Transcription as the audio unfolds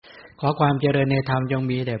ขอความเจริญในธรรมจง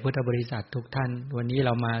มีแด่พุทธบริษัททุกท่านวันนี้เร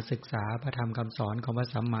ามาศึกษาพระธรรมคำสอนของพระ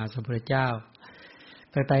สัมมาสัมพุทธเจ้า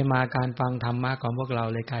ไปมาการฟังธรรมะของพวกเรา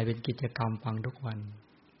เลยกลายเป็นกิจกรรมฟังทุกวัน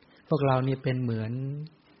พวกเรานี่เป็นเหมือน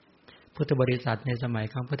พุทธบริษัทในสมัย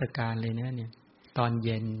ครั้งพุทธกาลเลยนะเนี่ยตอนเ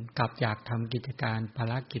ย็นกลับจากทำกิจการภา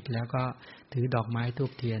รกิจแล้วก็ถือดอกไม้ธู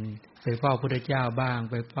ปเทียนไปเฝ้าพระพุทธเจ้าบ้าง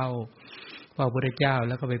ไปเฝ้าพระพุทธเจ้าแ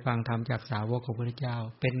ล้วก็ไปฟังธรรมจากสาวกของพระพุทธเจ้า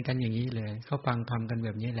เป็นกันอย่างนี้เลยเขาฟังธรรมกันแ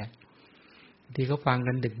บบนี้แหละที่เขาฟัง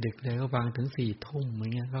กันดึกๆเลยเขาฟังถึง 4 ทุ่มอย่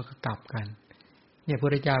างเงี้ยก็กลับกันเนี่ยพระพุท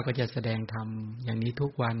ธเจ้าก็จะแสดงธรรมอย่างนี้ทุ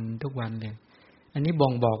กวันเลยอันนี้บ่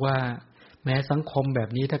งบอกว่าแม้สังคมแบบ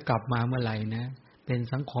นี้ถ้ากลับมาเมื่อไหร่นะเป็น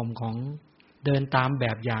สังคมของเดินตามแบ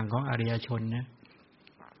บอย่างของอริยชนนะ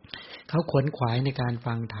เขาขวนขวายในการ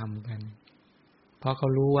ฟังธรรมกันเพราะเขา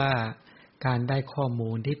รู้ว่าการได้ข้อ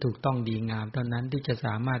มูลที่ถูกต้องดีงามเท่านั้นที่จะส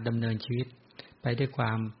ามารถดำเนินชีวิตไปด้วยคว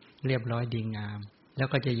ามเรียบร้อยดีงามแล้ว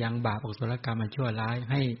ก็จะยังบาปอกุศลกรรมอันชั่วร้าย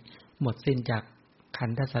ให้หมดสิ้นจากขัน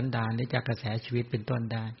ธสันดานและจากกระแสชีวิตเป็นต้น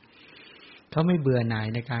ได้เขาไม่เบื่อหน่าย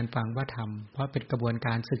ในการฟังพระธรรมเพราะเป็นกระบวนก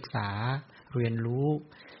ารศึกษาเรียนรู้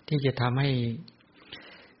ที่จะทำให้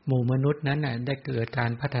หมู่มนุษย์นั้นได้เกิดกา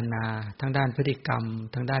รพัฒนาทั้งด้านพฤติกรรม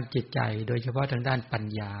ทั้งด้านจิตใจโดยเฉพาะทางด้านปัญ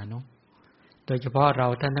ญาเนาะโดยเฉพาะเรา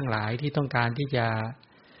ท่านทั้งหลายที่ต้องการที่จะ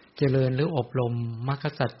เจริญหรืออบรมมรรค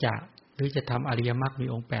สัจจะหรือจะทำอริยมรรคมี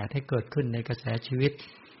องค์8ให้เกิดขึ้นในกระแสชีวิต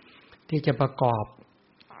ที่จะประกอบ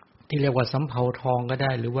ที่เรียกว่าสำเภาทองก็ไ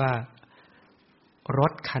ด้หรือว่าร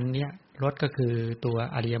ถคันนี้รถก็คือตัว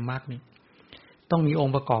อริยมรรคนี่ต้องมีอง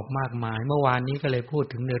ค์ประกอบมากมายเมื่อวานนี้ก็เลยพูด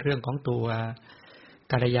ถึงในเรื่องของตัว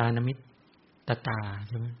กัลยาณมิตรตาใ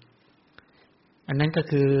ช่ไหมอันนั้นก็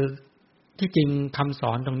คือที่จริงคำส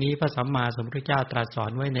อนตรงนี้พระสัมมาสัมพุทธเจ้าตรัสสอ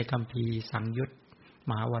นไว้ในคัมภีร์สังยุต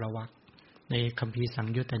มหาวรวรรคในคัมภีร์สัง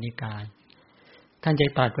ยุตตนิกายท่านจะ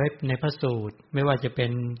ตรัสไว้ในพระสูตรไม่ว่าจะเป็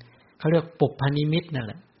นเขาเรียกปุพพนิมิตนั่นแ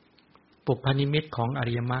หละปุพพนิมิตของอ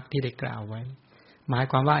ริยมรรคที่ได้กล่าวไว้หมาย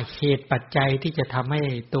ความว่าเหตุปัจจัยที่จะทำให้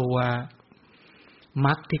ตัวมร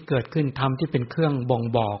รคที่เกิดขึ้นทำที่เป็นเครื่องบ่ง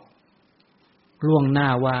บอกล่วงหน้า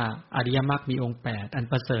ว่าอริยมรรคมีองค์8อัน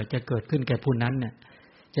ประเสริฐจะเกิดขึ้นแก่ผู้นั้นเนี่ย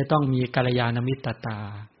จะต้องมีกัลยาณมิตรตา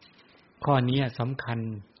ข้อนี้สำคัญ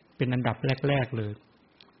เป็นอันดับแรกๆเลย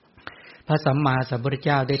พระสัมมาสัมพุทธเ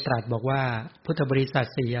จ้าได้ตรัสบอกว่าพุทธบริษัท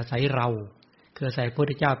4อาศัยเราคืออาศัยพระพุท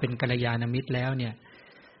ธเจ้าเป็นกัลยาณมิตรแล้วเนี่ย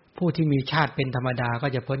ผู้ที่มีชาติเป็นธรรมดาก็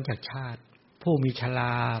จะพ้นจากชาติผู้มีชร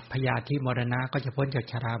าพยาธิมรณะก็จะพ้นจาก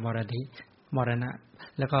ชรามรณะ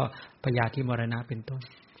แล้วก็พยาธิมรณะเป็นต้น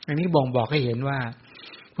อันนี้บ่งบอกให้เห็นว่า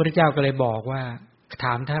พระพุทธเจ้าก็เลยบอกว่าถ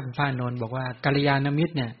ามท่านพระอานนท์บอกว่ากัลยาณมิต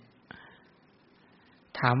รเนี่ย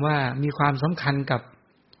ถามว่ามีความสำคัญกับ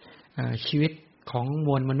ชีวิตของม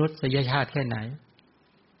วลมนุษยชาติแค่ไหน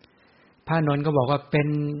พระอานนท์ก็บอกว่าเป็น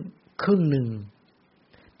ครึ่งห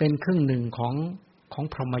นึ่งของ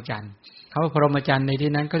พรหมจรรย์คำว่าพรหมจรรย์ใน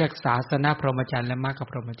ที่นั้นก็เรียกศาสนาพรหมจรรย์และมรรค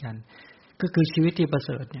พรหมจรรย์ก็คือชีวิตที่ประเ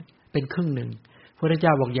สริฐเนี่ยเป็นครึ่งหนึ่งพระพุทธเจ้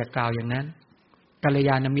าบอกอย่ากล่าวอย่างนั้นกัลย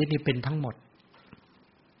าณมิตรนี่เป็นทั้งห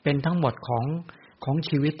มดของ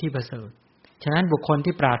ชีวิตที่ประเสริฐฉะนั้นบุคคล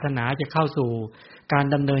ที่ปรารถนาจะเข้าสู่การ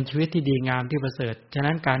ดำเนินชีวิตที่ดีงามที่ประเสริฐฉะ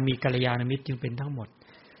นั้นการมีกัลยาณมิตรจึงเป็นทั้งหมด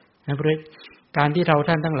นะเพราะการที่เรา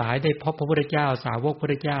ท่านทั้งหลายได้พบพระพุทธเจ้าสาวกพระพุท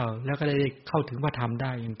ธเจ้าแล้วก็ได้เข้าถึงพระธรรมไ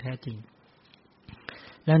ด้อย่างแท้จริง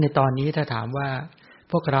แล้วในตอนนี้ถ้าถามว่า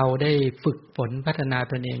พวกเราได้ฝึกฝนพัฒนา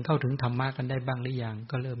ตนเองเข้าถึงธรรมะกันได้บ้างหรือยัง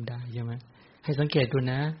ก็เริ่มได้ใช่ไหมให้สังเกตดู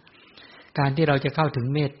นะการที่เราจะเข้าถึง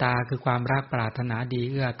เมตตาคือความรักปรารถนาดี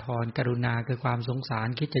เอื้อทอนกรุณาคือความสงสาร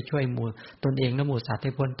คิดจะช่วยหมู่ตนเองและหมู่สัตว์ใ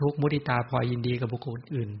ห้พ้นทุกข์มุทิตาพอยินดีกับบุคคล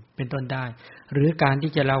อื่นเป็นต้นได้หรือการ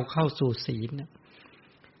ที่จะเราเข้าสู่ศีล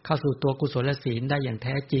เข้าสู่ตัวกุศลศีลได้อย่างแ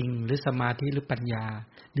ท้จริงหรือสมาธิหรือปัญญา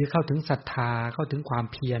หรือเข้าถึงศรัทธาเข้าถึงความ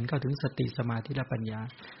เพียรเข้าถึงสติสมาธิและปัญญา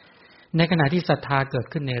ในขณะที่ศรัทธาเกิด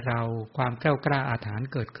ขึ้นในเราความแกล้วกล้าอาถรรพ์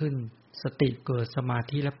เกิดขึ้นสติเกิดสมา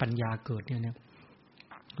ธิและปัญญาเกิดเนี่ย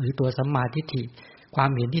หรือตัวสัมมาทิฏฐิความ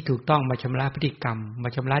เห็นที่ถูกต้องมาชำระพฤติกรรมมา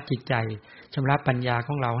ชำระจิตใจชำระปัญญาข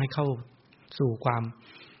องเราให้เข้าสู่ความ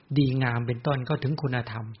ดีงามเป็นต้นก็ถึงคุณ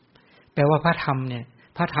ธรรมแปลว่าพระธร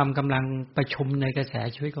รมกำลังประชุมในกระแส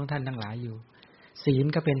ชีวิตของท่านทั้งหลายอยู่ศีล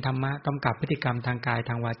ก็เป็นธรรมะกำกับพฤติกรรมทางกายท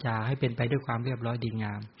างวาจาให้เป็นไปด้วยความเรียบร้อยดีง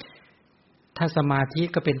ามถ้าสมาธิ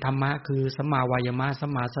ก็เป็นธรรมะคือสัมมาวายามะสั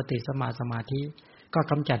มมาสติสัมมาสมาธิก็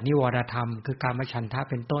กำจัดนิวรธรรมคือกามฉันทะ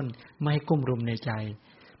เป็นต้นไม่ให้กุ้มรุมในใจ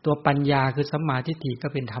ตัวปัญญาคือสัมมาทิฏฐิก็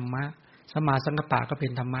เป็นธรรมะสัมมาสังกัปปะก็เป็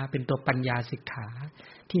นธรรมะเป็นตัวปัญญาสิกขา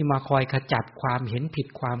ที่มาคอยขจัดความเห็นผิด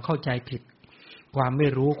ความเข้าใจผิดความไม่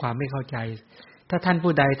รู้ความไม่เข้าใจถ้าท่าน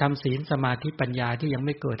ผู้ใดทำศีลสมาธิปัญญาที่ยังไ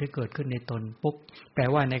ม่เกิดให้เกิดขึ้นในตนปุ๊บแปล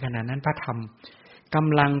ว่าในขณะนั้นพระธรรมก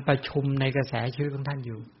ำลังประชุมในกระแสชีวิตของท่านอ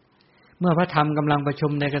ยู่ เมื่อพระธรรมกำลังประชุ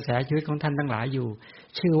มในกระแสชีวิตของท่านทั้งหลายอยู่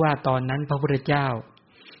ชื่อว่าตอนนั้นพระพุทธเจ้า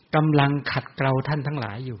กำลังขัดเกลาท่านทั้งหล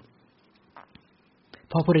ายอยู่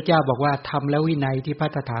พระพุทธเจ้าบอกว่าธรรมและวินัยที่พระ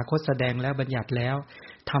ตถาคตแสดงและบัญญัติแล้ว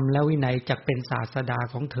ธรรมและวินัยจักเป็นศาสดา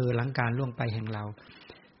ของเธอหลังการล่วงไปแห่งเรา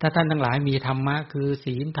ถ้าท่านทั้งหลายมีธรรมะคือ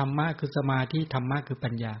ศีลธรรมะคือสมาธิธรรมะคือปั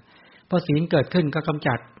ญญาพอศีลเกิดขึ้นก็กำ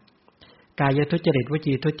จัดกายทุจริตว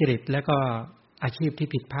จีทุจริตแล้วก็อาชีพที่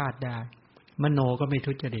ผิดพลาดได้มโนก็ไม่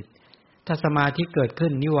ทุจริตถ้าสมาธิเกิดขึ้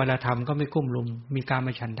นนิวรธรรมก็ไม่กุ้มลุมมีกาม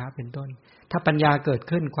ฉันทะเป็นต้นถ้าปัญญาเกิด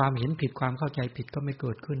ขึ้นความเห็นผิดความเข้าใจผิดก็ไม่เ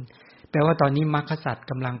กิดขึ้นแปลว่าตอนนี้มรรคสัจ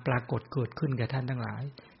กำลังปรากฏเกิดขึ้นแก่ท่านทั้งหลาย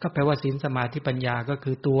ก็แปลว่าศีลสมาธิปัญญาก็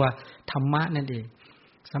คือตัวธรรมะนั่นเอง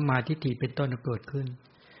สัมมาทิฏฐิเป็นต้นเกิดขึ้น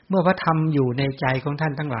เมื่อพระธรรมอยู่ในใจของท่า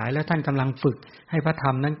นทั้งหลายแล้วท่านกำลังฝึกให้พระธร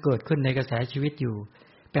รมนั้นเกิดขึ้นในกระแสชีวิตอยู่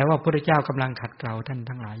แปลว่าพระพุทธเจ้ากำลังขัดเกลาท่าน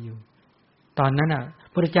ทั้งหลายอยู่ตอนนั้นพร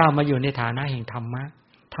ะพุทธเจ้ามาอยู่ในฐานะแห่งธรรมะ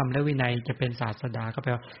ธรรมและวินัยจะเป็นศาสดาก็แปล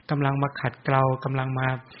ว่ากำลังมาขัดเกลากำลังมา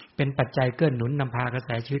เป็นปัจจัยเกื้อหนุนนำพากระแส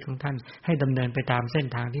ชีวิตของท่านให้ดำเนินไปตามเส้น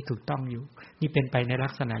ทางที่ถูกต้องอยู่นี่เป็นไปในลั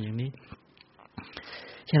กษณะอย่างนี้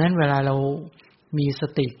ฉะนั้นเวลาเรามีส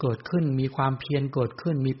ติเกิดขึ้นมีความเพียรเกิด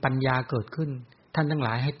ขึ้นมีปัญญาเกิดขึ้นท่านทั้งหล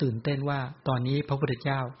ายให้ตื่นเต้นว่าตอนนี้พระพุทธเ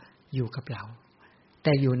จ้าอยู่กับเราแ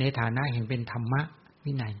ต่อยู่ในฐานะแห่งเป็นธรรมะ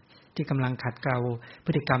วินัยที่กำลังขัดเกลาพ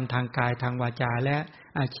ฤติกรรมทางกายทางวาจาและ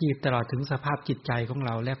อาชีพตลอดถึงสภาพจิตใจของเ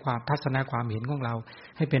ราและความทัศนความเห็นของเรา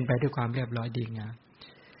ให้เป็นไปด้วยความเรียบร้อยดีงาม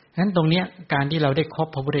ฉะนั้นตรงนี้การที่เราได้คบ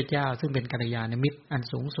พระพุทธเจ้าซึ่งเป็นกัลยาณมิตรอัน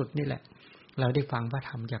สูงสุดนี่แหละเราได้ฟังพระธ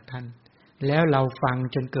รรมจากท่านแล้วเราฟัง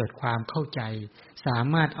จนเกิดความเข้าใจสา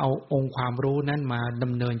มารถเอาองค์ความรู้นั้นมาด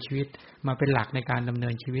ำเนินชีวิตมาเป็นหลักในการดำเนิ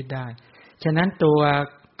นชีวิตได้ฉะนั้นตัว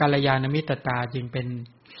กัลยาณมิตรตาจึงเ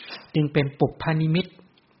ป็นปุพพนิมิต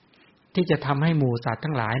ที่จะทำให้หมู่สัตว์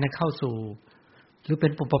ทั้งหลายเข้าสู่หรือเป็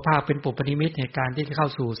นปุพพภาคเป็นปุพพนิมิตในการที่จะเข้า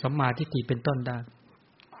สู่สัมมาทิฏฐิเป็นต้นได้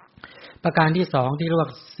ประการที่2ที่เรียกว่า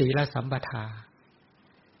ศีลสัมปทา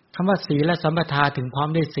คำว่าศีลสัมปทาถึงพร้อม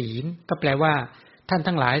ด้วยศีลก็แปลว่าท่าน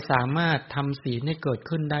ทั้งหลายสามารถทำศีลให้เกิด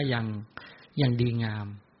ขึ้นได้อย่างดีงาม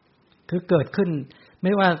คือเกิดขึ้นไ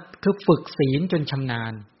ม่ว่าคือฝึกศีลจนชำนา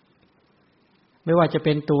ญไม่ว่าจะเ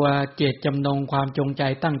ป็นตัวเจตจำนงความจงใจ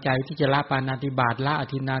ตั้งใจที่จะละปาณาติบาตละอ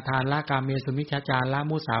ทินนาทานละกาเมสุมิจฉาจารละ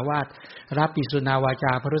มุสาวาทละปิสุนาวาจ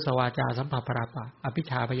าพรุสวาจาสัมภปราปะอภิ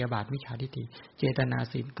ชาพยาบาทมิจฉาทิฏฐิเจตนา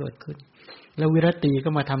ศีลเกิดขึ้นแล้ววิรติก็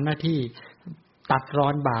มาทำหน้าที่ตัดรอ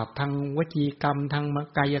นบาปทางวจีกรรมทาง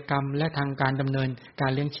กายกรรมและทางการดำเนินกา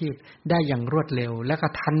รเลี้ยงชีพได้อย่างรวดเร็วและก็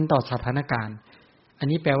ทันต่อสถานการณ์อัน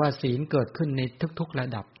นี้แปลว่าศีลเกิดขึ้นในทุกๆระ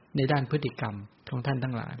ดับในด้านพฤติกรรมของท่าน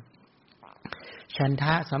ทั้งหลายฉันท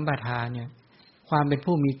ะสัมปทาเนี่ยความเป็น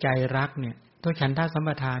ผู้มีใจรักเนี่ยตัวฉันทะสัมป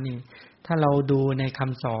ทานี่ถ้าเราดูในค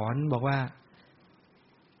ำสอนบอกว่า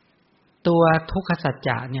ตัวทุกขสัจจ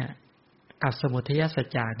ะเนี่ยกับสมุทัยสัจ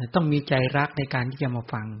จะเนี่ยต้องมีใจรักในการที่จะมา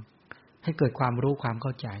ฟังให้เกิดความรู้ความเข้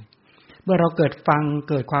าใจเมื่อเราเกิดฟัง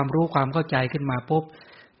เกิดความรู้ความเข้าใจขึ้นมาปุ๊บ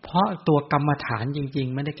เพราะตัวกรรมฐานจริง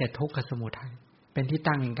ๆไม่ได้แก่ทุกขสมุทัยเป็นที่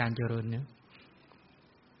ตั้งแห่งการเจริญเนี่ย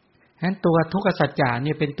ฉะนั้นตัวทุกขสัจจะเ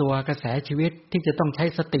นี่ยเป็นตัวกระแสชีวิตที่จะต้องใช้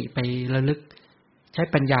สติไประลึกใช้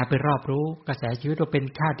ปัญญาไปรอบรู้กระแสชีวิตว่าเป็น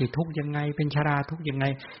ชาติทุกข์ยังไงเป็นชราทุกข์ยังไง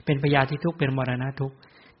เป็นพยาธิทุกข์เป็นมรณะทุกข์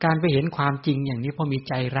การไปเห็นความจริงอย่างนี้เพราะมี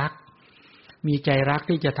ใจรัก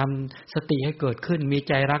ที่จะทำสติให้เกิดขึ้นมี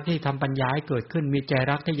ใจรักที่ทำปัญญาให้เกิดขึ้นมีใจ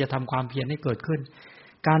รักที่จะทำความเพียรให้เกิดขึ้น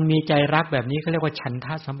การมีใจรักแบบนี้เขาเรียกว่าฉันท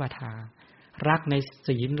ะสัมปทารักใน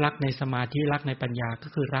ศีลรักในสมาธิรักในปัญญาก็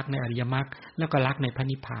คือรักในอริยมรรคแล้วก็รักในพระ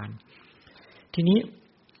นิพพานทีนี้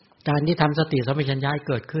การที่ทำสติสัมปชัญญะ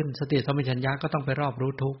เกิดขึ้นสติสัมปชัญญะก็ต้องไปรอบ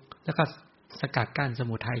รู้ทุกข์แล้วก็สกัดกั้นส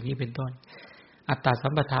มุทัยนี้เป็นต้นอัตตสั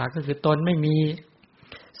มปทาก็คือตนไม่มี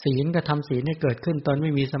ศีลก็ทำศีลให้เกิดขึ้นตนไ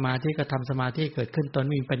ม่มีสมาธิก็ทำสมาธิให้เกิดขึ้นตนไ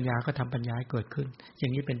ม่มีปัญญาก็ทำปัญญาให้เกิดขึ้นอย่า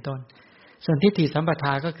งนี้เป็นต้นส่วนทิฏฐิสัมปท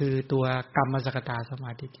าก็คือตัวกรรมสกตาสม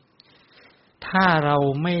าธิถ้าเรา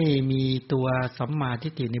ไม่มีตัวสัมมาทิ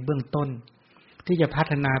ฏฐิในเบื้องต้นที่จะพั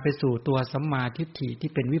ฒนาไปสู่ตัวสัมมาทิฏฐิ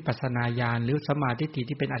ที่เป็นวิปัสสนาญาณหรือสัมมาทิฏฐิ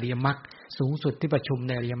ที่เป็นอริยมรรคสูงสุดที่ประชุมใ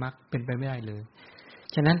นอริยมรรคเป็นไปไม่ได้เลย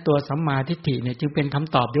ฉะนั้นตัวสัมมาทิฏฐิเนี่ยจึงเป็นค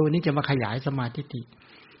ำตอบเดี๋ยววันนี้จะมาขยายสัมมาทิฏฐิ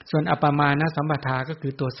ส่วนอัปปมานะสัมปทาก็คื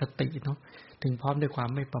อตัวสติเนาะถึงพร้อมด้วยความ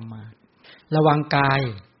ไม่ประมาทระวังกาย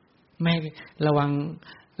ไม่ระวัง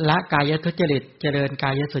ละกายทุจริตเจริญกา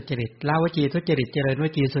ยสุจริตละวจีทุจริตเจริญว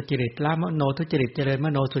จีสุจริตละมโนทุจริตเจริญม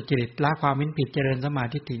โนสุจริตละความเห็นผิดเจริญสัมมา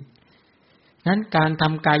ทิฏฐินั้นการท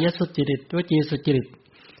ำกายสุจริตวจีสุจริต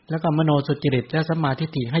แล้วก็มโนสุจริตและสัมมาทิฏ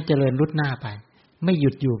ฐิให้เจริญรุดหน้าไปไม่หยุ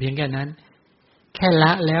ดอยู่เพียงแค่นั้นแค่ล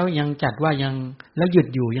ะแล้วยังจัดว่ายังแล้วหยุด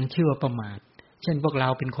อยู่ยังชื่อว่าประมาทเช่นพวกเรา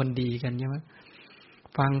เป็นคนดีกันใช่ไหม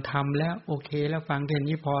ฟังธรรมแล้วโอเคแล้วฟังแค่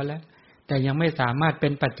นี้พอแล้ว แต่ยังไม่สามารถเป็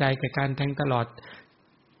นปัจจัยแก่การแทงตลอด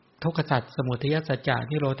ทุกขสัจสมุทัยสัจจะ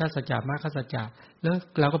นิโรธสัจจะมรรคสัจจะแล้ว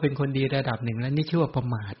เราก็เป็นคนดีระดับหนึ่งแล้วนี่ชื่อว่าประ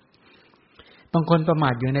มาทบางคนประมา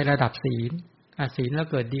ทอยู่ในระดับศีลศีลแล้ว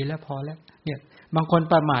เกิดดีแล้วพอแล้วเนี่ยบางคน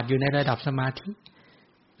ประมาทอยู่ในระดับสมาธิ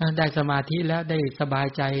ได้สมาธิแล้วได้สบาย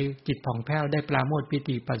ใจจิตผ่องแผ้วได้ปราโมทย์ปิ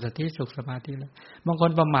ติปัสสัทธิสุขสมาธิแล้วบางค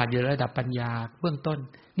นประมาทอยู่ระดับปัญญาเบื้องต้น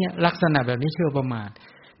เนี่ยลักษณะแบบนี้ชื่อประมาท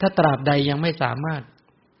ถ้าตราบใดยังไม่สามารถ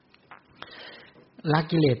ละ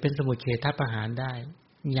กิเลสเป็นสมุจเฉทประหารได้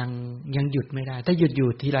ยังหยุดไม่ได้ถ้าหยุดอยู่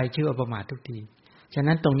ทีไรชื่อประมาททุกทีฉะ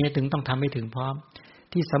นั้นตรงนี้ถึงต้องทำให้ถึงพร้อม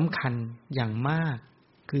ที่สำคัญอย่างมาก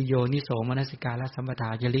คือโยนิโสมนสิการสัมปทา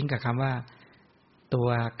จะลิงก์กับคำว่าตัว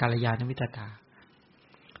กัลยาณมิตรตา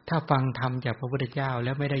ถ้าฟังธรรมจากพระพุทธเจ้าแ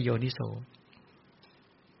ล้วไม่ได้โยนิโส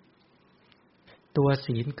ตัว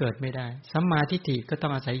ศีลเกิดไม่ได้สัมมาทิฏฐิก็ต้อ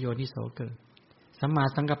งอาศัยโยนิโสเกิดสัมมา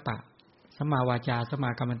สังกัปปะสัมมาวาจาสัมมา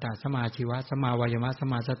กัมมันตะสัมมาชีวะสัมมาวายามะสัม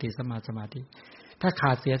มาสติสัมมาสมาธิถ้าข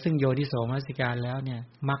าดเสียซึ่งโยนิโสมนสิการแล้วเนี่ย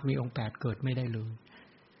มรรคมีองค์8เกิดไม่ได้เลย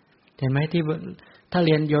เห็นไหมที่ถ้าเ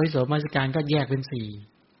รียนโยนิโสมนสิการก็แยกเป็น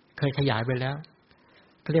4เคยขยายไปแล้ว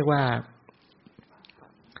เขาเรียกว่า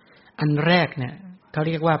อันแรกเนี่ยเขาเ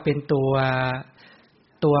รียกว่าเป็น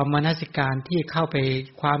ตัวมนสิการที่เข้าไป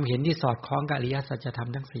ความเห็นที่สอดคล้องกับอริยสัจธรรม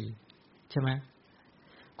ทั้ง4ใช่ไหม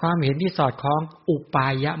ความเห็นที่สอดคล้องอุปา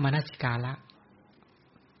ยมนสิการะ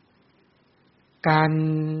การ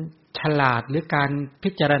ฉลาดหรือการพิ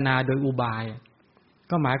จารณาโดยอุบาย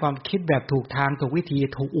ก็หมายความคิดแบบถูกทางถูกวิธี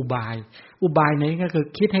ถูกอุบายนี้ก็คือ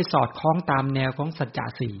คิดให้สอดคล้องตามแนวของสัจจะ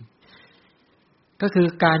4ก็คือ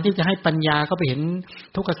การที่จะให้ปัญญาเข้าไปเห็น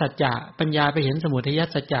ทุกขสัจจะปัญญาไปเห็นสมุทัย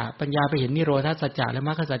สัจจะปัญญาไปเห็นนิโรธสัจจะและม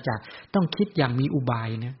รรคสัจจะต้องคิดอย่างมีอุบาย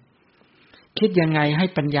นะคิดยังไงให้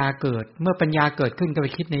ปัญญาเกิดเมื่อปัญญาเกิดขึ้นก็ไป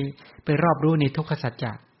คิดไปรอบรู้ในทุกขสัจจ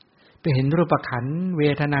ะไปเห็นรูปขันธ์เว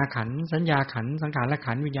ทนาขันธ์สัญญาขันธ์สังขาร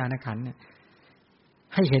ขันธ์วิญญาณขันธ์เนี่ย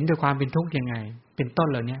ให้เห็นด้วยความเป็นทุกข์ยังไงเป็นต้น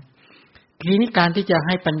เหล่านี้ทีนี้การที่จะใ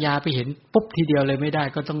ห้ปัญญาไปเห็นปุ๊บทีเดียวเลยไม่ได้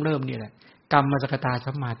ก็ต้องเริ่มนี่แหละกรรมสกตา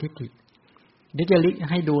สัมมาทิฏฐิเดี๋ยวจะลิ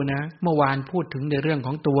ให้ดูนะเมื่อวานพูดถึงในเรื่องข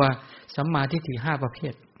องตัวสัมมาทิฏฐิ5ประเภ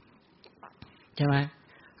ทใช่ไหม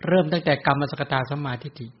เริ่มตั้งแต่กรรมสกตาสัมมาทิ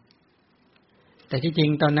ฏฐิแต่ที่จริง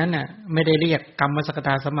ตอนนั้นน่ะไม่ได้เรียกกรรมสกต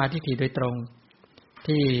าสัมมาทิฏฐิโดยตรง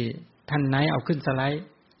ที่ท่านไหนเอาขึ้นสไลด์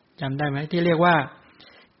จำได้ไหมที่เรียกว่า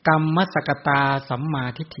กรรมสกตาสัมมา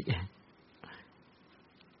ทิฏฐิ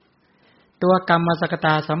ตัวกรรมสกต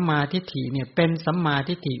าสัมมาทิฏฐิเนี่ยเป็นสัมมา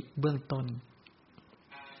ทิฏฐิเบื้องต้น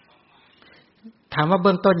ถามว่าเ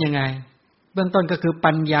บื้องต้นยังไงเบื้องต้นก็คือ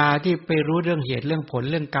ปัญญาที่ไปรู้เรื่องเหตุเรื่องผล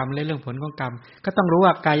เรื่องกรรมและเรื่องผลของกรรมก็ต้องรู้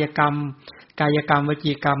ว่ากายกรรมว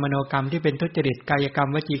จีกรรมมโนกรรมที่เป็นทุจริตกายกรรม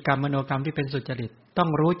วจีกรรมมโนกรรมที่เป็นสุจริตต้อง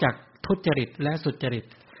รู้จักทุจริตและสุจริต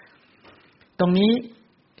ตรงนี้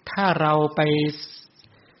ถ้าเราไป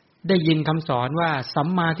ได้ยินคำสอนว่าสัม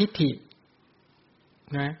มาทิฏฐิ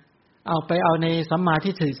นะเอาในสัมมา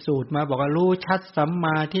ทิฏฐิสูตรมาบอกว่ารู้ชัดสัมม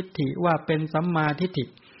าทิฏฐิว่าเป็นสัมมาทิฏฐิ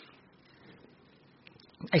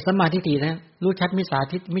ไอ้สัมมาทิฏฐินะรู้ชัดมิจฉา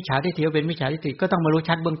ทิฏฐิว่าเป็นมิจฉาทิฏฐิก็ต้องมารู้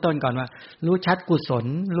ชัดเบื้องต้นก่อนว่ารู้ชัดกุศล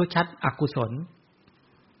รู้ชัดอกุศล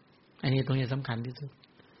อันนี้ตรงนี้สำคัญที่สุด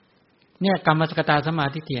เนี่ยกรรมสกตาสัมมา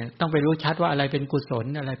ทิฏฐิต้องไปรู้ชัดว่าอะไรเป็นกุศล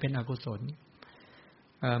อะไรเป็นอกุศล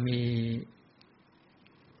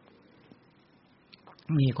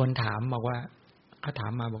มีคนถามบอกว่าเขาถา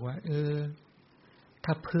มมาบอกว่าถ้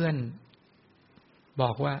าเพื่อนบอ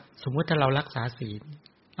กว่าสมมุติถ้าเรารักษาศีล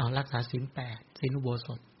รักษาศีล8ศีลอุโบส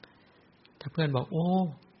ถถ้าเพื่อนบอกโอ้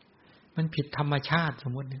มันผิดธรรมชาติส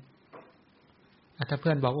มมุติเนี่ยถ้าเ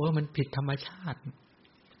พื่อนบอกมันผิดธรรมชาติ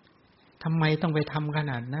ทำไมต้องไปทำข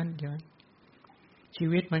นาดนั้นใช่ไหมชี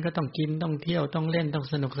วิตมันก็ต้องกินต้องเที่ยวต้องเล่นต้อง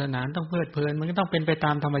สนุกสนานต้องเพลิดเพลินมันก็ต้องเป็นไปต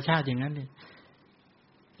ามธรรมชาติอย่างนั้นเลย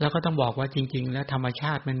แล้วก็ต้องบอกว่าจริงๆแล้วธรรมช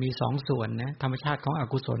าติมันมี2ส่วนนะธรรมชาติของอ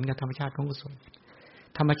กุศลกับธรรมชาติของกุศล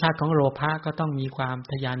ธรรมชาติของโลภะก็ต้องมีความ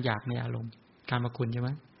ทะยานอยากในอารมณ์กามคุณใช่ไห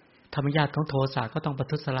มธรรมชาติของโทสะก็ต้องประ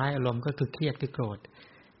ทุษร้ายอารมณ์ก็คือเครียดคือโกรธ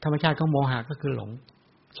ธรรมชาติของโมหะก็คือหลง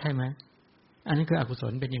ใช่ไหมอันนี้คืออกุศ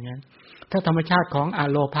ลเป็นอย่างนั้นถ้าธรรมชาติของอ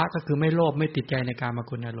โลภะก็คือไม่โลภไม่ติดใจในกาม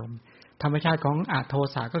คุณอารมณ์ธรรมชาติของอโท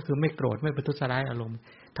สะก็คือไม่โกรธไม่ประทุษร้ายอารมณ์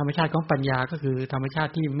ธรรมชาติของปัญญาก็คือธรรมชา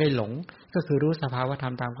ติที่ไม่หลงก็คือรู้สภาวะธร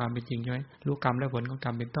รมตามความเป็นจริงใช่ไหมรู้กรรมและผลของกร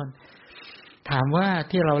รมเป็นต้นถามว่า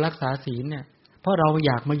ที่เรารักษาศีลเนี่ยเพราะเราอ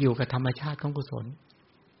ยากมาอยู่กับธรรมชาติของกุศล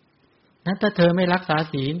นั้นถ้าเธอไม่รักษา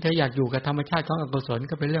ศีลเธออยากอยู่กับธรรมชาติของอกุศล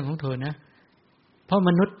ก็เป็นเรื่องของเธอนะเพราะม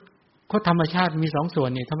นุษย์ก็ธรรมชาติมี2ส่วน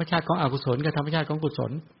นี่ธรรมชาติของอกุศลกับธรรมชาติของกุศ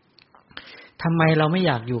ลทำไมเราไม่อ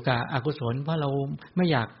ยากอยู่กับอกุศลเพราะเราไม่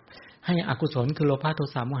อยากให้อกุศลคือโลภะโท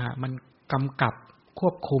สะโมหะมันกำกับคว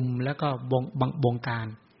บคุมแล้วก็บงการ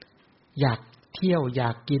อยากเที่ยวอยา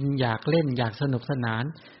กกินอยากเล่นอยากสนุกสนาน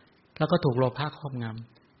แล้วก็ถูกโลภะครอบง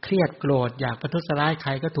ำเครียดโกรธอยากประทุษร้ายใค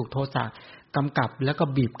รก็ถูกโทสะกำกับแล้วก็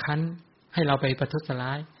บีบคั้นให้เราไปประทุษร้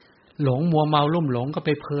ายหลงมัวเมาลุ่มหลงก็ไป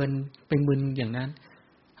เพลินไปมึนอย่างนั้น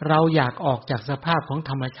เราอยากออกจากสภาพของ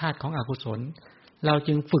ธรรมชาติของอกุศลเรา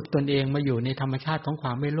จึงฝึกตนเองมาอยู่ในธรรมชาติของคว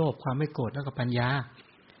ามไม่โลภความไม่โกรธแล้วก็ปัญญา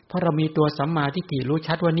เพราะเรามีตัวสัมมาทิฏฐิรู้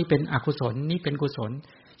ชัดว่านี่เป็นอกุศลนี่เป็นกุศล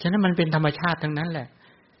ฉะนั้นมันเป็นธรรมชาติทั้งนั้นแหละ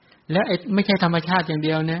และไม่ใช่ธรรมชาติอย่างเ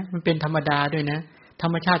ดียวนะมันเป็นธรรมดาด้วยนะธร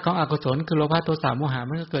รมชาติของอกุศลคือโลภะโทสะโมหะ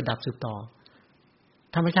มันก็เกิดดับสืบต่อ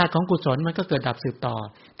ธรรมชาติของกุศลมันก็เกิดดับสืบต่อ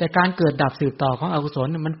แต่การเกิดดับสืบต่อของอกุศล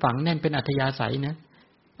มันฝังแน่นเป็นอัธยาศัยนะ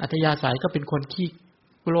อัธยาศัยก็เป็นคนขี้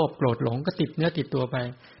โลภโกรธหลงก็ติดเนื้อติดตัวไป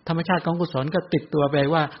ธรรมชาติของกุศลก็ติดตัวไป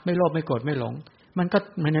ว่าไม่โลภไม่โกรธไม่หลงมัน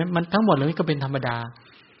ทั้งหมดเหล่านี้ก็เป็นธรรมดา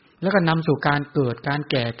แล้วก็นำสู่การเกิดการ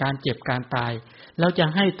แก่การเจ็บการตายแล้วจะ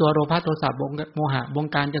ให้ตัวโลภะโทสะโมหะบง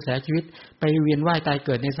การกระแสชีวิตไปเวียนว่ายตายเ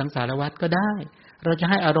กิดในสังสารวัฏก็ได้เราจะ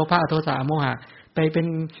ให้อโลภะโทสะโมหะไปเป็น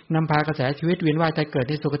นำพากระแสชีวิตเวียนว่ายตายเกิด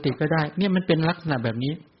ในสุคติก็ได้เนี่ยมันเป็นลักษณะแบบ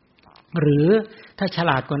นี้หรือถ้าฉ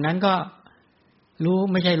ลาดกว่านั้นก็รู้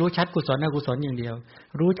ไม่ใช่รู้ชัดกุศลอกุศลอย่างเดียว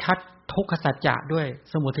รู้ชัดทุกขสัจจะด้วย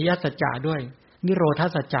สมุทัยสัจจะด้วยนิโรธ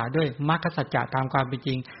สัจจะด้วยมรรคสัจจะตามความเป็นจ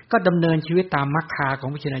ริงก็ดำเนินชีวิตตามมรรคาของ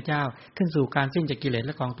พระชินเจ้าขึ้นสู่การสิ้นจากกิเลสแ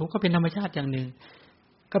ละกองทุกข์ก็เป็นธรรมชาติอย่างหนึ่ง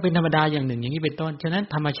ก็เป็นธรรมดาอย่างหนึ่งอย่างนี้เป็นต้นฉะนั้น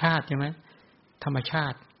ธรรมชาติใช่ไหมธรรมชา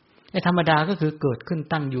ติไอ้ธรรมดาก็คือเกิดขึ้น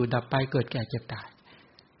ตั้งอยู่ดับไปเกิดแก่เจ็บตาย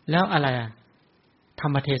แล้วอะไรอ่ะธร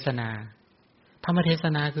รมเทศนาธรรมเทศ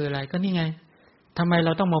นาคืออะไรก็นี่ไงทำไมเร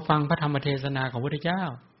าต้องมาฟังพระธรรมเทศนาของพระพุทธเจ้า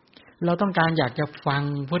เราต้องการอยากจะฟัง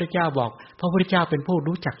พระพุทธเจ้าบอกเพราะพระพุทธเจ้าเป็นผู้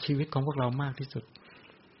รู้จักชีวิตของพวกเรามากที่สุด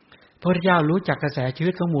พระพุทธเจ้ารู้จักกระแสชี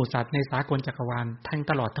วิตของหมู่สัตว์ในสากลจักรวาลทั้ง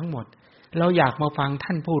ตลอดทั้งหมดเราอยากมาฟังท่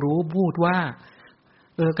านผู้รู้พูดว่า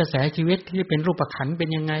กระแสชีวิตที่เป็นรูปขันธ์เป็น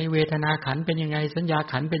ยังไงเวทนาขันธ์เป็นยังไงสัญญา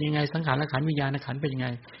ขันธ์เป็นยังไงสังขารขันธ์วิญญาณขันธ์เป็นยังไง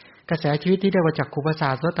กระแสชีวิตที่ได้มาจากจักขุประสา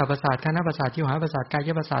ทโสตประสาทฆานประสาทชิวหาประสาทกาย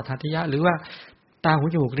ประสาททันตยะหรือว่าตาหู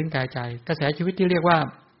จมูกลิ้นกายใจกระแสชีวิตที่เรียกว่า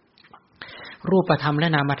รูปธรรมและ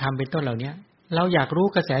นามธรรมเป็นต้นเหล่านี้เราอยากรู้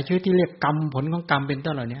กระแสชีวิตที่เรียกกรรมผลของกรรมเป็น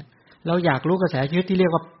ต้นเหล่านี้เราอยากรู้กระแสชีวิตที่เรีย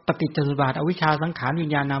กว่าปฏิจจสมุปบาทอวิชชาสังขารวิญ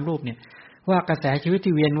ญาณนามรูปเนี่ยว่ากระแสชีวิต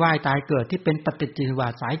ที่เวียนว่ายตายเกิดที่เป็นปฏิจจสมุปบา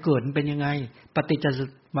ทสายเกิดมันเป็นยังไงปฏิจจสมุป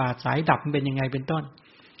บาทสายดับมันเป็นยังไงเป็นต้น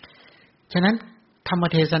ฉะนั้นธรรม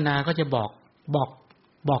เทศนาก็จะบอ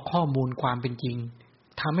กข้อมูลความเป็นจริง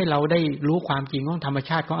ทำให้เราได้รู้ความจริงของธรรม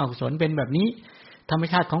ชาติของอกุศลเป็นแบบนี้ธรรม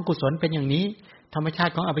ชาติของกุศลเป็นอย่างนี้ธรรมชา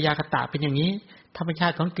ติของอัพยากตะเป็นอย่างนี้ธรรมชา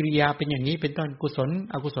ติของกิริยาเป็นอย่างนี้เป็นต้นกุศล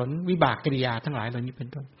อกุศลวิบากกิริยาทั้งหลายเหล่านี้เป็น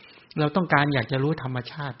ต้นเราต้องการอยากจะรู้ธรรม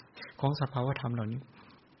ชาติของสภาวธรรมเหล่านี้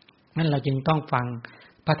นั่นเราจึงต้องฟัง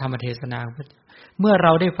พระธรรมเทศนาเมื่อเร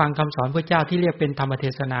าได้ฟังคำสอนพระเจ้าที่เรียกเป็นธรรมเท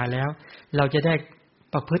ศนาแล้วเราจะได้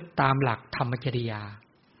ประพฤติตามหลักธรรมจริยา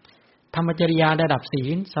ธรรมจริยาระดับศี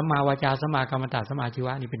ลสัมมาวาจาสัมมากัมมันตะสัมมาอาชีว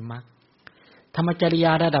ะนี่เป็นมรรคธรรมจริย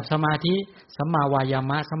าระดับสมาธิสัมมาวายา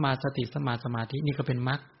มะสัมมาสติสัมมาสมาธินี่ก็เป็นม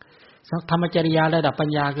รรคธรรมจริยาระดับปัญ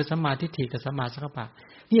ญาคือสัมมาทิฏฐิกับสัมมาสังกัปปะ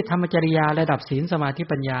นี่ธรรมจริยาระดับศีลสมาธิ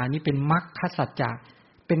ปัญญานี่เป็นมรรคสัจจะ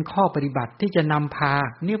เป็นข้อปฏิบัติที่จะนำพา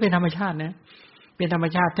นี่เป็นธรรมชาตินะเป็นธรรม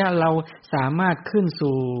ชาติถ้าเราสามารถขึ้น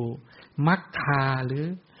สู่มรรคาหรือ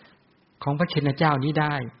ของพระชินเจ้านี้ไ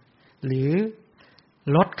ด้หรือ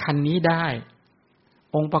รถคันนี้ได้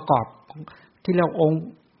องค์ประกอบที่เรา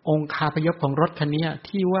องค์คาพยพของรถคันนี้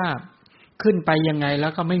ที่ว่าขึ้นไปยังไงแล้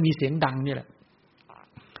วก็ไม่มีเสียงดังนี่แหละ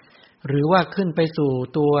หรือว่าขึ้นไปสู่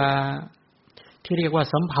ตัวที่เรียกว่า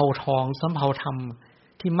สำเภาทองสำเภาธรรม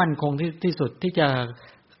ที่มั่นคงที่สุดที่จะ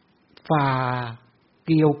ฝ่าเ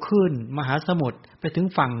กลียวขึ้นมหาสมุทรไปถึง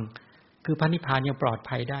ฝั่งคือพระนิพพานยังปลอด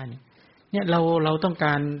ภัยได้เนี่ยเราต้องก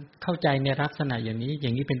ารเข้าใจในลักษณะอย่าง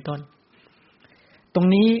นี้เป็นต้นตรง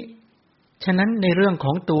นี้ฉะนั้นในเรื่องข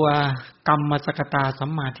องตัวกรรมสกตาสัม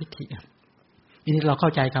มาทิฏฐินี่เราเข้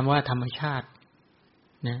าใจคำว่าธรรมชาติ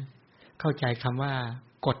นะเข้าใจคำว่า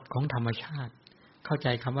กฎของธรรมชาติเข้าใจ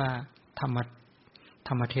คำว่าธร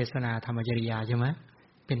รมเทศนาธรรมจริยาใช่ไหม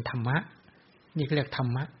เป็นธรรมะนี่ก็เรียกธร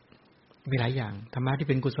รมะมีหลายอย่างธรรมะที่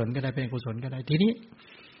เป็นกุศลก็ได้เป็นอกุศลก็ได้ทีนี้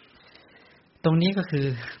ตรงนี้ก็คือ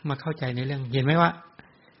มาเข้าใจในเรื่องเห็นไหมว่า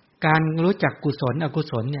การรู้จักกุศลอกุ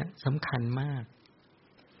ศลเนี่ยสำคัญมาก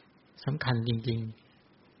สำคัญจริง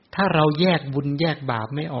ๆถ้าเราแยกบุญแยกบาป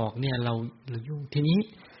ไม่ออกเนี่ยเรายุ่งทีนี้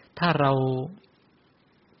ถ้าเรา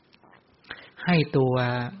ให้ตัว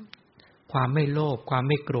ความไม่โลภความ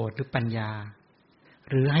ไม่โกรธหรือปัญญา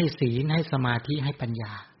หรือให้ศีลให้สมาธิให้ปัญญ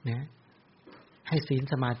านะให้ศีล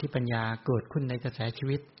สมาธิปัญญาเกิดขึ้นในกระแสชี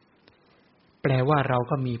วิตแปลว่าเรา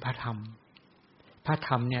ก็มีพระธรรม พระธ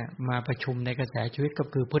รรมเนี่ยมาประชุมในกระแสชีวิตก็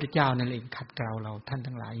คือพระพุทธเจ้านั่นเองขัดเกลาเราท่าน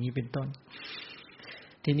ทั้งหลายอย่างนี้เป็นต้น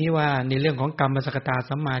ทีนี้ว่าในเรื่องของกรรมสกตา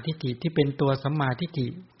สัมมาทิฏฐิที่เป็นตัวสัมมาทิฏฐิ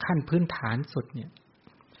ขั้นพื้นฐานสุดเนี่ย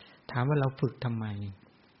ถามว่าเราฝึกทำไม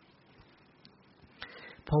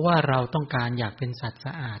เพราะว่าเราต้องการอยากเป็นสัตว์ส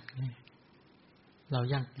ะอาดไงเรา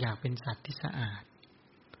อยากเป็นสัตว์ที่สะอาด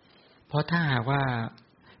เพราะถ้าหากว่า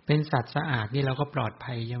เป็นสัตว์สะอาดนี่เราก็ปลอด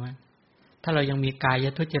ภัยใช่ไหมถ้าเรายังมีกาย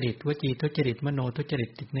ทุจริตวจีทุจริตมโนทุจริต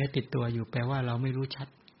ติดเนื้อติดตัวอยู่แปลว่าเราไม่รู้ชัด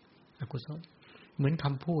อกุศลเหมือนค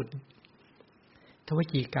ำพูดทว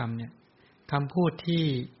จีกรรมเนี่ยคำพูดที่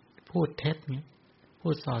พูดเท็จเนี่ยพู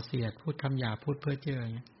ดส่อเสียดพูดคำหยาพูดเพ้อเจ้อ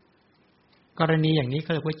เนี่ยกรณีอย่างนี้ก็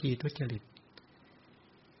เรียกว่าจีทุจริต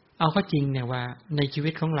เอาเข้าจริงเนี่ยว่าในชีวิ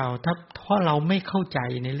ตของเราถ้าเราไม่เข้าใจ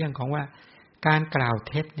ในเรื่องของว่าการกล่าว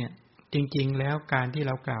เท็จเนี่ยจริงๆแล้วการที่เ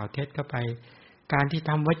รากล่าวเท็จเข้าไปการที่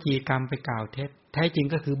ทำวจีกรรมไปกล่าวเท็จแท้จริง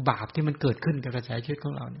ก็คือบาปที่มันเกิดขึ้นกับกระแสชีวิตข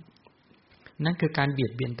องเราเนี่ยนั่นคือการเบีย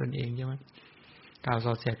ดเบียนตนเองใช่ไหมกล่าวส่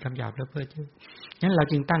อเสียดคำหยาบแล้วเพ้อเจ้องั้นเรา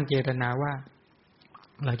จึงตั้งเจตนาว่า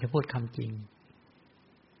เราจะพูดคำจริง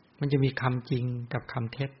มันจะมีคำจริงกับค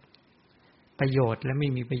ำเท็จประโยชน์และไม่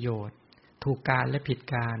มีประโยชน์ถูกการและผิด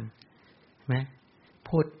การไหม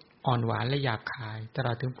พูดอ่อนหวานและหยาบคายตล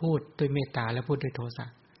อดถึงพูดด้วยเมตตาและพูดด้วยโทสะ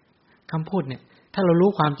คำพูดเนี่ยถ้าเรารู้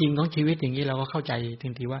ความจริงของชีวิตอย่างนี้เราก็เข้าใจทั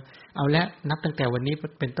นทีว่าเอาละนับตั้งแต่วันนี้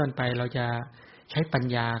เป็นต้นไปเราจะใช้ปัญ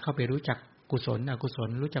ญาเข้าไปรู้จักกุศลอกุศล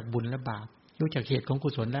รู้จักบุญและบาปรู้จักเหตุของกุ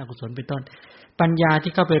ศลและอกุศลเป็นต้นปัญญา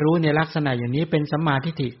ที่เข้าไปรู้ในลักษณะอย่างนี้เป็นสัมมา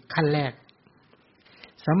ทิฏฐิขั้นแรก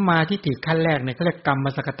สัมมาทิฏฐิขั้นแรกเนี่ยเขาเรียกกรรม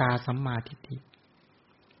สกตาสัมมาทิฏฐิ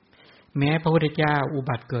แม้พระพุทธเจ้าอุ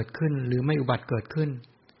บัติเกิดขึ้นหรือไม่อุบัติเกิดขึ้น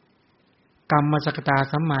กรรมสกตา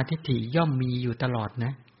สัมมาทิฏฐิย่อมมีอยู่ตลอดน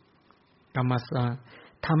ะกรรม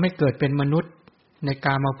ทำให้เกิดเป็นมนุษย์ในก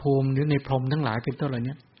ามภูมิหรือในพรหมทั้งหลายเป็นต้นเหล่า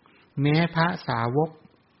นี้แม้พระสาวก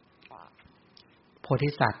โพ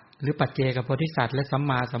ธิสัตว์หรือปัจเจกโพธิสัตว์และสัม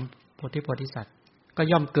มาสัมโพธิสัตว์ก็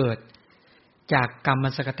ย่อมเกิดจากกรรม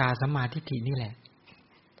สกตาสัมมาทิฏฐินี่แหละ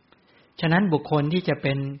ฉะนั้นบุคคลที่จะ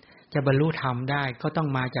บรรลุธรรมได้ก็ต้อง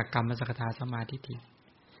มาจากกรรมสกตาสัมมาทิฏฐิ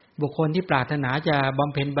บุคคลที่ปรารถนาจะบ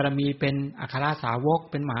ำเพ็ญบารมีเป็นอัครสาวก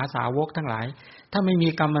เป็นมหาสาวกทั้งหลายถ้าไม่มี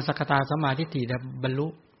กรรมสกตาสัมมาทิฏฐิจะบรรลุ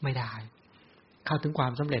ไม่ได้เข้าถึงควา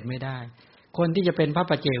มสำเร็จไม่ได้คนที่จะเป็นพระ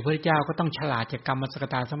ปัจเจกพุทธเจ้าก็ต้องฉลาดจากกรรมสก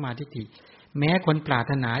ตาสัมมาทิฏฐิแม้คนปราร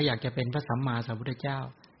ถนาอยากจะเป็นพระสัมมาสัมพุทธเจ้า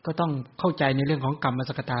ก็ต้องเข้าใจในเรื่องของกรรม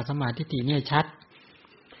สกตาสัมมาทิฏฐินี่ให้ชัด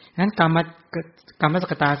งั้นกรรมส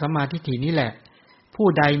กตาสัมมาทิฏฐินี่แหละผู้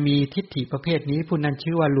ใดมีทิฏฐิประเภทนี้ผู้นั้น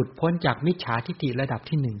ชื่อว่าหลุดพ้นจากมิจฉาทิฏฐิระดับ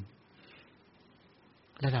ที่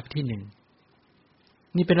1ระดับที่1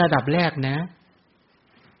นี่เป็นระดับแรกนะ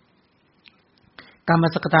กรรม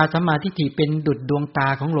สกตาสัมมาทิฏฐิเป็นดุจดวงตา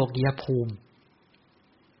ของโลกียภูมิ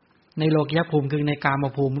ในโลกียภูมิคือในกาม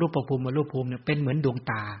ภูมิรูปภูมิอรูปภูมิเนี่ยเป็นเหมือนดวง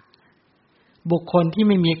ตาบุคคลที่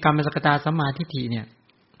ไม่มีกรรมสกตาสัมมาทิฏฐิเนี่ย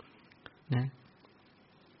นะ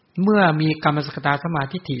เมื่อมีกรรมสกตาสัมมา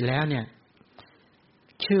ทิฏฐิแล้วเนี่ย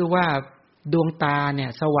ชื่อว่าดวงตาเนี่ย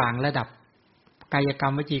สว่างระดับกายกรร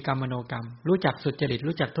มวจีกรรมมโนกรรมรู้จักสุจริต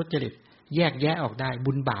รู้จักทุจริตแยกแยะออกได้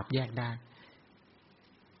บุญบาปแยกได้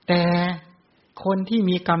แต่คนที่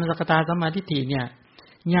มีกรรมสกตาสัมมาทิฏฐิเนี่ย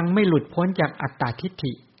ยังไม่หลุดพ้นจากอัตตาทิฏ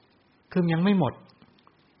ฐิคือยังไม่หมด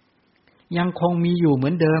ยังคงมีอยู่เหมื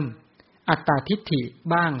อนเดิมอัตตาทิฏฐิ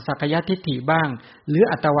บ้างสักยทิฏฐิบ้างหรือ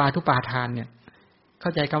อัตวาทุปาทานเนี่ยเข้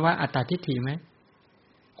าใจคำว่าอัตตาทิฏฐิไหม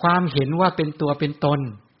ความเห็นว่าเป็นตัวเป็นตน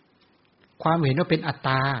ความเห็นว่าเป็นอัตต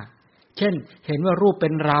าเช่นเห็นว่ารูปเป็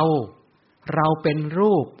นเราเราเป็น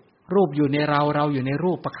รูปอยู่ในเราอยู่ใน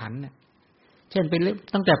รูปประขันธ์เช่นเป็น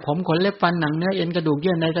ตั้งแต่ผมขนเล็บฟันหนังเนื้อเอ็นกระดูกเ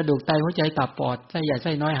ยื่อในกระดูกไตหัวใจตับปอดไส้ใหญ่ไ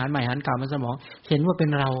ส้น้อยอาหารใหม่อาหารเก่ามันสมองเห็นว่าเป็น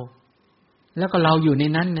เราแล้วก็เราอยู่ใน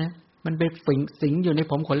นั้นนะมันไปสิงอยู่ใน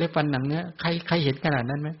ผมขนเล็บฟันหนังเนื้อใครเห็นขนาด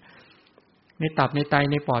นั้นไหมในตับในไต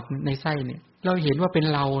ในปอดในไส้เนี่ยเราเห็นว่าเป็น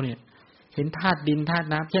เราเนี่ยเห็นธาตุดินธาตุ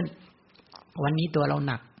น้ำเช่นวันนี้ตัวเรา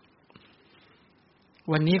หนัก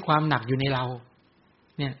วันนี้ความหนักอยู่ในเรา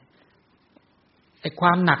เนี่ยไอ้คว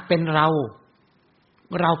ามหนักเป็นเรา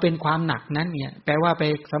เป็นความหนักนั้นเนี่ยแปลว่าไป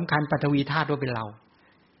สำคัญปฐวีธาตุว่าเป็นเรา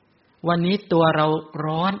วันนี้ตัวเรา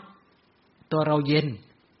ร้อนตัวเราเย็น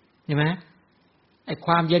เห็นไหมไอ้ค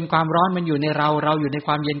วามเย็นความร้อนมันอยู่ในเราอยู่ในค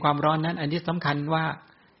วามเย็นความร้อนนั้นอันนี้สำคัญว่า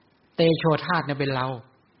เตโชธาตุเนี่ยเป็นเรา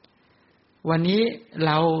วันนี้เ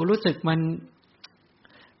รารู้สึก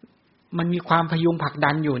มันมีความพยุงผลัก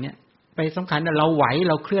ดันอยู่เนี่ยไปสำคัญว่าเราไหว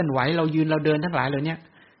เราเคลื่อนไหวเรายืนเราเดินทั้งหลายเหล่านี้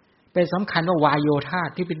เป็นสำคัญว่าวายโยธา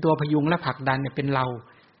ตุที่เป็นตัวพยุงและผลักดันเนี่ยเป็นเรา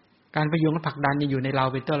การพยุงและผลักดันเนี่ยอยู่ในเรา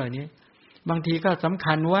เป็นตัวเหล่านี้บางทีก็สำ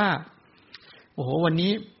คัญว่าโอ้โหวัน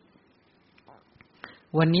นี้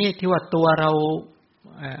วันนี้ที่ว่าตัวเรา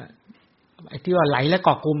ที่ว่าไหลและเก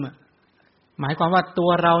าะกลุ่มหมายความว่าตัว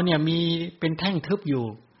เราเนี่ยมีเป็นแท่งทึบอยู่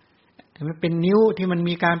มันเป็นนิ้วที่มัน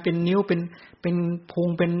มีการเป็นนิ้วเป็นพุง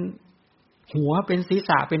เป็นหัวเป็นศีรษ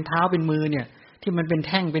ะเป็นเท้าเป็นมือเนี่ยที่มันเป็นแ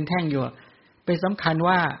ท่งอยู่ไปสำคัญ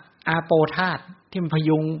ว่าอาโปธาตุที่มันพ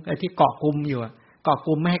ยุงที่เกาะกลุ่มอยู่เกาะก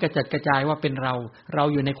ลุ่มไม่ให้กระจัดกระจายว่าเป็นเรา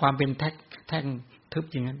อยู่ในความเป็นแท่งทึบ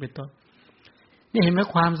อย่างนั้นเป็นต้นนี่เห็นไหม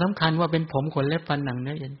ความสำคัญว่าเป็นผมขนเล็บฟันหนังเ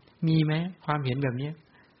นื้อเอ็นมีไหมความเห็นแบบนี้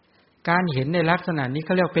การเห็นในลักษณะนี้เข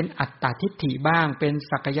าเรียกเป็นอัตตาทิฏฐิบ้างเป็น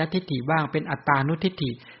สักกายทิฏฐิบ้างเป็นอัตตานุทิฏฐิ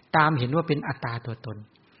ตามเห็นว่าเป็นอัตตาตัวตน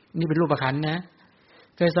นี่เป็นรูปขันธ์นะ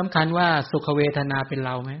เคยสำคัญว่าสุขเวทนาเป็นเ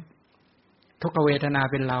ราไหมทุกขเวทนา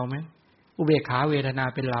เป็นเราไหมอุเบกขาเวทนา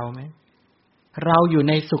เป็นเราไหมเราอยู่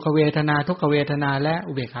ในสุขเวทนาทุกขเวทนาและ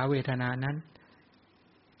อุเบกขาเวทนานั้น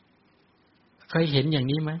เคยเห็นอย่าง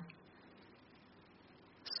นี้ไหม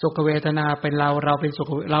สุขเวทนาเป็นเราเป็นสุข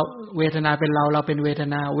เราเวทนาเป็นเราเป็นเวท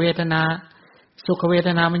นาเวทนาสุขเวท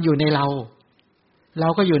นามันอยู่ในเรา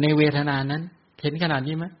ก็อยู่ในเวทนานั้นเห็นขนาด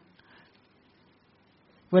นี้ไหม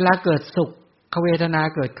เวลาเกิดสุขเวทนา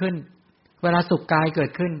เกิดขึ้นเวลาสุขกายเกิ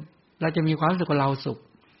ดขึ้นเราจะมีความรู้สึกว่าเราสุข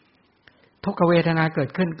ทุกขเวทนาเกิด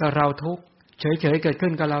ขึ้นก็เราทุกข์เฉยๆเกิดขึ้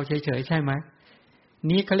นก็เราเฉยๆใช่ไหม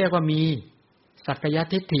นี้เขาเรียกว่ามีสักกาย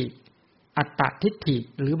ทิฏฐิอัตตทิฏฐิ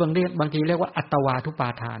หรือบางทีเรียกว่าอัตวาทุปา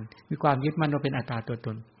ทานมีความยึดมั่นว่าเป็นอัตตาตัวต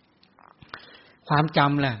นความจ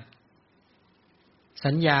ำแหละ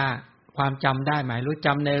สัญญาความจำได้หมายรู้จ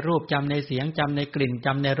ำในรูปจำในเสียงจำในกลิ่นจ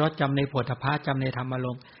ำในรสจำในโผฏฐัพพะจำในธรรมอาร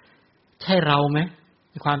มณ์ใช่เราไหม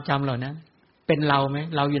ความจำเหล่านั้นเป็นเราไหม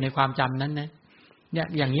เราอยู่ในความจำนั้นนะเนี่ย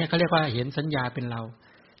อย่างนี้เขาเรียกว่าเห็นสัญญาเป็นเรา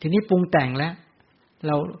ทีนี้ปรุงแต่งแล้วเ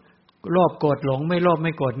ราโลภโกรธหลงไม่โลภไ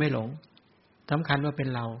ม่โกรธไม่หลงสำคัญว่าเป็น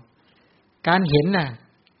เราการเห็นน่ะ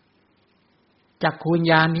จักขุวิญ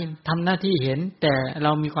ญาณนี่ทำหน้าที่เห็นแต่เร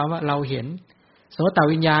ามีความว่าเราเห็นโสต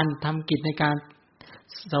วิญญาณทำกิจในการ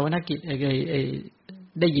สวนกิจ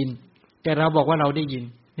ได้ยินแต่เราบอกว่าเราได้ยิน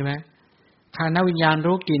ใช่ไหมคานวิญญาณ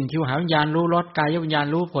รู้กลิ่นชิวหาวิญญาณรู้รสกายวิญญาณ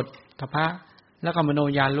รู้โผฏฐัพพะแล้วก็มโน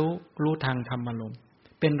วิญญาณรู้ทางธรรมอารมณ์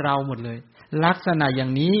เป็นเราหมดเลยลักษณะอย่า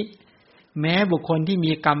งนี้แม้บุคคลที่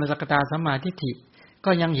มีกรรมสกตาสัมมาทิฏฐิก็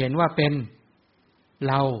ยังเห็นว่าเป็น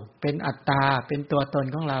เราเป็นอัตตาเป็นตัวตน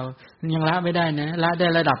ของเรายังละไม่ได้นะละได้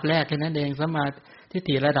ระดับแรกแค่นั้นเองสัมมาทิฏ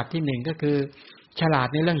ฐิระดับที่1ก็คือฉลาด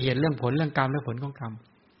ในเรื่องเหตุเรื่องผลเรื่องกรรมและผลของกรรม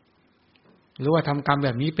หรือว่าทำกรรมแบ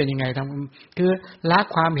บนี้เป็นยังไงคือละ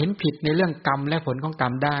ความเห็นผิดในเรื่องกรรมและผลของกร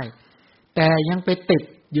รมได้แต่ยังไปติด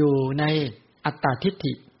อยู่ในอัตตาทิฏ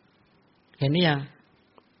ฐิเห็นหรือยัง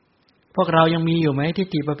พวกเรายังมีอยู่ไหมทิฏ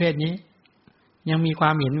ฐิประเภทนี้ยังมีควา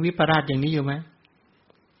มเห็นวิปลาสอย่างนี้อยู่ไหม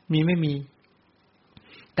มีไม่มี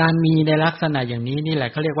การมีในลักษณะอย่างนี้นี่แหละ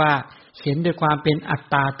เขาเรียกว่าเห็นด้วยความเป็นอัต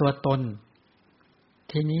ตาตัวตน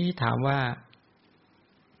ทีนี้ถามว่า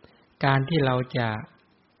การที่เราจะ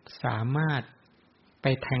สามารถไป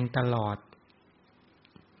แทงตลอด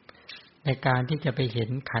ในการที่จะไปเห็น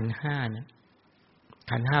ขันธ์5เนี่ย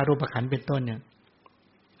ขันธ์5รูปขันธ์เป็นต้นเนี่ย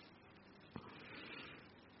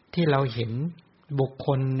ที่เราเห็นบุคค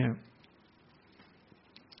ลเนี่ย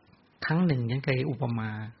ครั้งหนึ่งยังเคยอุปมา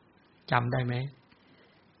จำได้ไหม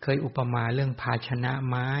เคยอุปมาเรื่องภาชนะ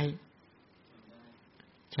ไม้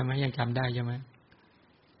ใช่ไหมยังจำได้ใช่ไหม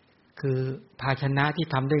คือภาชนะที่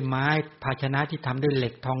ทำด้วยไม้ภาชนะที่ทำด้วยเหล็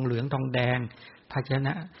กทองเหลืองทองแดงภาชน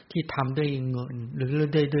ะที่ทำด้วยเงินหรือ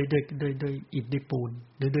ด้วยอิฐด้วยปูน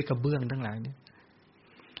หรือด้วยกระเบื้องทั้งหลายเนี่ย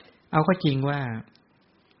เอาก็จริงว่า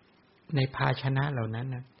ในภาชนะเหล่านั้น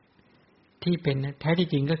นะที่เป็นแท้ที่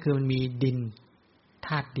จริงก็คือมันมีดินธ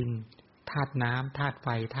าตุดินธาตุน้ำธาตุไฟ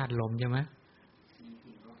ธาตุลมใช่ไหม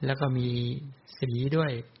แล้วก็มีสีด้ว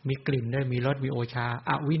ยมีกลิ่นด้วยมีรสมีโอชาอ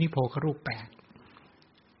วินิโพครูป8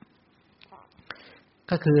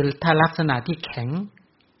ก็คือถ้าลักษณะที่แข็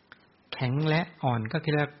งและอ่อนก็คื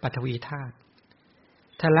อเรียกปฐวีธาตุ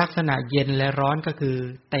ถ้าลักษณะเย็นและร้อนก็คือ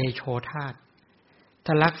เตโชธาตุ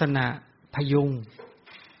ถ้าลักษณะพยุง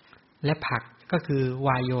และผักก็คือว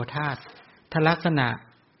ายโยธาตุถ้าลักษณะ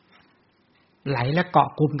ไหลและเกาะ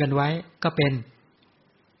กลุ่มกันไว้ก็เป็น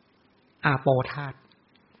อาโปธาตุ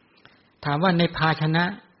ถามว่าในภาชนะ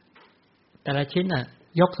แต่ละชิ้น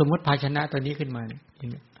ยกสมมติภาชนะตัวนี้ขึ้นมาเ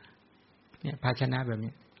นี่ยภาชนะแบบ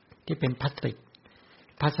นี้ที่เป็นพลาสติก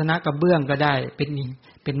ภาชนะกระเบื้องก็ได้เ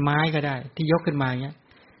ป็นไม้ก็ได้ที่ยกขึ้นมาอย่างเงี้ย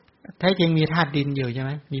แท้จริงมีธาตุดินอยู่ใช่ไห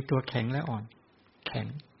มมีตัวแข็งและอ่อนแข็ง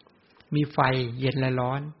มีไฟเย็นและ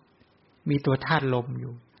ร้อนมีตัวธาตุลมอ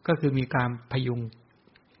ยู่ก็คือมีการพยุง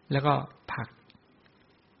แล้วก็ผัก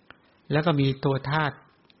แล้วก็มีตัวธา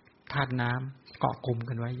ตุน้ำเกาะกลุ่ม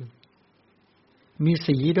กันไว้อยู่ มี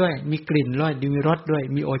สีด้วยมีกลิ่นด้วยมีรสด้วย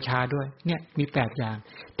มีโอชาด้วยเนี่ยมี8อย่าง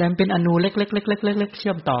แต่มันเป็นอนูเล็กๆๆๆๆเ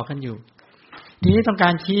ชื่อมต่อกันอยู่ทีนี้ต้องกา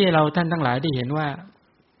รชี้ให้เราท่านทั้งหลายได้เห็นว่า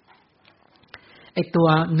ไอ้ตัว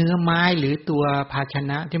เนื้อไม้หรือตัวภาช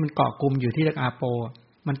นะที่มันเกาะกลุ่มอยู่ที่เรียกอาโป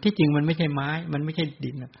มันที่จริงมันไม่ใช่ไม้มันไม่ใช่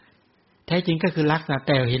ดินแท้จริงก็คือลักษณะแ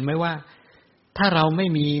ต่เห็นไหมว่าถ้าเราไม่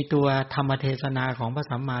มีตัวธรรมเทศนาของพระ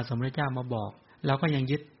สัมมาสัมพุทธเจ้ามาบอกเราก็ยัง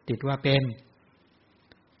ยึดติดว่าเป็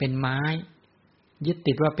นไม้ยึด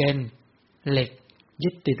ติดว่าเป็นเหล็กยึ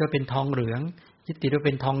ดติดว่าเป็นทองเหลืองยึดติดว่าเ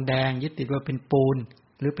ป็นทองแดงยึดติดว่าเป็นปูน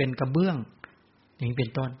หรือเป็นกระเบื้องอย่างนี้เป็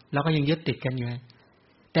นต้นเราก็ยังยึดติดกันอยู่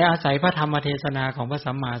แต่อาศัยพระธรรมเทศนาของพระ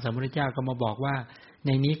สัมมาสัมพุทธเจ้าก็มาบอกว่าใน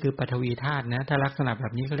นี้คือปฐวีธาตุนะถ้าลักษณะแบ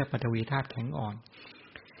บนี้ก็เรียกปฐวีธาตุแข็งอ่อน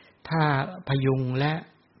ถ้าพยุงและ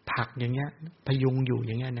ผักอย่างเงี้ยพยุงอยู่อ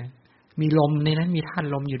ย่างเงี้ยนะมีลมในนั้นมีธาตุ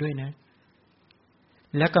ลมอยู่ด้วยนะ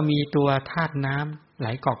แล้วก็มีตัวธาตุน้ำไหล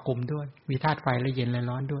เกาะกลุ่มด้วยมีธาตุไฟและเย็นและ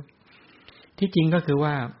ร้อนด้วยที่จริงก็คือ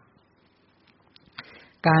ว่า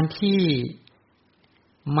การที่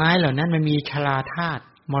ไม้เหล่านั้นมันมีชราธาตุ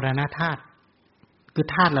มรณธาตุคือ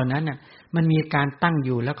ธาตุเหล่านั้นน่ะมันมีการตั้งอ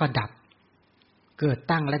ยู่แล้วก็ดับเกิด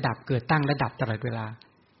ตั้งและดับเกิดตั้งและดับตลอดเวลา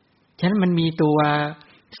ฉะนั้นมันมีตัว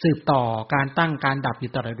สืบต่อการตั้งการดับอ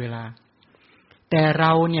ยู่ตลอดเวลาแต่เร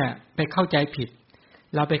าเนี่ยไปเข้าใจผิด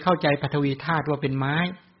เราไปเข้าใจปฐวีธาตุว่าเป็นไม้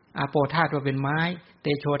อาโปธาตุว่าเป็นไม้เต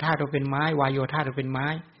โชธาตุว่าเป็นไม้วายโยธาตุว่าเป็นไม้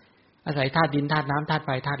อาศัยธาตุดินธาตุน้ำธาตุไฟ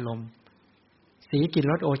ธาตุลมสีกลิ่น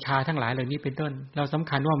รสโอชาทั้งหลายเหล่านี้เป็นต้นเราสำ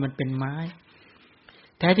คัญว่ามันเป็นไม้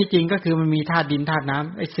แท้ที่จริงก็คือมันมีธาตุดินธาตุน้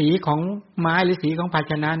ำไอ้สีของไม้หรือสีของภา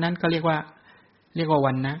ชนะนั้นก็เรียกว่า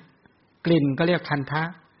วันนะกลิ่นก็เรียกคันธะ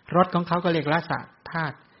รสของเขาก็เรียกรสธา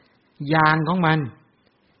ตุยางของมัน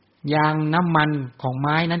ยางน้ำมันของไ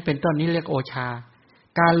ม้นั้นเป็นต้นนี้เรียกโอชา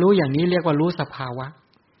การรู้อย่างนี้เรียกว่ารู้สภาวะ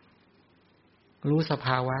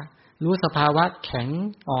แข็ง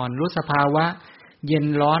อ่อนรู้สภาวะเย็น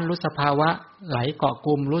ร้อนรู้สภาวะไหลเกาะก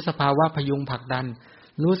ลุ่มรู้สภาวะพยุงผลักดัน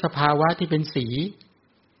รู้สภาวะที่เป็นสี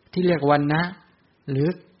ที่เรียกวรรณะหรือ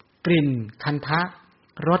กลิ่นคันธะ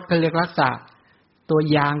รสก็เรียกรสตัว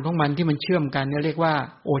ยางของมันที่มันเชื่อมกันเรียกว่า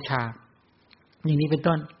โอชาอย่างนี้เป็น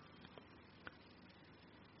ต้น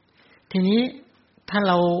ทีนี้ถ้า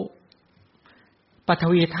เราปฐ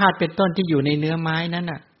วีธาตุเป็นต้นที่อยู่ในเนื้อไม้นั้น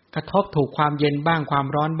น่ะกระทบถูกความเย็นบ้างความ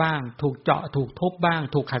ร้อนบ้างถูกเจาะถูกทุบบ้าง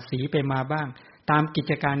ถูกขัดสีไปมาบ้างตามกิ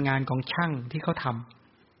จการงานของช่างที่เขาท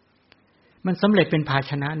ำมันสำเร็จเป็นภา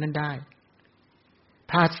ชนะนั้นได้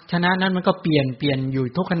ภาชนะนั้นมันก็เปลี่ยนอยู่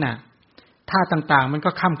ทุกขณะธาตุต่างๆมันก็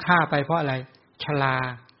ค่ำค่าไปเพราะอะไรชรา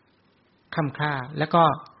ค่ำค่าแล้วก็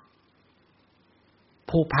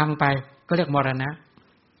ผุพังไปก็เรียกมรณะ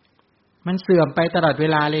มันเสื่อมไปตลอดเว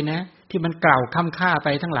ลาเลยนะที่มันเก่าค่ำค่าไป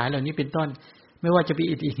ทั้งหลายเหล่านี้เป็นต้นไม่ว่าจะเป็น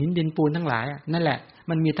อิฐหินดินปูนทั้งหลายนั่นแหละ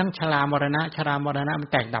มันมีทั้งชรามรณะมัน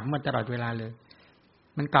แตกดับมาตลอดเวลาเลย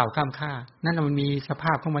มันเก่าค่ำค่านั่นมันมีสภ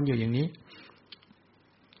าพของมันอยู่อย่างนี้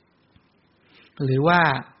หรือว่า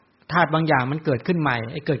ธาตุบางอย่างมันเกิดขึ้นใหม่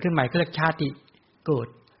ไอ้เกิดขึ้นใหม่เขาเรียกชาติเกิด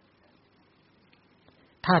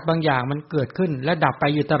ธาตุบางอย่างมันเกิดขึ้นและดับไป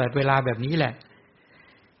อยู่ตลอดเวลาแบบนี้แหละ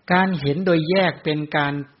การเห็นโดยแยกเป็นก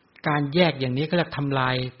ารแยกอย่างนี้ก็เรียกทำลา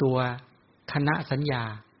ยตัวคณะสัญญา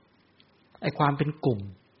ไอ้ความเป็นกลุ่ม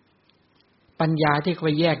ปัญญาที่เขาไป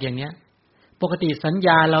แยกอย่างเนี้ยปกติสัญญ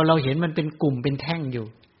าเราเห็นมันเป็นกลุ่มเป็นแท่งอยู่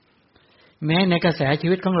แม้ในกระแสชี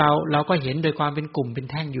วิตของเราก็เห็นโดยความเป็นกลุ่มเป็น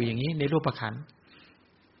แท่งอยู่อย่างนี้ในรูปขันธ์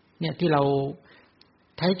เนี่ยที่เรา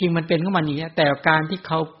แท้จริงมันเป็นของมันอย่างเงี้ยแต่การที่เ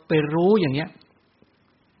ขาไปรู้อย่างเนี้ย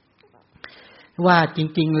ว่าจ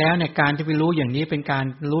ริงๆแล้วเนี่ยการที่ไปรู้อย่างนี้เป็นการ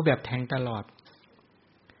รู้แบบแทงตลอด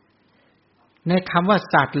ในคำว่า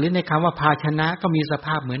สัตว์หรือในคำว่าภาชนะก็มีสภ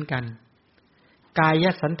าพเหมือนกันกาย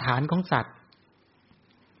สันฐานของสัตว์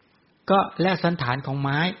ก็และสันฐานของไ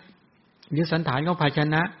ม้หรือสันฐานของภาช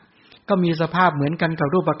นะก็มีสภาพเหมือนกันกับ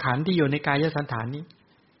รูปขันธ์ที่อยู่ในกายสันฐานนี้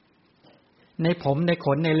ในผมในข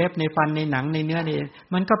นในเล็บในฟันในหนังในเนื้อนี่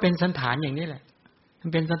มันก็เป็นสันฐานอย่างนี้แหละมัน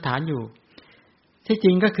เป็นสันฐานอยู่ที่จ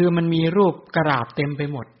ริงก็คือมันมีรูปกระาบเต็มไป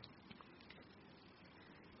หมด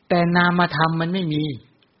แต่นามธรรมมันไม่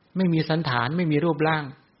มีสันฐานไม่มีรูปร่าง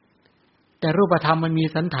แต่รูปธรรมมันมี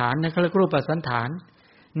สันฐานนะเขาเรียกรูปสันฐาน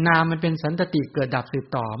นามมันเป็นสันตติเกิดดับสืบ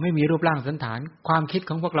ต่อไม่มีรูปร่างสันฐานความคิด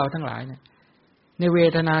ของพวกเราทั้งหลายเนี่ยในเว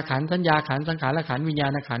ทนาขันธ์สัญญาขันธ์สังขารขันธ์วิญญา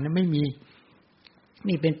ณขันธ์นั้นไม่มี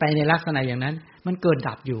นี่เป็นไปในลักษณะอย่างนั้นมันเกิด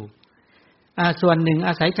ดับอยู่ส่วนหนึ่งอ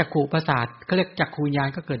าศัยจักขุประสาทเขาเรียกจักขุญาณ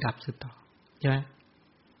ก็เกิดดับสืบต่อใช่ไหม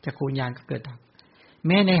จักขุญาณก็เกิดดับแ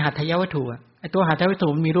ม้ในหัตถยวัตถุไอ้ตัวหัตถยวัตถุ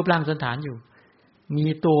มันมีรูปร่างสันฐานอยู่มี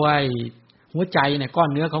ตัวหัวใจเนี่ยก้อน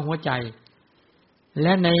เนื้อของหัวใจแล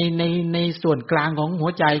ะในส่วนกลางของหั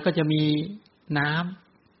วใจก็จะมีน้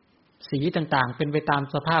สีต่างๆเป็นไปตาม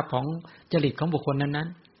สภาพของจริตของบุคคลนั้น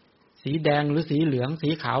ๆสีแดงหรือสีเหลืองสี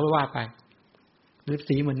ขาวว่าไปหรือ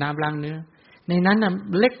สีเหมือนน้ำล้างเนื้อในนั้นน่ะ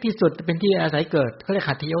เล็กที่สุดเป็นที่อาศัยเกิดเขาเรียก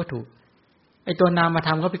ขัตถิยวัตถุไอ้ตัวนามธ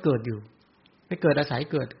รรมก็ไปเกิดอยู่ไปเกิดอาศัย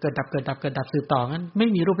เกิดดับเกิดดับเกิดดับสืบต่องั้นไม่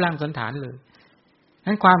มีรูปร่างสันฐานเลย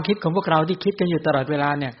งั้นความคิดของพวกเราที่คิดกันอยู่ตลอดเวลา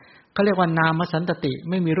เนี่ยเขาเรียกว่านามสันตติ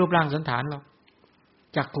ไม่มีรูปร่างสันฐานหรอก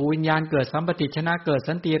จักขูวิญญาณเกิดสัมปติชนะเกิด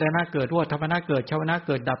สันติรณะเกิดโวทัพพนะเกิดชวนะเ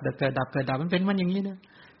กิดดับเกิดดับเกิดดับมันเป็นมันอย่างนี้นะ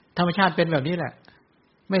ธรรมชาติเป็นแบบนี้แหละ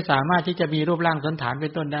ไม่สามารถที่จะมีรูปร่างสันฐานเป็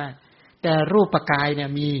นต้นได้แต่รูปปกายเนี่ย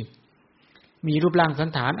มีรูปร่างสัน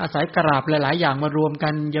ฐานอาศัยกราบหลายๆอย่างมารวมกั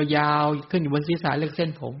นยาวๆขึ้นอยู่บนศีรษะเรียกเส้น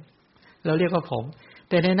ผมเราเรียกว่าผม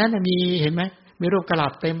แต่ในนั้นมีเห็นไหมมีรูปกรา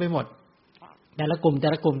บเต็มไปหมดแต่ละกลุ่ม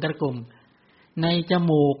ในจ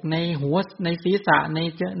มูกในหัวในศีรษะ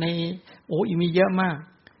ในโอ้ยมีเยอะมาก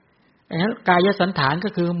ไอ้นั้นกายสันฐานก็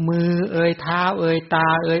คือมือเท้าตา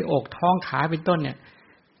อกท้องขาเป็นต้นเนี่ย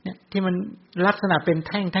ที่มันลักษณะเป็นแ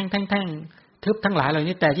ท่งทึบทั้งหลายเหล่า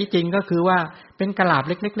นี้แต่ที่จริงก็คือว่าเป็นกลาบ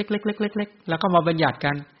เล็กๆๆๆๆแล้วก็มาบัญญัติ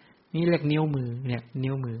กันนี่เรียกนิ้วมือเนี่ย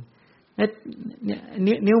นิ้วมือเนี่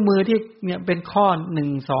ยนิ้วมือที่เนี่ยเป็นข้อ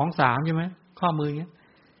1 2 3ใช่มั้ยข้อมือเงี้ย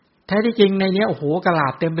แท้ที่จริงในเนี้ยโอ้โหกลา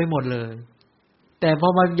บเต็มไปหมดเลยแต่พอ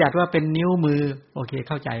มาบัญญัติว่าเป็นนิ้วมือโอเคเ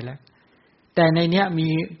ข้าใจแล้วแต่ในเนี้ยมี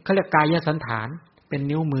เค้าเรียกกายสันฐานเป็น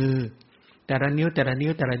นิ้วมือแต่ละนิ้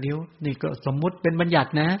วนี่ก็สมมุติเป็นบัญญัติ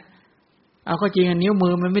นะเอาก็จริงนิ้วมื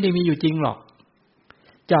อมันไม่ได้มีอยู่จริงหรอก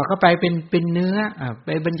เจาะเข้าไปเป็นเนื้อไป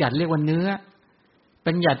บัญญัติเรียกว่าเนื้อ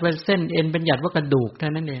บัญญัติว่าเส้นเอ็นบัญญัติว่ากระดูกเท่า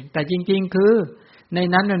นั้นเองแต่จริงๆคือใน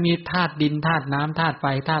นั้นมันมีธาตุดินธาตุน้ำธาตุไฟ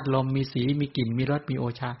ธาตุลมมีสีมีกลิ่นมีรสมีโอ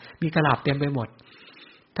ชามีกลาบเต็มไปหมด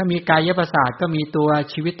ถ้ามีกายประสาทก็มีตัว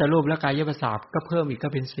ชีวิตตรูปและกายประสาทก็เพิ่มอีกก็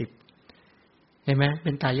เป็น10เห็นไหมเ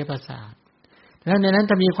ป็นกายประสาทแล้วในนั้น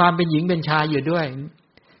จะมีความเป็นหญิงเป็นชายอยู่ด้วย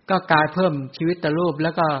ก็กายเพิ่มชีวิตตรูปแล้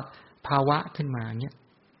วก็ภาวะขึ้นมาเงี้ย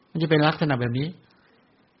มันจะเป็นลักษณะแบบนี้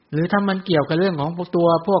หรือถ้ามันเกี่ยวกับเรื่องของตัว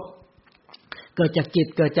พวกเกิดจากจิต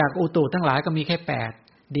เกิดจากอุตุทั้งหลายก็มีแค่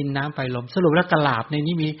8ดินน้ำไฟลมสรุปแล้วกลาบใน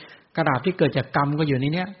นี้มีกลาบที่เกิดจากกรรมก็อยู่ใน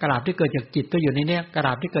เนี้ยกลาบที่เกิดจากจิตก็อยู่ในเนี้ยกล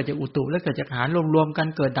าบที่เกิดจากอุตุและเกิดจากอาหารรวมๆกัน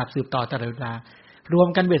เกิดดับสืบต่อตลอดเวลารวม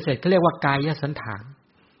กันเบ็ดเสร็จเขาเรียกว่ากายสันฐาน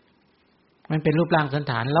มันเป็นรูปร่างสัน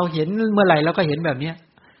ฐานเราเห็นเมื่อไหร่เราก็เห็นแบบเนี้ย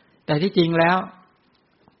แต่ที่จริงแล้ว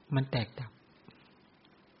มันแตกดับ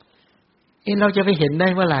เราจะไปเห็นได้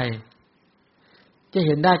เมื่อไหร่จะเ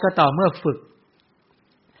ห็นได้ก็ต่อเมื่อ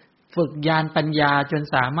ฝึกญาณปัญญาจน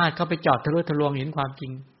สามารถเข้าไปเจาะทะลุทะลวงเห็นความจริ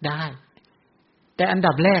งได้แต่อัน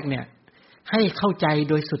ดับแรกเนี่ยให้เข้าใจ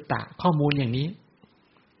โดยสุตตะข้อมูลอย่างนี้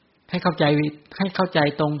ให้เข้าใจ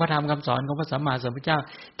ตรงพระธรรมคำสอนของพระสัมมาสัมพุทธเจ้า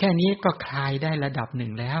แค่นี้ก็คลายได้ระดับหนึ่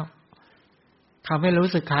งแล้วทำให้รู้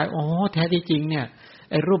สึกคลายโอ้แท้ที่จริงเนี่ย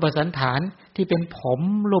ไอ้รูปสันฐานที่เป็นผม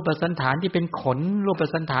รูปสันฐานที่เป็นขนรูป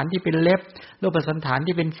สันฐานที่เป็นเล็บรูปสันฐาน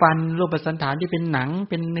ที่เป็นฟันรูปสันฐานที่เป็นหนัง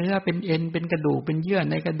เป็นเนื้อเป็นเอ็นเป็นกระดูกเป็นเยื่อ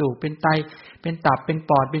ในกระดูกเป็นไตเป็นตับเป็น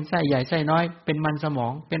ปอดเป็นไส้ใหญ่ไส้น้อยเป็นมันสมอ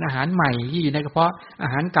งเป็นอาหารใหม่ที่อยู่ในกระเพาะอา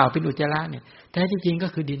หารเก่าเป็นอุจจาระเนี่ยแท้ที่จริงก็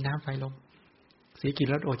คือดินน้ำไฟลมสีกลิ่น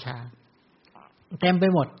รสโอชาเต็มไป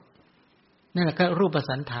หมดนั่นแหละก็รูป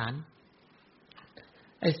สันฐาน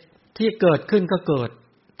ไอ้ที่เกิดขึ้นก็เกิด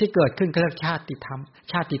ที่เกิดขึ้นก็เรียกชาติธรรม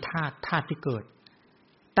ชาติธาตุธาตุที่เกิด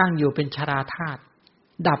ตั้งอยู่เป็นชราธาตุ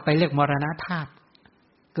ดับไปเรียกมรณะธาตุ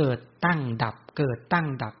เกิดตั้งดับเกิดตั้ง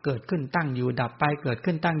ดับเกิดขึ้นตั้งอยู่ดับไปเกิด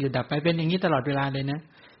ขึ้นตั้งอยู่ดับไปเป็นอย่างนี้ตลอดเวลาเลยนะ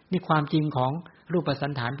นี่ความจริงของรูปสั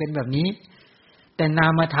นฐานเป็นแบบนี้แต่นา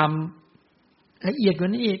มธรรมละเอียดกว่า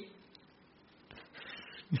นี้อีก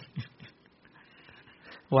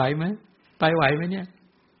ไหวไหมไปไหวไหมเนี่ย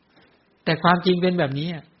แต่ความจริงเป็นแบบนี้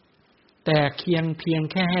แต่เพียง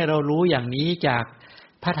แค่ให้เรารู้อย่างนี้จาก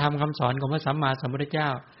พระธรรมคำสอนของพระสัมมาสัมพุทธเจ้า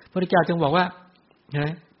พระพุทธเจ้าจึงบอกว่าเห็นไหม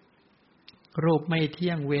รูปไม่เที่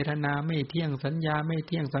ยงเวทนาไม่เที่ยงสัญญาไม่เ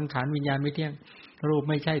ที่ยงสังขารวิญญาณไม่เที่ยงรูป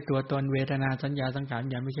ไม่ใช่ตัวตนเวทนาสัญญาสังขารวิ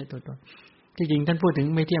ญญาณไม่ใช่ตัวตนที่จริงท่านพูดถึง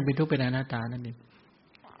ไม่เที่ยงเป็นทุกข์เป็นอนัตตานั่นเอง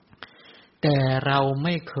แต่เราไ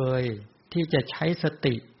ม่เคยที่จะใช้ส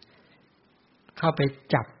ติเข้าไป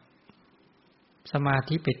จับสมา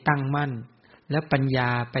ธิไปตั้งมั่นแล้วปัญญา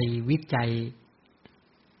ไปวิจัย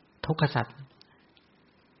ทุกขสัจ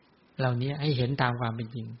เหล่านี้ให้เห็นตามความเป็น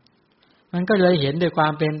จริงมันก็เลยเห็นด้วยควา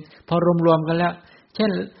มเป็นพอรวมๆกันแล้วเช่น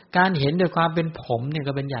การเห็นด้วยความเป็นผมเนี่ย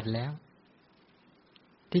ก็บัญญัติแล้ว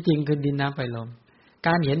ที่จริงคือดินน้ำไฟลมก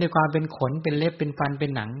ารเห็นด้วยความเป็นขนเป็นเล็บเป็นฟันเป็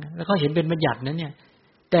นหนังแล้วก็เห็นเป็นบัญญัตินั้นเนี่ย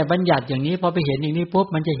แต่บัญญัติอย่างนี้พอไปเห็นอย่างนี้ปุ๊บ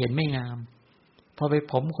มันจะเห็นไม่งามพอไป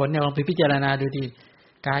ผมขนเนี่ยลองไปพิจารณาดูดิ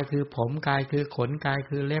กายคือผมกายคือขนกาย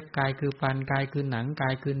คือเล็บกายคือฟันกายคือหนังกา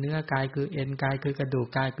ยคือเนื้อกายคือเอ็นกายคือกระดูก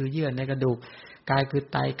กายคือเยื่อในกระดูกกายคือ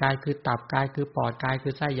ไตกายคือตับกายคือปอดกายคื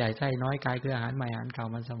อไส้ใหญ่ไส้น้อยกายคืออาหารใหม่อาหารเก่า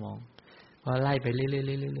มันสมองพอไล่ไปเรื่อ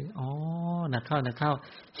ยๆๆๆอ๋อหนักเข้า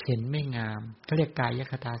เห็นไม่งามเขาเรียกกาย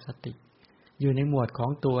คตาสติอยู่ในหมวดของ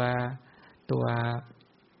ตัว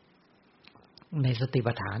ในสติ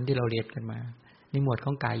ปัฏฐานที่เราเรียนกันมาในหมวดข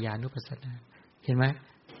องกายานุปัสสนาเห็นไหม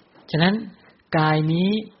ฉะนั้นกายนี้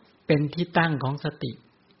เป็นที่ตั้งของสติ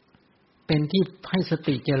เป็นที่ให้ส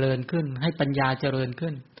ติเจริญขึ้นให้ปัญญาเจริญ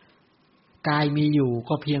ขึ้นกายมีอยู่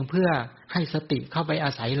ก็เพียงเพื่อให้สติเข้าไปอ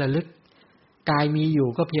าศัยระลึกกายมีอยู่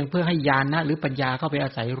ก็เพียงเพื่อให้ญาณหรือปัญญาเข้าไปอา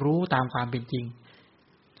ศัยรู้ตามความเป็นจริง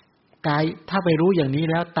กายถ้าไปรู้อย่างนี้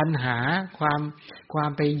แล้วตัณหาความ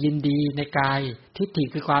ไปยินดีในกายทิฏฐิ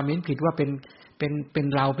คือความเห็นผิดว่าเป็น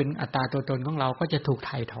เราเป็นอัตตาตัวตนของเราก็จะถูก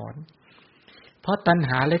ถ่ายถอนเพราะตัณ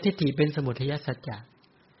หาและทิฏฐิเป็นสมุทัยสัจจะ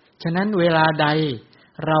ฉะนั้นเวลาใด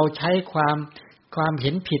เราใช้ความเ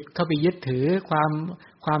ห็นผิดเข้าไปยึดถือ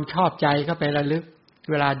ความชอบใจเข้าไประลึก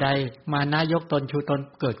เวลาใดมานะยกตนชูตน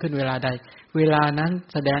เกิดขึ้นเวลาใดเวลานั้น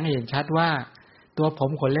แสดงให้เห็นชัดว่าตัวผม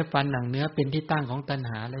ขนเล็บฟันหนังเนื้อเป็นที่ตั้งของตัณ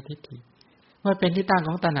หาและทิฏฐิเมื่อเป็นที่ตั้งข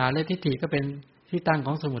องตัณหาและทิฏฐิก็เป็นที่ตั้งข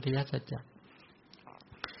องสมุทัยสัจจะ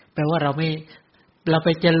แปลว่าเราไป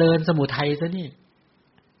เจริญสมุทัยซะนี่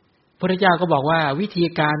พระเจ้าก็บอกว่าวิธี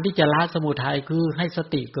การที่จะละสมุทัยคือให้ส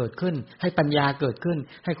ติเกิดขึ้นให้ปัญญาเกิดขึ้น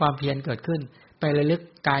ให้ความเพียรเกิดขึ้นไประลึก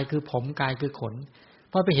กายคือผมกายคือขน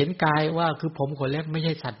พอไปเห็นกายว่าคือผมขนเล็บไม่ใ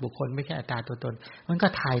ช่สัตว์บุคคลไม่ใช่อัตตาตัวตนมันก็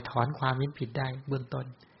ถ่ายถอนความเห็นผิดได้เบื้องต้น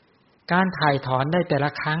การถ่ายถอนได้แต่ละ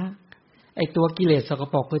ครั้งไอ้ตัวกิเลสสก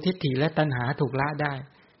ปรกคือทิฏฐิและตัณหาถูกละได้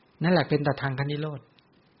นั่นแหละเป็นตทังคนิโรธ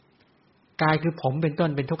กายคือผมเป็นต้น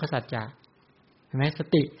เป็นทุกขสัจจะเห็นไหมส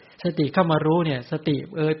ติเข้ามารู้เนี่ยสติ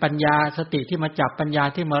ปัญญาสติที่มาจับปัญญา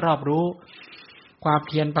ที่มารอบรู้ความเ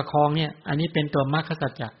พียรประคองเนี่ยอันนี้เป็นตัวมรรคสั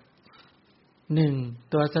จจะ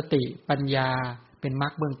1ตัวสติปัญญาเป็นมร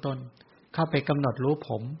รคเบื้องต้นเข้าไปกำหนดรู้ผ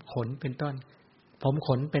มขนเป็นต้นผมข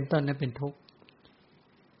นเป็นต้นนั้นเป็นทุกข์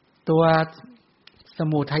ตัวส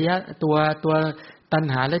มุทัยตัวตัณ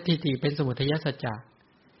หาและทิฏฐิเป็นสมุทัยสัจจะ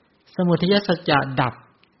สมุทัยสัจจะดับ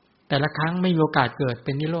แต่ละครั้งไม่มีโอกาสเกิดเ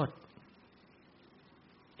ป็นนิโรธ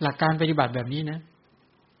หลักการปฏิบัติแบบนี้นะ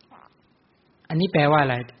อันนี้แปลว่าอะ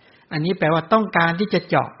ไรอันนี้แปลว่าต้องการที่จะ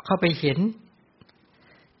เจาะเข้าไปเห็น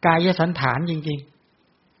กายสันฐานจริง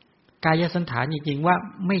ๆกายสันฐานจริงๆว่า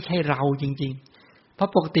ไม่ใช่เราจริงๆเพรา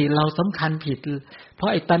ะปกติเราสำคัญผิดเพราะ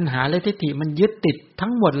ไอ้ตัณหาและทิฏฐิมันยึดติดทั้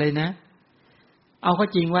งหมดเลยนะเอาเข้า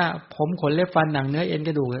จริงว่าผมขนเล็บฟันหนังเนื้อเอ็นก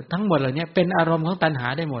ระดูกทั้งหมดเหล่านี้เป็นอารมณ์ของตัณหา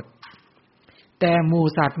ได้หมดแต่หมู่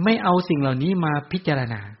สัตว์ไม่เอาสิ่งเหล่านี้มาพิจาร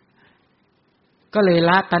ณาก็เลย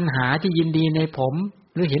ละตัณหาที่ยินดีในผม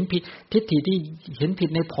หรือเห็นผิดทิฏฐิที่เห็นผิด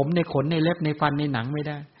ในผมในขนในเล็บในฟันในหนังไม่ไ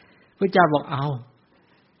ด้พระเจ้าบอกเอา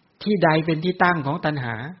ที่ใดเป็นที่ตั้งของตัณห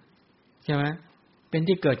าใช่ไหมเป็น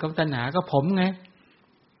ที่เกิดของตัณหาก็ผมไง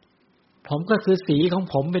ผมก็คือสีของ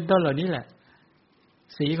ผมเป็นต้นเหล่านี้แหละ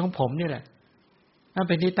สีของผมนี่แหละนั่น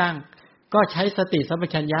เป็นที่ตั้งก็ใช้สติสัมป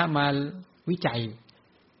ชัญญะมาวิจัย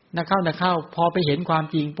นักเข้าพอไปเห็นความ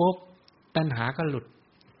จริงปุ๊บตัณหาก็หลุด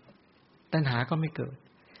ตัณหาก็ไม่เกิด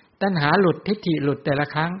ตัณหาหลุดทิฏฐิหลุดแต่ละ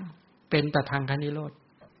ครั้งเป็นตทังคนิโรธ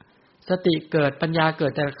สติเกิดปัญญาเกิ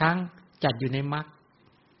ดแต่ละครั้งจัดอยู่ในมรรค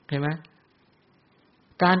เห็นไหม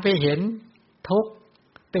การไปเห็นทุกข์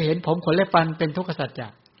ไปเห็นผมขนเล็บฟันเป็นทุกขสัจจะ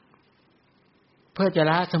เพื่อจะ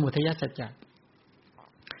ละสมุทัยสัจจะ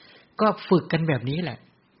ก็ฝึกกันแบบนี้แหละ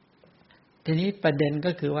ทีนี้ประเด็น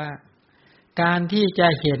ก็คือว่าการที่จะ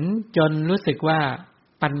เห็นจนรู้สึกว่า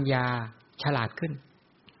ปัญญาฉลาดขึ้น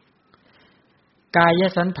กาย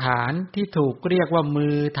สันฐานที่ถูกเรียกว่ามื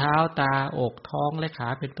อเท้าตาอกท้องและขา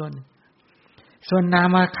เป็นต้นส่วนนา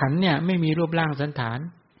มขันธ์เนี่ยไม่มีรูปร่างสันฐาน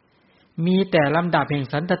มีแต่ลำดับแห่ง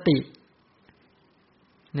สันตติ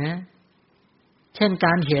นะเช่นก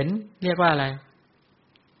ารเห็นเรียกว่าอะไร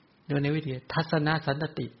โดยในวิธีทัศนสันต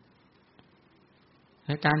ติ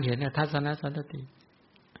การเห็นเนี่ยทัศนสันตติ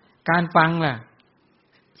การฟังล่ะ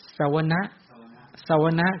สว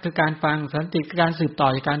นะคือการฟังสันติคือการสืบต่อ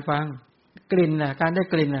จากการฟังกลิ่นน่ะการได้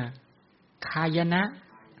กลิ่นน่ะคาย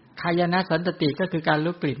นะสันตติก็คือการ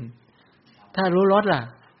รู้กลิ่นถ้ารู้รสล่ะ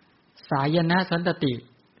สายนะสันตติ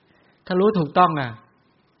ถ้ารู้ถูกต้องอ่ะ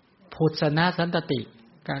โผฏฐันะสันตติ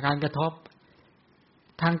การกระทบ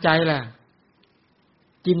ทางใจล่ะ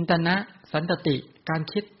จินตนะสันตติการ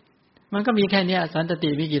คิดมันก็มีแค่นี้สันตติ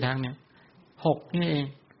มีกี่ทางเนี่ย6นี่เอง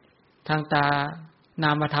ทางตาน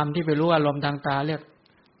ามธรรมที่ไปรู้อารมณ์ทางตาเรียก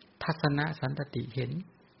ทัศนะสันตติเห็น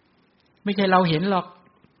ไม่ใช่เราเห็นหรอก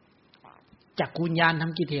จักขุญญาณท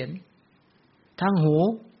ำกิจเห็นทางหู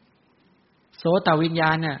โสตวิญญา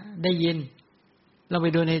ณเนี่ยได้ยินเราไป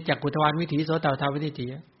ดูในจักขุทวารวิถีโสตทวารวิถี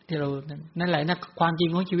ที่เรานั่นแหละนะความจริง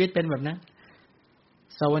ของชีวิตเป็นแบบนั้น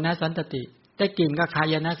สวนสันตติได้กลิ่นก็คา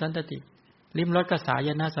ยนะสันตติลิ้มรสก็สาย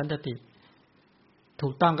นะสันตติถู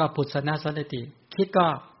กต้องก็ปุษณสันตติคิดก็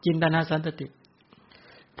จินตนาสันตติ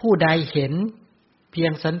ผู้ใดเห็นเพีย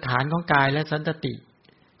งสันฐานของกายและสันตติ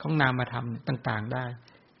ของนามธรรมต่างๆได้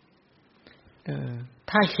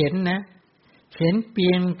ถ้าเห็นนะเห็นเ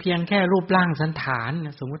พียงแค่รูปร่างสันฐานน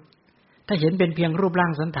ะสมมติถ้าเห็นเป็นเพียงรูปร่า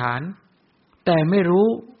งสันฐานแต่ไม่รู้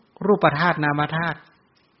รูปธาตุนามธาตุ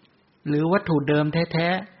หรือวัตถุเดิมแท้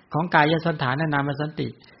ๆของกายสันฐานและนามสันติ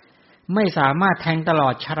ไม่สามารถแทงตลอ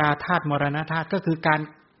ดชราธาตุมรณธาตุก็คือการ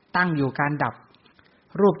ตั้งอยู่การดับ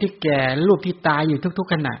รูปที่แก่รูปที่ตายอยู่ทุก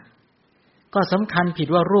ๆขณะก็สำคัญผิด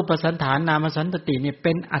ว่ารูปสันฐานนามสันติเนี่ยเ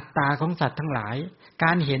ป็นอัตตาของสัตว์ทั้งหลายก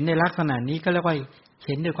ารเห็นในลักษณะนี้ก็เรียกว่าเ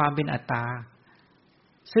ห็นด้วยความเป็นอัตตา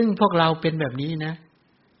ซึ่งพวกเราเป็นแบบนี้นะ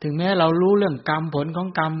ถึงแม้เรารู้เรื่องกรรมผลของ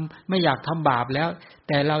กรรมไม่อยากทำบาปแล้วแ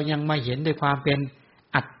ต่เรายังมาเห็นด้วยความเป็น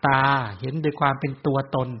อัตตาเห็นด้วยความเป็นตัว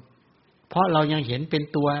ตนเพราะเรายังเห็นเป็น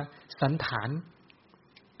ตัวสันฐาน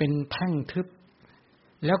เป็นแท่งทึบ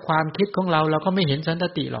แล้วความคิดของเราก็ไม่เห็นสันต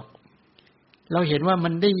ติหรอกเราเห็นว่ามั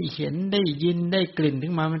นได้เห็นได้ยินได้กลิ่นถึ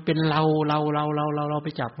งมามันเป็นเราไป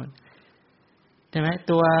จับมันใช่ไหม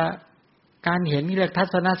ตัวการเห็นนี่เรียกทั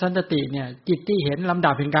ศนสันตติเนี่ยจิตที่เห็นลำ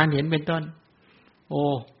ดับเป็นการเห็นเป็นต้นโอ้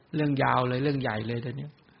เรื่องยาวเลยเรื่องใหญ่เลยตอนนี้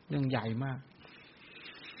เรื่องใหญ่มาก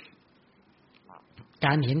ก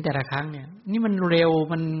ารเห็นแต่ละครั้งเนี่ยนี่มันเร็ว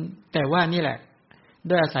มันแต่ว่านี่แหละ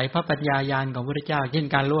ด้วยอาศัยพระปัญญาญาณของพระพุทธเจ้าเช่น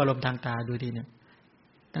การรู้อารมณ์ทางตาดูทีเนี่ย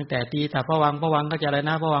ตั้งแต่ตีตาภวังก็จะอะไร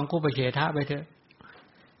นะภวังคู่ปเฉทะไปเถอะ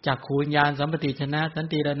จากขูญญาณสัมปติชนะสัน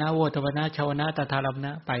ติรณะโวทวนะชาวนะตถาลัมน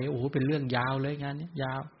ะไปโอ้โหเป็นเรื่องยาวเลยงานนี้ย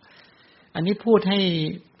าวอันนี้พูดใ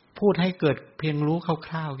ห้เกิดเพียงรู้ค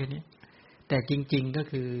ร่าวๆแค่นี้แต่จริงๆก็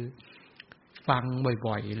คือฟัง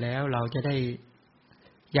บ่อยๆแล้วเราจะได้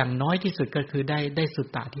อย่างน้อยที่สุดก็คือได้สุต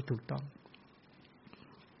ตะที่ถูกต้อง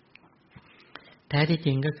แท้ที่จ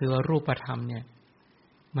ริงก็คือว่ารูปธรรมเนี่ย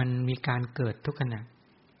มันมีการเกิดทุกขณะ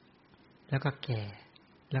แล้วก็แก่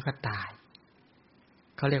แล้วก็ตาย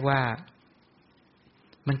เขาเรียกว่า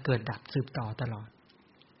มันเกิดดับสืบต่อตลอด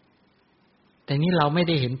แต่นี้เราไม่ไ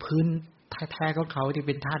ด้เห็นพื้นแท้ๆของเขาที่เ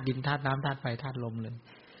ป็นธาตุดินธาตุน้ำธาตุไฟธาตุลมเลย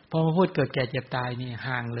พอมาพูดเกิดแก่เจ็บตายนี่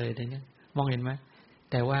ห่างเลยแต่เนี้ยมองเห็นไหม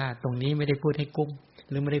แต่ว่าตรงนี้ไม่ได้พูดให้กุ้ม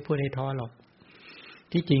หรือไม่ได้พูดให้ท้อหรอก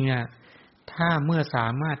ที่จริงอ่ะถ้าเมื่อสา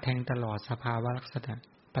มารถแทงตลอดสภาวะลักษณะ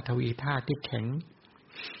ปฐวีธาตุที่แข็ง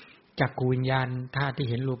จักขูวิญญาณธาตุที่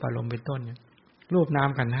เห็นรูปอารมณ์เป็นต้นเนี่ยรูปนาม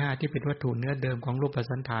ขันธ์5ที่เป็นวัตถุเนื้อเดิมของรูป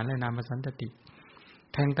สันฐานและนามสันตติ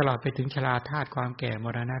แทงตลอดไปถึงชราธาตุความแก่ม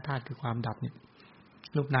รณะธาตุคือความดับเนี่ย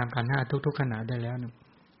รูปนามขันธ์5ทุกๆขณะได้แล้วเนี่ย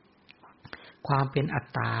ความเป็นอัต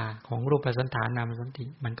ตาของรูปสันฐานนามสันติ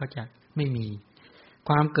มันก็จะไม่มี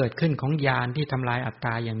ความเกิดขึ้นของญาณที่ทำลายอัตต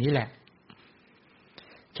าอย่างนี้แหละ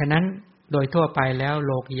ฉะนั้นโดยทั่วไปแล้วโ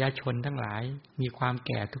ลกิยชนทั้งหลายมีความแ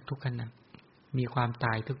ก่ทุกๆขณะมีความต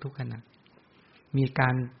ายทุกๆขณะมีกา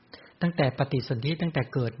รตั้งแต่ปฏิสนธิตั้งแต่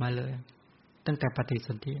เกิดมาเลยตั้งแต่ปฏิส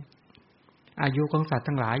นธิอายุของสัตว์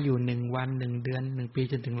ทั้งหลายอยู่1วัน1เดือน1ปี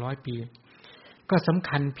จนถึง100ปีก็สำ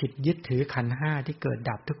คัญผิดยึดถือขันธ์5ที่เกิด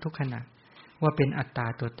ดับทุกๆขณะว่าเป็นอัตตา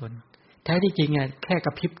ตัวตนแท้ที่จริงเนี่ยแค่กร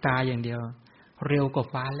ะพริบตาอย่างเดียวเร็วกว่า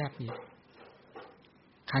ฟ้าแลบอีก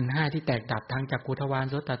ขันธ์5ที่แตกดับทางจักขุทวาร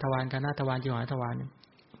โสตทวารคานทวารจิวหาทวาร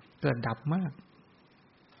เกิดดับมาก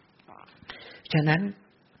ฉะนั้น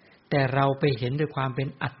แต่เราไปเห็นด้วยความเป็น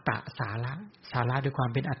อัตตะสาระด้วยความ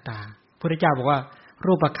เป็นอัตตาพระพุทธเจ้าบอกว่า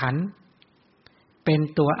รูปขันธ์เป็น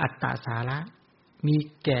ตัวอัตตะสาระมี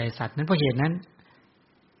แก่สัตว์นั้นเพราะเหตุนั้น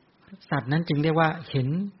สัตว์นั้นจึงเรียกว่าเห็น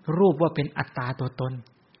รูปว่าเป็นอัตตาตัวตน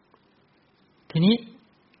ทีนี้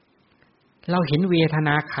เราเห็นเวทน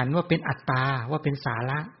าขันธ์ว่าเป็นอัตตาว่าเป็นสา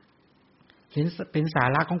ระเห็นเป็นสา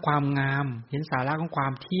ระของความงามเห็นสาระของควา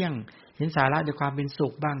มเที่ยงเห็นสาระด้วยความเป็นสุ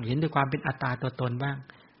ขบ้างเห็นด้วยความเป็นอัตตาตัวตนบ้าง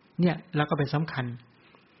เนี่ยเราก็เป็นสำคัญ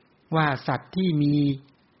ว่าสัตว์ที่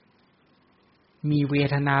มีเว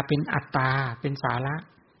ทนาเป็นอัตตาเป็นสาระ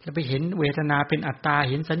จะไปเห็นเวทนาเป็นอัตตา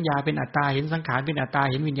เห็นสัญญาเป็นอัตตาเห็นสังขารเป็นอัตตา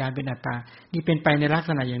เห็นวิญญาณเป็นอัตตานี่เป็นไปในลัก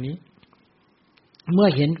ษณะอย่างนี้เมื่อ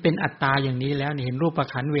เห็นเป็นอัตตาอย่างนี้แล้วเห็นรูป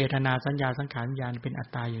ขันธ์เวทนาสัญญาสังขารวิญญาณเป็นอัต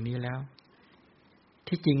ตาอย่างนี้แล้ว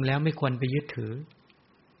ที่จริงแล้วไม่ควรไปยึดถือ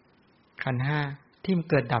ขันธ์5ที่มัน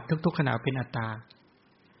เกิดดับทุกๆขณะเป็นอัตตา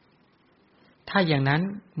ถ้าอย่างนั้น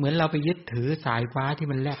เหมือนเราไปยึดถือสายฟ้าที่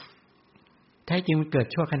มันแลบแท้จริงมันเกิด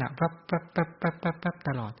ชั่วขณะปั๊บต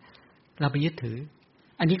ลอดเราไปยึดถือ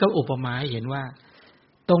อันนี้ก็อุปมาให้เห็นว่า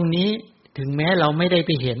ตรงนี้ถึงแม้เราไม่ได้ไ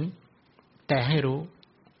ปเห็นแต่ให้รู้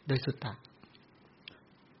โดยสุตตะ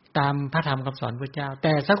ตามพระธรรมคำสอนพระเจ้าแ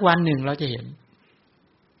ต่สักวันหนึ่งเราจะเห็น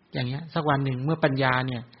อย่างเงี้ยสักวันหนึ่งเมื่อปัญญาเ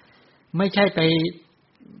นี่ยไม่ใช่ไป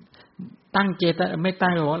ตั้งเจตไม่ตั้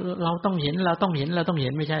งว่าเราต้องเห็นเราต้องเห็นเราต้องเห็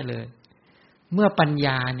นไม่ใช่เลยเมื่อปัญญ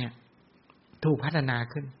าเนี่ยถูกพัฒนา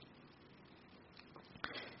ขึ้น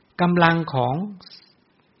กำลังของ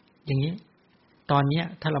อย่างนี้ตอนนี้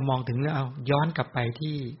ถ้าเรามองถึงแล้วเอาย้อนกลับไป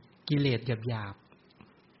ที่กิเลสหยาบ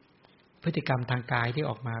ๆพฤติกรรมทางกายที่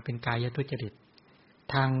ออกมาเป็นกายทุจริต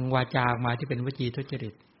ทางวาจาออกมาที่เป็นวจีทุจริ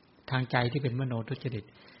ตทางใจที่เป็นมโนทุจริต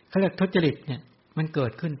เขาเรียกทุจริตเนี่ยมันเกิ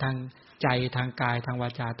ดขึ้นทางใจทางกายทางวา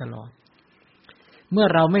จาตลอดเมื่อ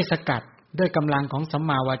เราไม่สกัดด้วยกำลังของสัม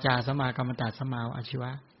มาวาจาสัมมากัมมันตสัมมาอาชีว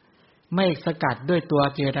ะไม่สกัดด้วยตัว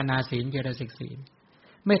เจตนาศีลเจตสิกศีล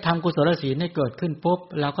ไม่ทำกุศลศีลให้เกิดขึ้นปุ๊บ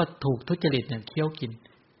เราก็ถูกทุจริตเนี่ยเคี้ยวกิน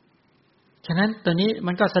ฉะนั้นตัวนี้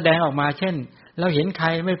มันก็แสดงออกมาเช่นเราเห็นใคร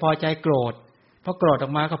ไม่พอใจโกรธพอโกรธออ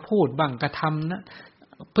กมาก็พูดบ้างกระทำนะ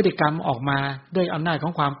พฤติกรรมออกมาด้วยอำนาจขอ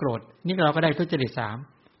งความโกรธนี่เราก็ได้ทุจริต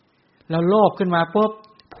3เราโลภขึ้นมาปุ๊บ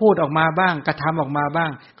พูดออกมาบ้างกระทำออกมาบ้า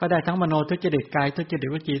งก็ได้ทั้งมโนทุจริตกายทุจริต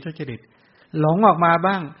วจีทุจริตหลงออกมา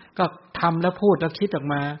บ้างก็ทำแล้วพูดแล้วคิดออก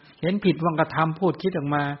มาเห็นผิดว่ากระทำพูดคิดออก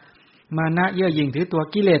มามานะเย่อหยิ่งถือตัว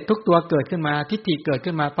กิเลสทุกตัวเกิดขึ้นมาทิฏฐิเกิด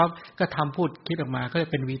ขึ้นมาปั๊บก็ทำพูดคิดออกมาก็จะ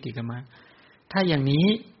เป็นวิติกรรมะถ้าอย่างนี้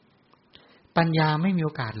ปัญญาไม่มีโอ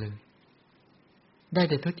กาสเลยได้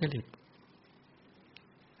แต่ทุจริต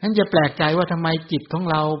นั่นจะแปลกใจว่าทำไมจิตของ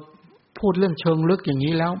เราพูดเรื่องเชิงลึกอย่าง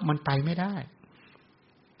นี้แล้วมันไปไม่ได้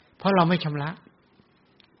เพราะเราไม่ชำระ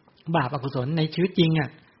บาปอกุศลในชีวิตจริงอ่ะ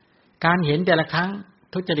การเห็นแต่ละครั้ง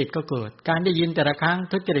ทุจริตก็เกิดการได้ยินแต่ละครั้ง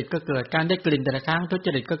ทุจริตก็เกิดการได้กลิ่นแต่ละครั้งทุจ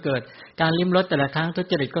ริตก็เกิดการลิ้มรสแต่ละครั้งทุ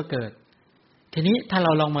จริตก็เกิดทีนี้ถ้าเร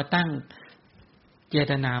าลองมาตั้งเจ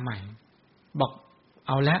ตนาใหม่บอกเ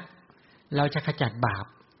อาละเราจะขจัดบาป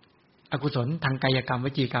อกุศลทางกายกรรมว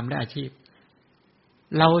จีกรรมและอาชีพ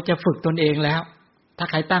เราจะฝึกตนเองแล้วถ้า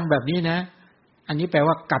ใครตั้งแบบนี้นะอันนี้แปล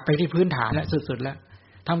ว่ากลับไปที่พื้นฐานแล้วสุดๆแล้ว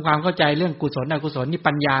ทำความเข้าใจเรื่องกุศลอกุศลนี่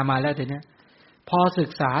ปัญญามาแล้วทีนี้พอศึ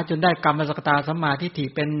กษาจนได้กรรมสกตาสัมมาทิฏฐิ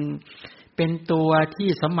เป็นตัวที่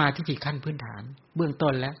สัมมาทิฏฐิขั้นพื้นฐานเบื้อง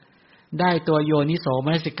ต้นแล้วได้ตัวโยนิโสม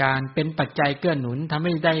นสิการเป็นปัจจัยเกื้อหนุนทำใ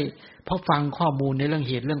ห้ได้เพราะฟังข้อมูลในเรื่อง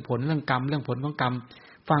เหตุเรื่องผลเรื่องกรรมเรื่องผลของกรรม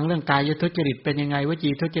ฟังเรื่องกายทุจริตเป็นยังไงวจี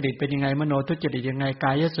ทุจริตเป็นยังไงมโนทุจริตยังไงก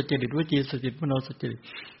ายสุจริตวจีสุจริตมโนสุจริต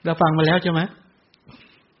เราฟังมาแล้วใช่ไหม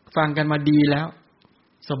ฟังกันมาดีแล้ว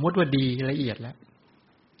สมมติว่าดีละเอียดแล้ว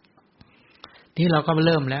ที่เราก็เ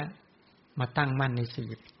ริ่มแล้วมาตั้งมั่นในศี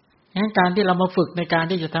ลงั้นการที่เรามาฝึกในการ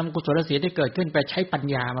ที่จะทำกุศลศีลที่เกิดขึ้นไปใช้ปัญ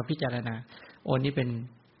ญามาพิจารณาโอ้นี่เป็น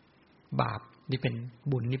บาปนี่เป็น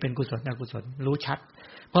บุญนี่เป็นกุศลอกุศลรู้ชัด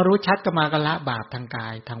พอรู้ชัดก็มาก็ละบาปทางกา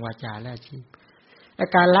ยทางวาจาและอาชีพอา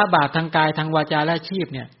การละบาปทางกายทางวาจาและอาชีพ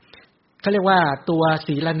เนี่ยเขาเรียกว่าตัว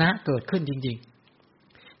ศีลนะเกิดขึ้นจริง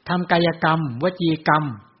ๆทำกายกรรมวจีกรรม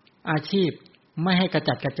อาชีพไม่ให้กระ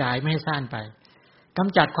จัดกระจายไม่ให้ซ่านไปก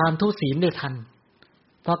ำจัดความทุศีลด้วยทัน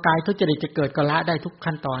พอกายทุจริตจะเกิดก็ละได้ทุก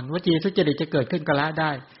ขั้นตอนวจีทุจริตจะเกิดขึ้นก็ละไ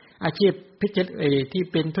ด้อาชีพพิจิตที่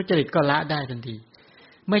เป็นทุจริตก็ละได้ทันที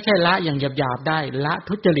ไม่ใช่ละอย่างหยาบๆได้ละ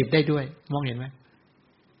ทุจริตได้ด้วยมองเห็นไหม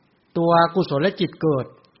ตัวกุศลจิตเกิด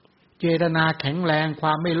เจตนาแข็งแรงคว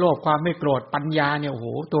ามไม่โลภความไม่โกรธปัญญาเนี่ยโอ้โห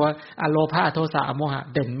ตัวอโลภะโทสะอโมหะ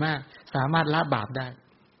เด่นมากสามารถละบาปได้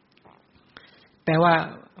แปลว่า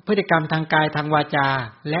พฤติกรรมทางกายทางวาจา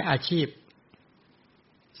และอาชีพ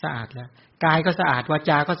สะอาดแล้วกายก็สะอาดวา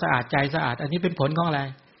จาก็สะอาดใจสะอาดอันนี้เป็นผลของอะไร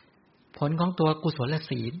ผลของตัวกุศล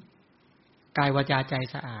ศีลกายวาจาใจ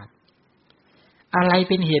สะอาดอะไรเ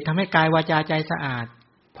ป็นเหตุทำให้กายวาจาใจสะอาด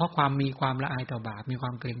เพราะความมีความละอายต่อบาปมีควา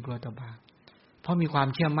มเกรงกลัวต่อบาปเพราะมีความ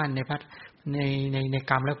เชื่อมั่นใน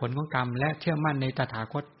กรรมและผลของกรรมและเชื่อมั่นในตถา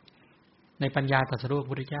คตในปัญญาตรัสรู้ของพร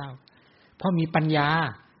ะพุทธเจ้าเพราะมีปัญญา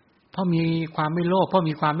เพราะมีความไม่โลภเพราะ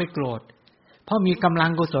มีความไม่โกรธเพราะมีกำลัง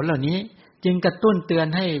กุศลเหล่านี้จึงกระตุ้นเตือน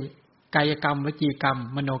ให้กายกรรมวจีกรรม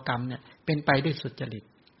มโนกรรมเนี่ยเป็นไปด้วยสุจริต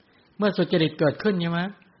เมื่อสุจริตเกิดขึ้นใช่ไหม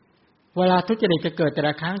เวลาทุจริตจะเกิดแต่ล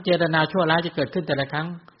ะครั้งเจตนาชั่วร้ายจะเกิดขึ้นแต่ละครั้ง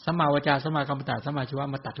สัมมาวาจาสัมมากัมมันตสัมมาอาชีวะ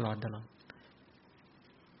มาตัดรอนตลอด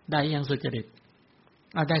ได้ยังสุจริต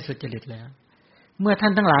ได้สุจริตแล้วเมื่อท่า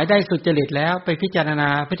นทั้งหลายได้สุจริตแล้วไปพิจารณา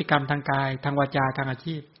พฤติกรรมทางกายทางวาจาทางอา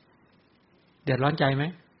ชีพเดือดร้อนใจไหม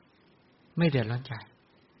ไม่เดือดร้อนใจ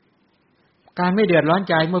การไม่เดือดร้อน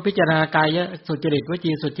ใจเมื่อพิจารณากายสุจริตว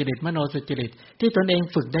จีสุจริตมโนสุจริตที่ตนเอง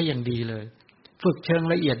ฝึกได้อย่างดีเลยฝึกเชิง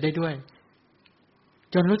ละเอียดได้ด้วย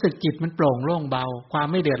จนรู้สึกจิตมันโปร่งโล่งเบาความ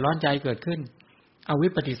ไม่เดือดร้อนใจเกิดขึ้นอวิ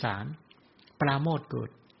ปปิสารปราโมทย์เกิด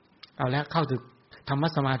เอาแล้วเข้าถึงธรรม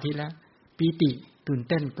สมาธิแล้วปีติตื่น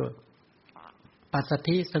เต้นเกิดปัสสัท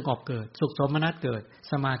ธิสงบเกิดสุขโสมนัสเกิด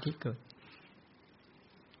สมาธิเกิด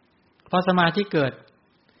พอสมาธิเกิด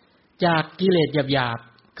จากกิเลสหยาบ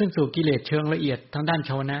ๆขึ้นสู่กิเลสเชิงละเอียดทางด้านโ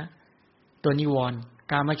ชนะตัวนิวรณ์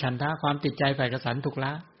กามฉันทะความติดใจฝ่ายกสันถูกล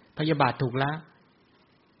ะพยาบาทถูกละ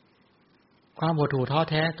ความหดหู่ท้อ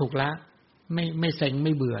แท้ถูกละไม่เซ็งไ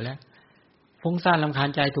ม่เบื่อแล้วฟุ้งซ่านรำคาญ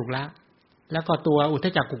ใจถูกละแล้วก็ตัวอุทธั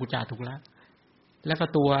จจกุกุจจะถูกละแล้วก็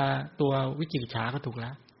ตัววิจิกิจฉาก็ถูกล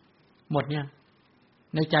ะหมดเนี่ย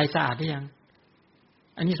ในใจสะอาดหรือยัง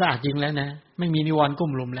อันนี้สะอาดจริงแล้วนะไม่มีนิวรณ์กุ้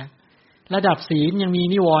มลุมแล้วระดับศีลยังมี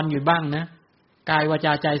นิวรณ์อยู่บ้างนะกายวาจ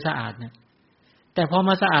าใจสะอาดเนี่ยแต่พอม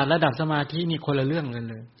าสะอาดระดับสมาธินี่คนละเรื่องกัน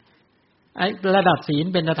เลยไอ้ระดับศีล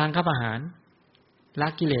เป็นทางข้าพหารละ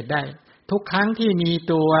กิเลสได้ทุกครั้งที่มี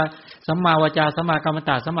ตัวสัมมาวาจาสัมมากัมมัน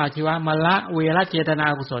ตสัมมาชีวะมาละเวรเจตนา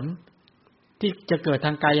กุศลที่จะเกิดท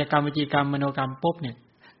างกายกรรมวจีกรรมมโนกรรมปุ๊บเนี่ย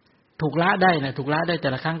ถูกละได้นะถูกละได้แต่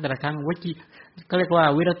ละครั้งวิจิก็เรียกว่า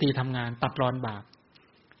วิรติทำงานตัดรอนบาป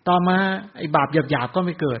ต่อมาไอ้บาปหยาบๆก็ไ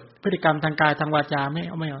ม่เกิดพฤติกรรมทางกายทางวาจาไม่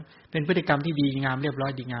เป็นพฤติกรรมที่ดีงามเรียบร้อ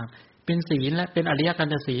ยดีงามเป็นศีลและเป็นอริยกัญ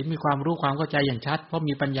จศีลมีความรู้ความเข้าใจอย่างชัดเพราะ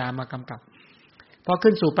มีปัญญามากำกับพอ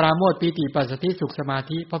ขึ้นสู่ปราโมทย์ปีติปัสสัทธิสุขสมา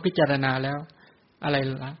ธิพอพิจารณาแล้วอะไร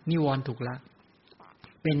ละนิวรณ์ถูกละ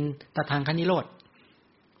เป็นตถางคนิโรธ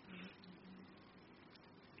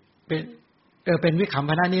เป็นวิคัม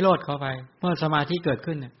ภนนิโรธเข้าไปเมื่อสมาธิเกิด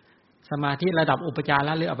ขึ้นเนี่ยสมาธิระดับอุปจาร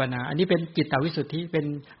หรืออัปปนาอันนี้เป็นจิตตวิสุทธิเป็น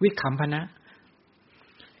วิคัมภนะ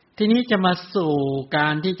ทีนี้จะมาสู่กา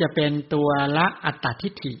รที่จะเป็นตัวละอัตตทิ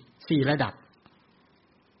ฏฐิ4ระดับ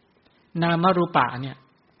นามรูปะเนี่ย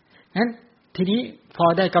งั้นทีนี้พอ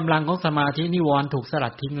ได้กำลังของสมาธินิวรณ์ถูกสลั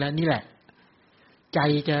ดทิ้งแล้วนี่แหละใจ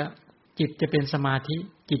จิตจะเป็นสมาธิ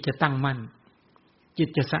จิตจะตั้งมั่นจิต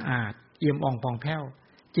จะสะอาดเอี่ยมอ่องผ่องแผ้ว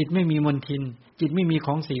จิตไม่มีมลทินจิตไม่มีข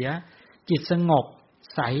องเสียจิตสงบ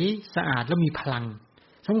ใสสะอาดแล้วมีพลัง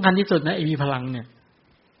สำคัญที่สุดนะไอ้มีพลังเนี่ย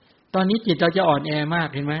ตอนนี้จิตเราจะอ่อนแอมาก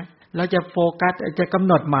เห็นไหมเราจะโฟกัสจะกำ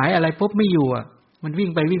หนดหมายอะไรปุ๊บไม่อยู่อ่ะมันวิ่ง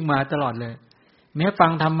ไปวิ่งมาตลอดเลยแม้ฟั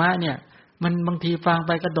งธรรมะเนี่ยมันบางทีฟังไ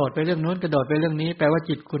ปกระโดดไปเรื่องโน้นกระโดดไปเรื่องนี้แปลว่า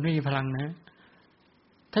จิตคุณไม่มีพลังนะ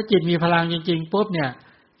ถ้าจิตมีพลังจริงๆปุ๊บเนี่ย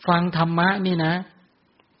ฟังธรรมะนี่นะ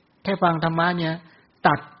แค่ฟังธรรมะเนี่ย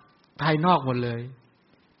ตัดภายนอกหมดเลย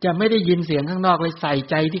จะไม่ได้ยินเสียงข้างนอกเลยใส่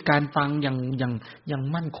ใจที่การฟังอย่าง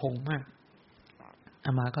มั่นคงมากอ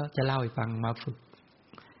ามาก็จะเล่าให้ฟังมาฝึก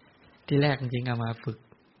ที่แรกจริงๆอามาฝึก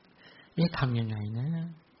ทำยังไงนะ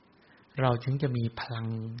เราถึงจะมีพลัง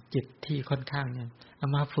จิตที่ค่อนข้างเนี่ยอา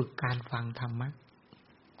มาฝึกการฟังธรรมะ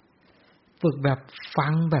ฝึกแบบฟั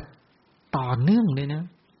งแบบต่อเนื่องเลยนะ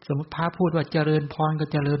สมมติพระพูดว่าเจริญพรก็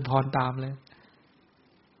เจริญพรตามเลย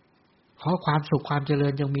ขอความสุขความเจริ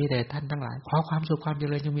ญจงมีแด่ท่านทั้งหลายขอความสุขความเจ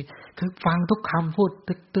ริญจงมีคือฟังทุกคำพูด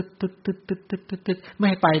ตึ๊ดไม่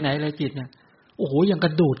ให้ไปไหนเลยจิตเนี่ยโอ้โหอย่างกร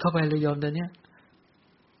ะดูดเข้าไปเลยโยมตัวเนี้ย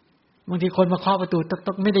บางทีคนมาเคาะประตู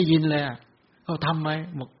ต๊กไม่ได้ยินเลยอ่ะเขาทำไหม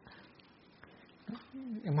บอก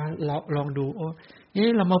มาลองดู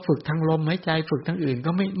เรามาฝึกทางลมหายใจฝึกทางอื่น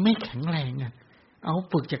ก็ไม่แข็งแรงอ่ะเอา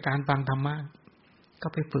ฝึกจากการฟังธรรมะก็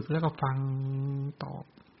ไปฝึกแล้วก็ฟังต่อ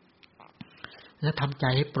แล้วทำใจ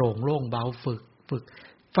ให้โปร่งโล่งเบาฝึก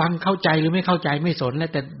ฟังเข้าใจหรือไม่เข้าใจไม่สนแล้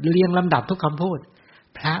วแต่เรียงลำดับทุกคำพูด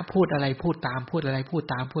พระพูดอะไรพูดตามพูดอะไรพูด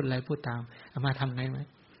ตามพูดอะไรพูดตามเอามาทำไงไหม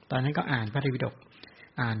ตอนนั้นก็อ่านพระไตรปิฎก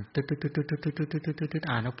อ่านตึ๊ด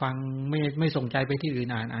อ่านแล้วฟังไม่ส่งใจไปที่อื่น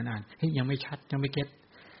อ่านเฮ้ยยังไม่ชัดยังไม่เก็ต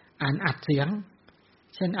อ่านอัดเสียง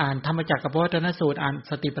เช่นอ่านธรรมจักรกับวัฒนสูตรอ่าน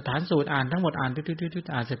สติปัฏฐานสูตรอ่านทั้งหมดอ่านตึ๊ด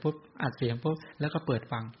อ่านเสร็จปุ๊บอัดเสียงปุ๊บแล้วก็เปิด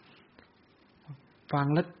ฟัง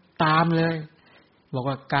แล้วตามเลยบอก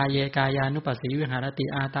ว่ากายานุปัสสีวิหารติ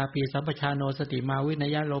อาตาปีสัมปชาโนสติมาวิน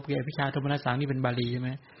ยะโลภะอภิชาโทมนัสสังนี่เป็นบาลีใช่ไหม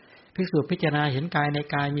ภิกษุพิจารณาเห็นกายใน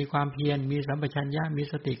กายมีความเพียรมีสัมปชัญญะมี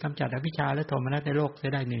สติกำจัดอภิชาและโทมนัสในโลกเสี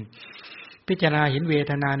ยได้หนึ่งพิจารณาเห็นเว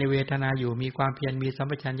ทนาในเวทนาอยู่มีความเพียรมีสัม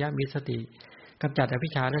ปชัญญะมีสติกำจัดอภิ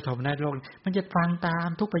ชาและโทมนัสในโลกมันจะฟังตาม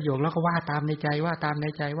ทุกประโยคแล้วก็ว่าตามในใจว่าตามใน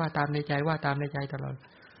ใจว่าตามในใจว่าตามในใจตลอด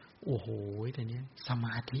โอ้โหแต่เนี้ยสม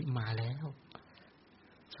าธิมาแล้ว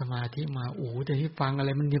สมาธิมาโอ้แต่ที่ฟังอะไร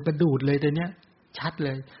มันยังกระดูดเลยแต่เนี้ยชัดเล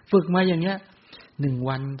ยฝึกมาอย่างเงี้ย1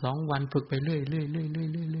วัน2วันฝึกไปเรื่อยๆ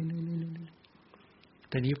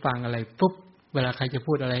แต่นี้ฟังอะไรปุ๊บเวลาใครจะ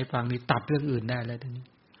พูดอะไรให้ฟังนี่ตัดเรื่องอื่นได้แล้วแต่นี้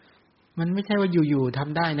มันไม่ใช่ว่าอยู่ๆท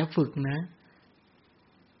ำได้นะฝึกนะ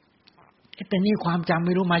แต่นี่ความจำไ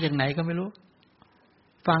ม่รู้มาจากไหนก็ไม่รู้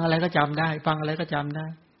ฟังอะไรก็จำได้ฟังอะไรก็จำได้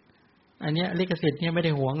อันเนี้ยลิขสิทธิ์เนี่ยไม่ไ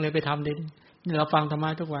ด้หวงเลยไปทำเลยนี่เราฟังธรรมะ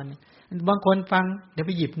ทุกวันบางคนฟังเดี๋ยวไ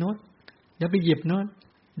ปหยิบโน้ตเดี๋ยวไปหยิบโน้ต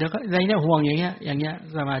เดี๋ยวก็อะไรเนี่ยห่วงอย่างเงี้ย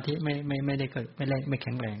สมาธิไม่ได้เกิดไม่แ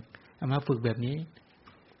ข็งแรงเอามาฝึกแบบนี้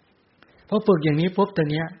พอฝึกอย่างนี้ปุ๊บตัว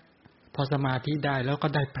เนี้ยพอสมาธิได้แล้วก็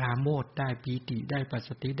ได้ปราโมทย์ได้ปีติได้ปัส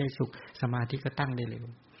สัทธิได้สุขสมาธิก็ตั้งได้เร็ว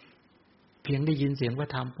เพียงได้ยินเสียงพระ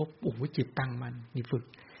ธรรมปุ๊บโอ้โหจิตตั้งมั่นนี่ฝึก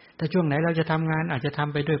ถ้าช่วงไหนเราจะทำงานอาจจะท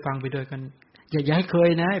ำไปด้วยฟังไปด้วยกันอย่าให้เคย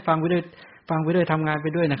นะฟังไปด้วยทำงานไป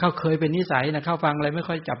ด้วยนะเข้าเคยเป็นนิสัยนะเข้าฟังอะไรไม่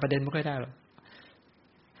ค่อยจับประเด็นไม่ค่อยได้หรอก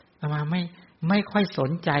อามาไม่ค่อยส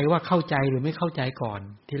นใจว่าเข้าใจหรือไม่เข้าใจก่อน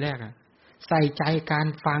ที่แรกอ่ะใส่ใจการ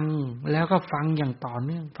ฟังแล้วก็ฟังอย่างต่อเ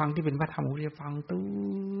นื่องฟังที่เป็นพระธรรมที่ฟังตู้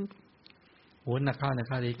โหนักเข้าเล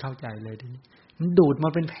ยเข้าใจเลยทีนี้มันดูดมา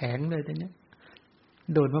เป็นแผงเลยทีนี้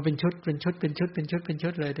ดูดมาเป็นชุดเ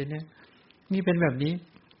ลยทีนี้นี่เป็นแบบนี้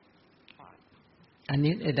อัน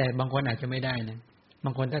นี้แต่บางคนอาจจะไม่ได้นะบ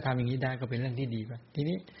างคนถ้าทำอย่างนี้ได้ก็เป็นเรื่องที่ดีไปที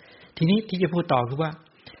นี้ที่จะพูดต่อคือว่า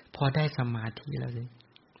พอได้สมาธิแล้วสิ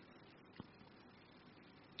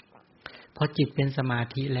พอจิตเป็นสมา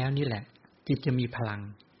ธิแล้วนี่แหละจิตจะมีพลัง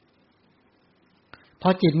พอ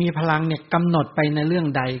จิตมีพลังเนี่ยกำหนดไปในเรื่อง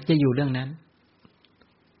ใดจะอยู่เรื่องนั้น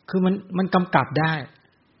คือมันกำกับได้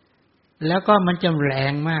แล้วก็มันจะแร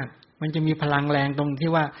งมากมันจะมีพลังแรงตรง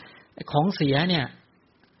ที่ว่าของเสียเนี่ย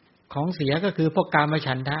ของเสียก็คือพวกกาม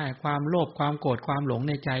ฉันทะความโลภความโกรธความหลง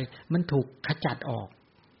ในใจมันถูกขจัดออก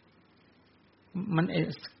มัน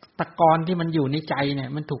ตะกอนที่มันอยู่ในใจเนี่ย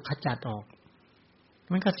มันถูกขจัดออก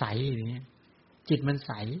มันก็ใสอย่างนี้จิตมันใ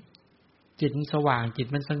สจิตมันสว่างจิต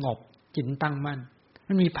มันสงบจิตมันตั้งมั่น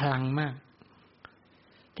มันมีพลังมาก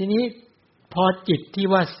ทีนี้พอจิตที่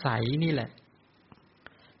ว่าใสนี่แหละ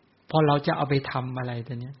พอเราจะเอาไปทำอะไร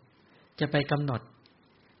ตัวเนี้ยจะไปกำหนด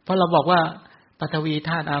เพราะเราบอกว่าปฐวีธ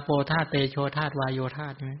าตุอาโปธาตุเตโชธาตุวายโยธา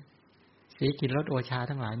ตุใช่ไหมสีกินรสโอชา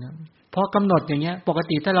ทั้งหลายเนี่ยพอกำหนดอย่างเงี้ยปก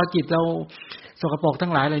ติถ้าเราจิตเราสกปรกทั้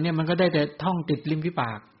งหลายอะไรเนี่ยมันก็ได้แต่ท่องติดริมฝีป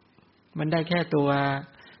ากมันได้แค่ตัว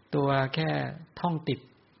แค่ท่องติด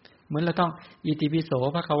เหมือนเราต้องอิติปิโส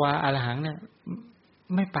ภควาอรหังเนี่ย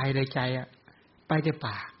ไม่ไปเลยใจอ่ะไปแต่ป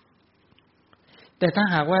ากแต่ถ้า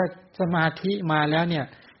หากว่าสมาธิมาแล้วเนี่ย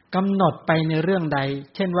กำหนดไปในเรื่องใด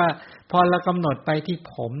เช่นว่าพอเรากำหนดไปที่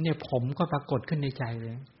ผมเนี่ยผมก็ปรากฏขึ้นในใจเล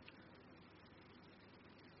ย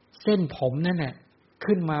เส้นผมนั่นแหละ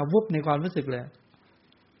ขึ้นมาวุบในความรู้สึกเลย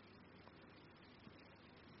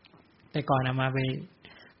แต่ก่อนมาไป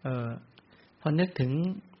พอนึกถึง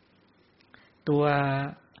ตัว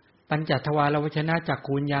ปัญจทวารวชนะจัก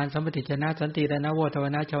ขูญญาณสัมปติชนะสันติรณโวทว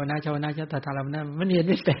นะชาวนะชัตตารามนะมันเห็น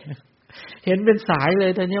ไม่แต่เห็นเป็นสายเล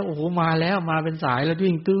ยตอนนี้โอ้โหมาแล้วมาเป็นสายแล้ว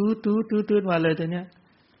วิ่งตื้อมาเลยตอนนี้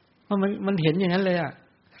เพราะมันเห็นอย่างนั้นเลยอ่ะ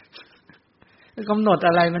กำหนด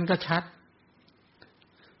อะไรมันก็ชัด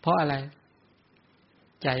เพราะอะไร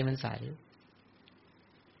ใจมันใส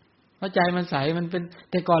เพราะใจมันใสมันเป็น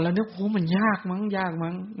แต่ก่อนเรานึกโอ้มันยากมั้ง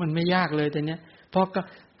มันไม่ยากเลยแต่เนี้ยเพ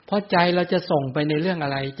ราะใจเราจะส่งไปในเรื่องอะ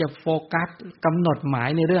ไรจะโฟกัสกำหนดหมาย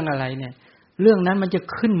ในเรื่องอะไรเนี่ยเรื่องนั้นมันจะ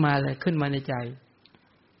ขึ้นมาเลยขึ้นมาในใจ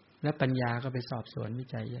แล้วปัญญาก็ไปสอบสวนวิ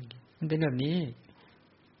จัยอย่างนี้มันเป็นแบบนี้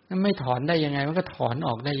มันไม่ถอนได้ยังไงมันก็ถอนอ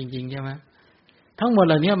อกได้จริงๆใช่ไหมทั้งหมดเ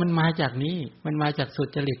หล่านี้มันมาจากนี้มันมาจากสุ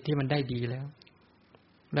จริตที่มันได้ดีแล้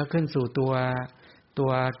วขึ้นสู่ตั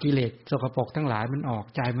วกิเลสสกปรกทั้งหลายมันออก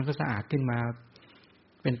ใจมันก็สะอาดขึ้นมา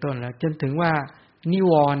เป็นต้นแล้วจนถึงว่านิ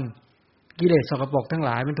วรณ์กิเลสสกปรกทั้งห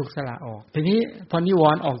ลายมันถูกสละออกทีนี้พอนิว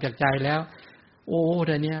รณ์ออกจากใจแล้วโอ้เ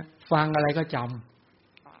ดี๋ยวนี้ฟังอะไรก็จ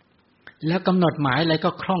ำแล้วกำหนดหมายอะไรก็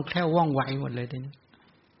คล่องแคล่วว่องไวหมดเลยทีนี้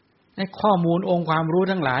ไอ้ข้อมูลองค์ความรู้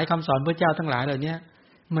ทั้งหลายคำสอนพระเจ้าทั้งหลายเหล่านี้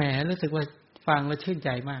แหมรู้สึกว่าฟังแล้วชื่นใจ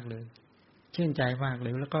มากเลย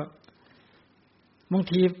แล้วก็บาง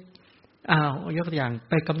ทียกตัวอย่าง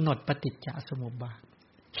ไปกำหนดปฏิจจสมุปบาท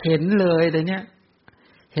เห็นเลยแต่เนี้ย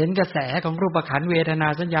เห็นกระแสของรูปขันธ์เวทนา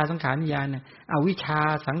สัญญาสังขารวิญญาณเนี่ยอวิชชา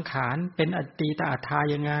สังขารเป็นอตีตอัฏฐา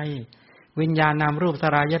ยังไงวิญญาณนามรูปส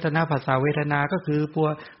ลายตนะผัสสะเวทนาก็คือพว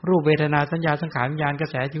กรูปเวทนาสัญญาสังขารวิญญาณกระ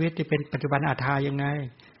แสชีวิตที่เป็นปัจจุบันอัฏฐายังไง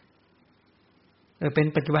เป็น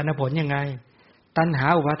ปัจจุบันผลยังไงตัณหา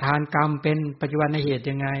อุปาทานกรรมเป็นปัจจุบันเหตุ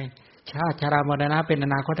ยังไงชาติชรามรณะเป็นอ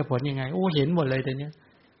นาคตผลยังไงโอ้เห็นหมดเลยแต่เนี้ย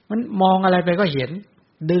มันมองอะไรไปก็เห็น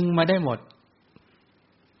ดึงมาได้หมด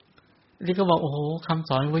นี่ก็บอกโอ้โหคำ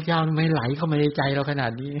สอนของพระเจ้าไม่ไหลเข้ามาในใจเราขนา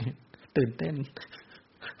ดนี้ตื่นเต้น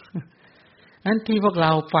นั้นที่พวกเร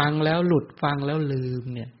าฟังแล้วหลุดฟังแล้วลืม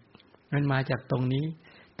เนี่ยมันมาจากตรงนี้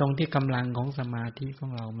ตรงที่กำลังของสมาธิขอ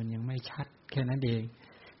งเรามันยังไม่ชัดแค่นั้นเอง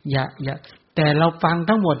อย่าแต่เราฟัง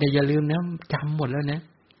ทั้งหมดเนี่ยอย่าลืมนะจำหมดแล้วนะ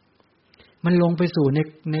มันลงไปสู่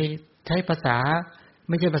ในใช้ภาษาไ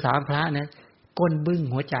ม่ใช่ภาษาพระนะก้นบึ้ง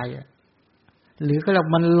หัวใจอ่ะหรือก็แล้ว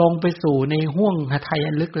มันลงไปสู่ในห้วงหทัย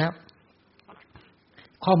อันลึกแล้ว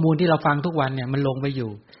ข้อมูลที่เราฟังทุกวันเนี่ยมันลงไปอ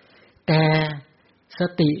ยู่แต่ส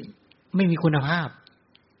ติไม่มีคุณภาพ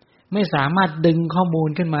ไม่สามารถดึงข้อมูล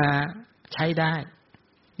ขึ้นมาใช้ได้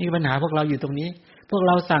นี่ปัญหาพวกเราอยู่ตรงนี้พวกเ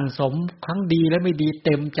ราสั่งสมทั้งดีและไม่ดีเ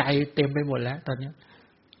ต็มใจเต็มไปหมดแล้วตอนนี้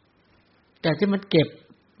แต่ที่มันเก็บ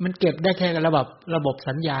มันเก็บได้แค่ระบบ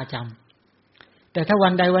สัญญาจำแต่ถ้าวั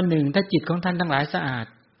นใดวันหนึ่งถ้าจิตของท่านทั้งหลายสะอาด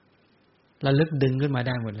ระลึกดึงขึ้นมาไ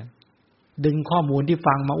ด้หมดแล้วดึงข้อมูลที่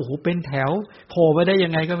ฟังมาโอ้โหเป็นแถวโผล่ไปได้ยั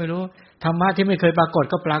งไงก็ไม่รู้ธรรมะที่ไม่เคยปรากฏ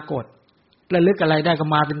ก็ปรากฏระลึกอะไรได้ก็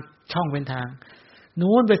มาเป็นช่องเป็นทาง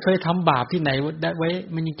นู้นไปเคยทำบาปที่ไหนไว้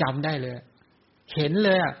มันยังจำได้เลยเห็นเล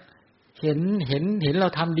ยอ่ะเห็นเรา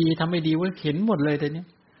ทำดีทำไม่ดีว่าเห็นหมดเลยแต่เนี้ย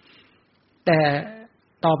แต่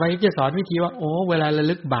ต่อไปจะสอนวิธีว่าโอ้เวลาระ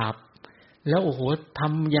ลึกบาปแล้วโอ้โหท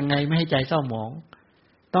ำยังไงไม่ให้ใจเศร้าหมอง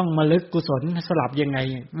ต้องมาลึกกุศลสลับยังไง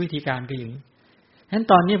วิธีการก็อย่างนี้ฉะนั้น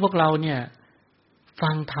ตอนนี้พวกเราเนี่ยฟั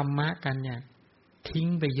งธรรมะกันเนี่ยทิ้ง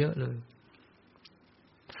ไปเยอะเลย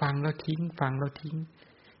ฟังแล้วทิ้ง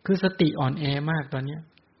คือสติอ่อนแอมากตอนนี้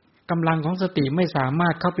กำลังของสติไม่สามา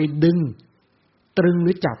รถเข้าไปดึงตรึงห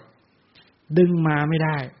รือจับดึงมาไม่ไ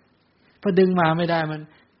ด้พอดึงมาไม่ได้มัน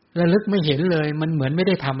ระลึกไม่เห็นเลยมันเหมือนไม่ไ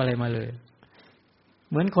ด้ทำอะไรมาเลย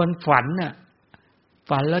เหมือนคนฝันน่ะ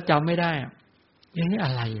ฝันแล้วจำไม่ได้อย่างนี้อ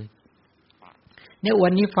ะไรเนี่ยวั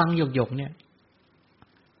นนี้ฟังหยกๆเนี่ย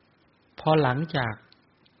พอหลังจาก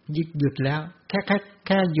หยุดแล้วแ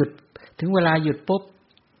ค่หยุดถึงเวลาหยุดปุ๊บ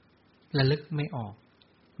ระลึกไม่ออก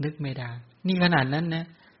นึกไม่ได้นี่ขนาดนั้นนะ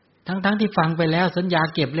ทั้งที่ฟังไปแล้วสัญญา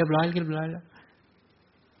เก็บเรียบร้อยแล้ว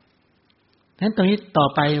นั้นตรงนี้ต่อ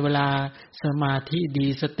ไปเวลาสมาธิดี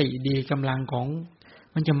สติดีกำลังของ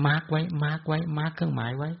มันจะมาร์กไว้มาร์กเครื่องหมา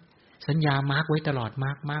ยไว้สัญญามาร์กไว้ตลอดม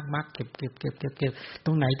าร์กเก็บต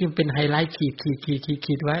รงไหนที่มันเป็นไฮไลท์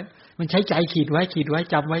ขีดไว้มันใช้ใจขีดไว้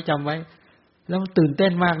จำไว้แล้วตื่นเต้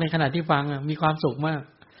นมากในขณะที่ฟังมีความสุขมาก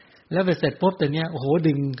แล้วไปเสร็จปุ๊บแต่เนี้ยโอ้โห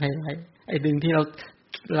ดึงไฮไลท์ไอ้ดึงที่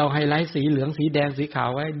เราไฮไลท์สีเหลืองสีแดงสีขาว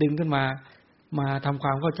ไว้ดึงขึ้นมาทำคว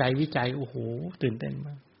ามเข้าใจวิจัยโอ้โหตื่นเต้นม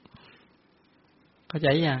ากเข้าใจ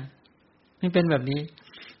ยังนี่เป็นแบบนี้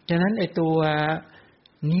ฉะนั้นไอ้ตัว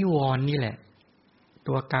นิวรณ์นี่แหละ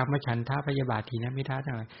ตัวกามฉันทะพยาบาทถีนมิทธะ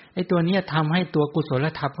ทั้งหลายไอ้ตัวนี้ทำให้ตัวกุศล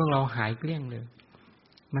ธรรมของเราหายเกลี้ยงเลย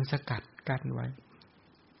มันสกัดกั้นไว้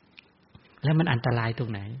แล้วมันอันตรายตร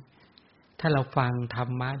งไหนถ้าเราฟังธร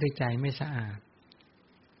รมะด้วยใจไม่สะอาด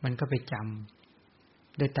มันก็ไปจ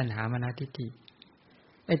ำด้วยตัณหามานะทิฏฐิ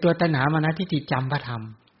ไอ้ตัวตัณหามานะทิฏฐิจำพระธรรม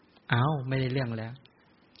ไม่ได้เรื่องแล้ว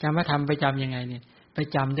จำพระธรรมไปจำยังไงเนี่ยไป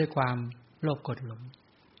จำด้วยความโลภโกรธหลง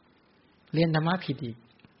เรียนธรรมะผิดอีก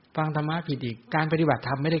ฟังธรรมะผิดอีกการปฏิบัติธ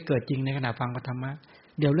รรมไม่ได้เกิดจริงในขณะฟังธรรมะ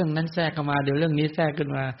เดี๋ยวเรื่องนั้นแทรกเข้ามาเดี๋ยวเรื่องนี้แทรกขึ้น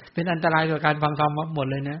มาเป็นอันตรายต่อการฟังธรรมหมด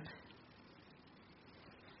เลยนะ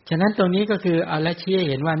ฉะนั้นตรงนี้ก็คือเอาละชี้ให้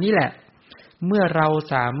เห็นว่านี่แหละเมื่อเรา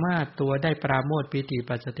สามารถตัวได้ปราโมทย์ปีติ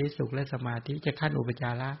ปัสสัทธิสุขและสมาธิจะขั้นอุปจ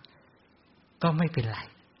าระก็ไม่เป็นไร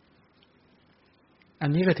อัน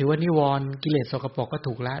นี้ก็ถือว่านิวรณ์กิเลสสกปรกก็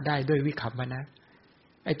ถูกละได้ด้วยวิคัมภนะ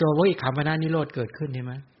ไอ้ตัววิคัมภนะนิโรธเกิดขึ้นใช่ไ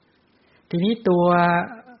หมทีนี้ตัว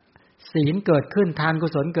ศีลเกิดขึ้นทานกุ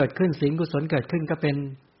ศลเกิดขึ้นศีลกุศลเกิดขึ้นก็เป็น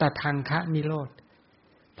ตทังคะนิโรธ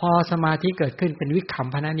พอสมาธิเกิดขึ้นเป็นวิคัม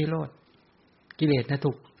ภนะนิโรธกิเลสนะ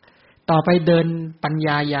ถูกต่อไปเดินปัญญ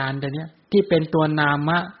าญาณตัวเนี้ยที่เป็นตัวนาม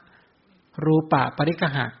ะรูปะปริก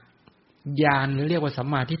หะญาณหรือเรียกว่าสัม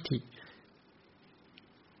มาทิฏฐิ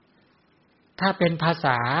ถ้าเป็นภาษ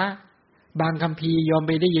าบางคัมภีร์ยอมไ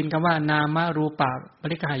ปได้ยินคำว่านามรูปะป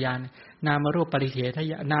ริกหายานนามรูปปริเฉท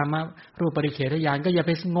ญาณนามรูปปริเฉทญาณก็อย่าไ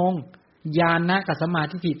ปงงญาณนะกับสัมมา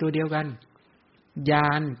ทิฏฐิตัวเดียวกันญา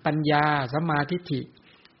ณปัญญาสัมมาทิฏฐิ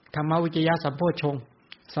ธรรมวิจยะสัมโพชฌงค์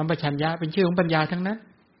สัมปชัญญะเป็นชื่อของปัญญาทั้งนั้น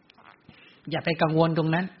อย่าไปกังวลตรง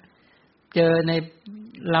นั้นเจอใน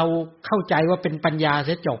เราเข้าใจว่าเป็นปัญญาเ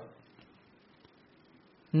สียจบ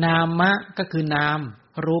นามะก็คือนาม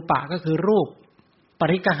รูปะก็คือรูปป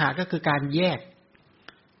ริกหะก็คือการแยก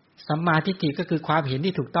สัมมาทิฏฐิก็คือความเห็น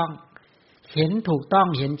ที่ถูกต้องเห็นถูกต้อง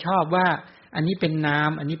เห็นชอบว่าอันนี้เป็นนาม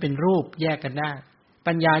อันนี้เป็นรูปแยกกันได้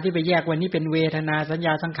ปัญญาที่ไปแยกวันนี้เป็นเวทนาสัญญ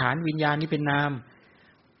าสังขารวิญญาณนี่เป็นนาม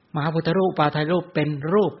มหาพุทธรูปปาทายรูปเป็น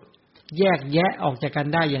รูปแยกแยะออกจากกัน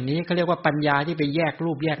ได้อย่างนี้เขาเรียกว่าปัญญาที่ไปแยก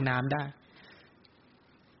รูปแยกนามได้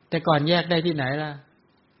แต่ก่อนแยกได้ที่ไหนล่ะ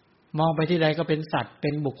มองไปที่ใดก็เป็นสัตว์เป็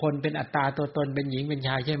นบุคคลเป็นอัตตาตัวตนเป็นหญิงเป็นช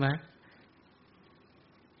ายใช่ไหม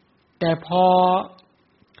แต่พอ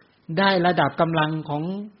ได้ระดับกำลังของ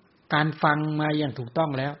การฟังมาอย่างถูกต้อง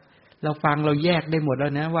แล้วเราฟังเราแยกได้หมดแล้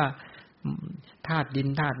วนะว่าธาตุดิน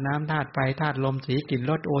ธาตุน้ำธาตุไฟธาตุลมสีกลิ่น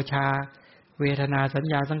รสโอชาเวทนาสัญ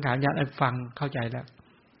ญาสังขารญาณฟังเข้าใจแล้ว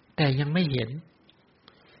แต่ยังไม่เห็น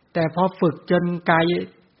แต่พอฝึกจนกาย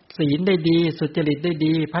ศีลได้ดีสุจริตได้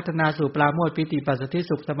ดีพัฒนาสู่ปราโมทย์ปิติปัสสัทธิ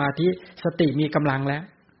สุขสมาธิสติมีกำลังแล้ว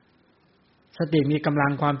สติมีกำลั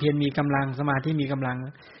งความเพียรมีกำลังสมาธิมีกำลัง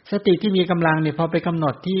สติที่มีกำลังเนี่ยพอไปกำหน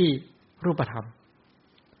ดที่รูปธรรม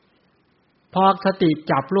พอสติ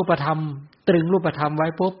จับรูปธรรมตรึงรูปธรรมไว้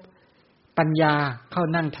ปุ๊บ ปัญญาเข้า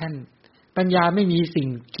นั่งแท่นปัญญาไม่มีสิ่ง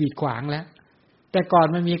กีดขวางแล้วแต่ก่อน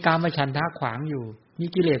มันมีกามฉันทะขวางอยู่มี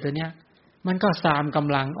กิเลสตัวเนี้ยมันก็ซามก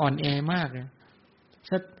ำลังอ่อนแอมากเลย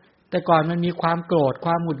แต่ก่อนมันมีความโกรธค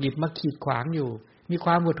วามหงุดหงิดมาขีดขวางอยู่มีค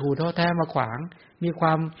วามหดหู่ท้อแท้มาขวางมีคว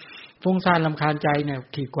ามฟุ้งซ่านรำคาญใจเนี่ย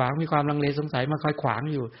ขีดขวางมีความลังเลสงสัยมาคอยขวาง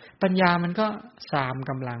อยู่ปัญญามันก็ซาม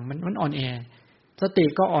กำลังมันอ่อนแอสติ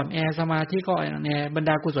ก็อ่อนแอสมาธิก็อ่อนแอบรรด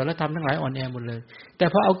ากุศลธรรมทั้งหลายอ่อนแอหมดเลยแต่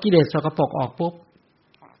พอเอากิเลสสกปรกออกปุ๊บ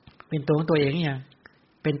เป็นตัวของตัวเองเนี่ย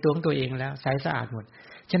เป็นตัวของตัวเองแล้วใสสะอาดหมด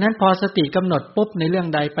ฉะนั้นพอสติกำหนดปุ๊บในเรื่อง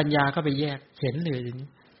ใดปัญญาก็ไปแยกเห็นเลยอย่างนี้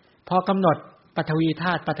พอกำหนดปฐวีธ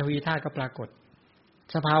าตุก็ปรากฏ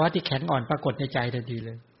สภาวะที่แข็งอ่อนปรากฏในใจทันทีเล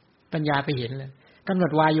ยปัญญาไปเห็นเลยกำหน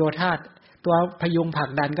ดวายโยธาตุตัวพยุงผลัก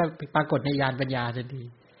ดันก็ปรากฏในญาณปัญญาทันที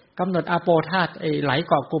กำหนดอาโปธาตุไหล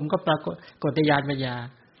เกาะกลุ่มก็ปรากฏในญาณปัญญา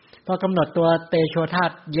พอกำหนดตัวเตโชธา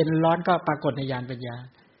ตุเย็นร้อนก็ปรากฏในญาณปัญญา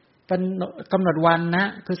กำหนดวันนะ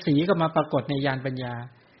คือสีก็มาปรากฏในญาณปัญญา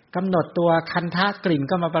กำหนดตัวคันธะกลิ่น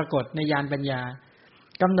ก็มาปรากฏในญาณปัญญา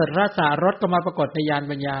กำหนดรสารสก็มาปรากฏในญาณ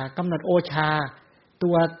ปัญญากำหนดโอชาตั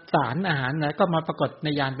วสารอาหารนะก็มาปรากฏใน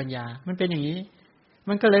ญาณปัญญามันเป็นอย่างนี้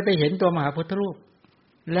มันก็เลยไปเห็นตัวมหาพุทธรูป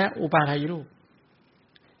และอุปาทายรูป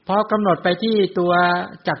พอกำหนดไปที่ตัว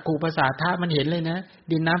จักขุประสาทะมันเห็นเลยนะ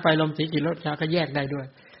ดินน้ำไฟลมสีกลิ่นรสชาก็แยกได้ด้วย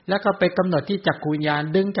แล้วก็ไปกำหนดที่จักขุวิญญาณ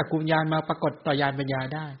ดึงจักขุวิญญาณมาปรากฏต่อญาณปัญญา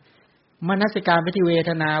ได้มนสิการไปที่เว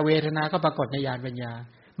ทนาก็ปรากฏในญาณปัญญา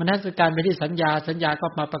มนสิการไปที่สัญญาก็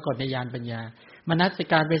มาปรากฏในญาณปัญญามนสิ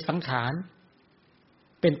การไปสังขาร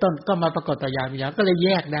เป็นต้นก็มาปรากฏต่อญาณปัญญาก็เลยแย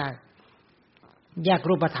กได้แยก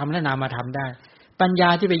รูปธรรมและนามธรรมได้ปัญญา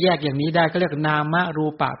ที่ไปแยกอย่างนี้ได้ก็เรียกนามรู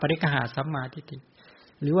ปะปริฆหาสัมมาทิฏฐิ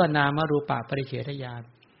หรือว่านามรูปะปริเฉทญาณ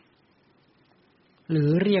หรือ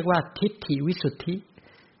เรียกว่าทิฏฐิวิสุทธิ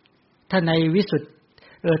ถ้าในวิสุทธิ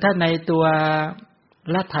ถ้าในตัว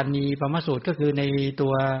ลัทธานีปมสูตรก็คือในตั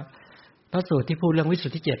วพระสูตรที่พูดเรื่องวิสุ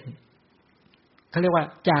ทธิ7เขาเรียกว่า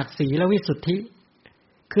จากศีลวิสุทธิ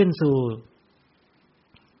ขึ้นสู่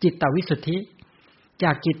จิตตวิสุทธิจ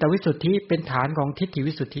ากจิตตวิสุทธิเป็นฐานของทิฏฐิ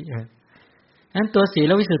วิสุทธินั้นตัวศี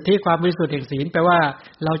ลวิสุทธิความบริสุทธิ์แห่งศีลแปลว่า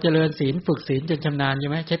เราเจริญศีลฝึกศีลจนชำนาญใช่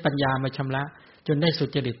ไหมใช้ปัญญามาชำระจนได้สุ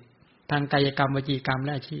จริตทางกายกรรมวจีกรรมแล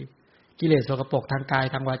ะอาชีพกิเลสสกปรกทางกาย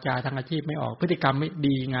ทางวาจาทางอาชีพไม่ออกพฤติกรรมไม่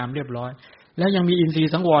ดีงามเรียบร้อยแล้วยังมีอินทรี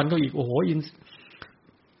ย์สังวรก็อีกโอ้โห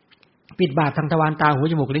ปิดบาปทางทวารตาหู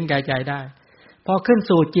จมูกลิ้นกายใจได้พอขึ้น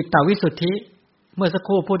สู่จิตตวิสุทธิเมื่อสักค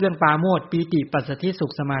รู่พูดเรื่องปาโมทย์ปีติปัสสัทธิสุ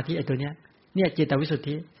ขสมาธิไอ้ตัวเนี้ยเนี่ยจิตตวิสุท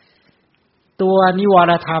ธิตัวนิว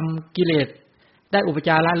รธรรมกิเลสได้อุปจ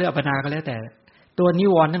าระหรืออัปปนาก็แล้วแต่ตัวนิ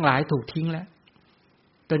วรณ์ทั้งหลายถูกทิ้งแล้ว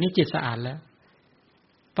ตัวนี้จิตสะอาดแล้ว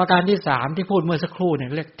ประการที่3ที่พูดเมื่อสักครู่เนี่ย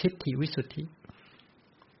เรียกทิฏฐิวิสุทธิ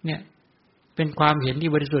เนี่ยเป็นความเห็น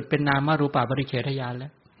ที่บริสุทธิ์เป็นนามรูปะปริเฉทญาณแล้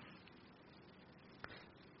ว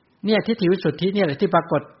เนี่ยทิฏฐิวิสุทธิเนี่ยแหละที่ปรา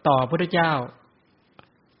กฏต่อพระพุทธเจ้า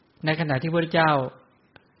ในขณะที่พระพุทธเจ้า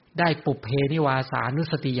ได้ปุพเพนิวาสานุ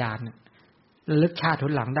สติญาณระลึกชาติห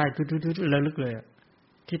นหลังได้ระลึกเลย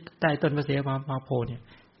ที่ใต้ต้นพระเสมาโพเนี่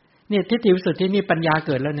ยทิฏฐิวิสุทธินี่ปัญญาเ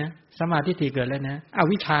กิดแล้วนะสัมมาทิฏฐิเกิดแล้วนะอ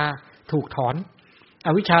วิชชาถูกถอนอ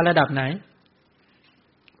วิชชาระดับไหน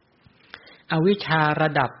อวิชชาระ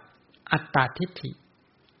ดับอัตตาทิฏฐิ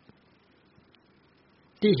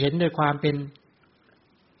ที่เห็นโดยความเป็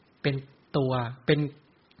นตัวเ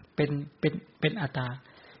ป็นอัตตา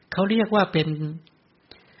เขาเรียกว่าเป็น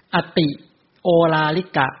อติโอลาลิ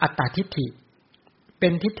กะอัตตาทิฏฐิเป็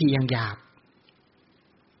นทิฏฐิอย่างหยาบ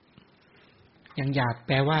อย่างหยาบแ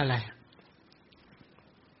ปลว่าอะไร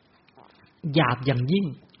หยาบอย่างยิ่ง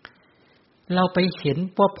เราไปเห็น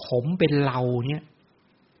ว่าผมเป็นเราเนี่ย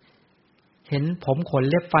เห็นผมขน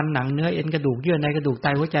เล็บฟันหนังเนื้อเอ็นกระดูกเยื่อในกระดูกไต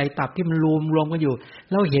หัวใจตับที่มันรวมกันอยู่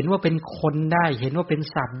เราเห็นว่าเป็นคนได้เห็นว่าเป็น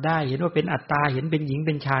สัตว์ได้เห็นว่าเป็นอัตตาเห็นเป็นหญิงเ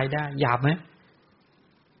ป็นชายได้หยาบไหม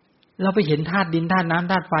เราไปเห็นธาตุดินธาตุน้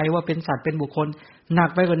ำธาตุไฟว่าเป็นสัตว์เป็นบุคคลหนัก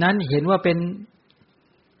ไปกว่านั้นเห็นว่าเป็น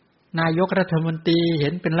นายกรัฐมนตรีเห็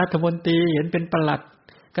นเป็นรัฐมนตรีเห็นเป็นปลัด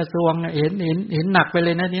กระทรวงเห็นหนักไปเล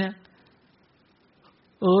ยนะเนี่ย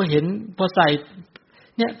เห็นพอใส่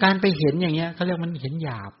เนี่ยการไปเห็นอย่างเงี้ยเขาเรียกมันเห็นหย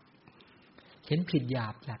าบเห็นผิดหยา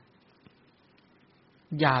บ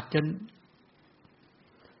หยาบจน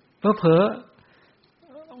เผลอ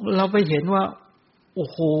เราไปเห็นว่าโอ้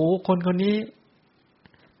โหคนคนนี้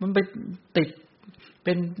มันไปติดเ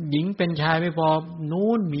ป็นหญิงเป็นชายไม่พอ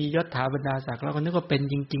นู้นมียศถาบรรดาศักดิ์แล้วก็นึกว่าเป็น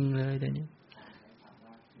จริงๆเลยแต่เ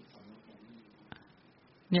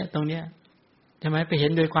นี่ยตรงเนี้ยใช่ไหมไปเห็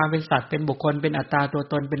นโดยความเป็นสัตว์เป็นบุคคลเป็นอัตตาตัว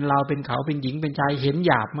ตนเป็นเราเป็นเขาเป็นหญิงเป็นชายเห็นห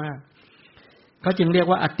ยาบมากเขาจึงเรียก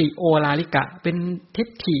ว่าอติโอลาลิกะเป็นทิฏ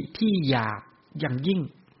ฐิที่หยาบอย่างยิ่ง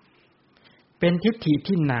เป็นทิฏฐิ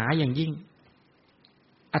ที่หนาอย่างยิ่ง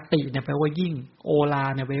อติเนี่ยแปลว่ายิ่งโอลา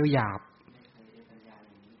เนี่ยแปลว่าหยาบ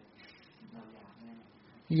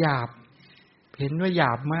หยาบเห็นว่าหย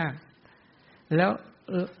าบมากแล้ว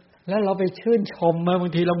เราไปชื่นชมมาบา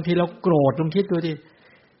งทีเราโกรธลองคิดดูดิ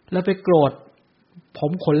เราไปโกรธผ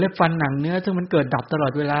มขนเล็บฟันหนังเนื้อซึ่งมันเกิดดับตลอ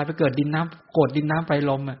ดเวลาไปเกิดดินน้ำโกรธดินน้ำไฟ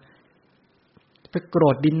ลมอ่ะไปโกร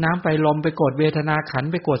ธดินน้ำไฟลมไปโกรธเวทนาขันธ์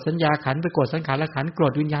ไปโกรธสัญญาขันธ์ไปโกรธสังขารขันธ์โกร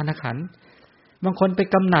ธวิญญาณขันธ์บางคนไป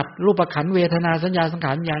กำหนัดรูปขันธ์เวทนาสัญญาสังข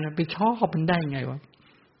ารวิญญาณไปชอบมันได้ไงวะ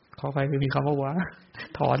ขอไปไม่มีคำว่า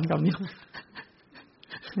ถอนคำนี้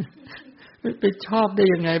ไปชอบได้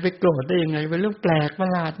ยังไงไปโกรธได้ยังไงเป็นเรื่องแปลกประ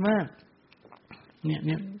หลาดมากเ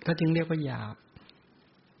นี่ยเขาจึงเรียกว่าหยาบ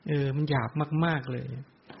มันหยาบมากๆเลย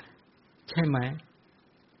ใช่ไหม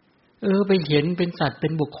ไปเห็นเป็นสัตว์เป็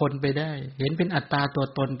นบุคคลไปได้เห็นเป็นอัตตาตัว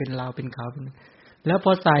ตนเป็นเราเป็นเขาแล้วพ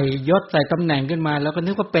อใส่ยศใส่ตำแหน่งขึ้นมาแล้วก็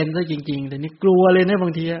นึกว่าเป็นซะจริงๆแต่นี่กลัวเลยนะบา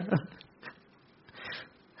งที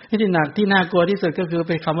ที่หนักที่น่ากลัวที่สุดก็คือ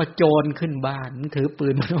เป็นคำว่าโจรขึ้นบ้านถือปื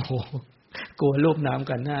นโอ้โหกลัวรูปน้ำ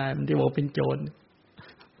กันหน้ามันที่บอกเป็นโจร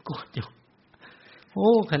กลัวโจรโอ้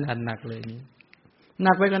ขนาดหนักเลยนี่ห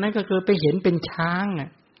นักไปกว่านั้นก็คือไปเห็นเป็นช้างอ่ะ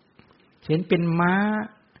เห็นเป็นม้า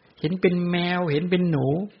เห็นเป็นแมวเห็นเป็นหนู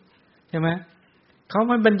ใช่ไหมเขา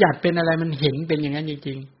มันบัญญัติเป็นอะไรมันเห็นเป็นอย่างนั้นจ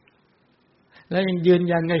ริงๆแล้วยังยืน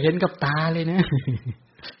ยันก็เห็นกับตาเลยนะ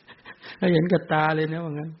ก็เห็นกับตาเลยนะว่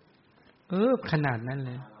างั้นขนาดนั้นเ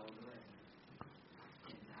ลย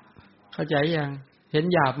เข้าใจยังเห็น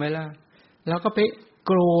หยาบไหมล่ะแล้วก็ไปโ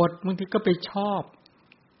กรธบางทีก็ไปชอบ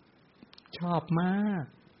มาก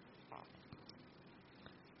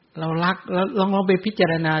เรารักแล้วลองไปพิจา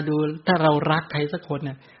รณาดูถ้าเรารักใครสักคนเ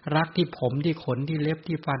นี่ยรักที่ผมที่ขนที่เล็บ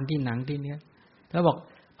ที่ฟันที่หนังที่เนี้ยแล้วบอก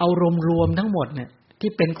เอารวมๆทั้งหมดเนี่ย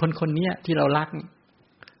ที่เป็นคนๆเนี้ยที่เรารัก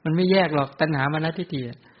มันไม่แยกหรอกตัณหามานะทิฏฐิ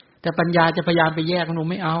แต่ปัญญาจะพยายามไปแยกมัน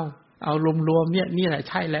ไม่เอารวมๆเนี่ยนี่แหละ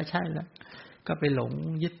ใช่แล้วก็ไปหลง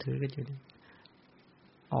ยึดถือกันอยู่ดี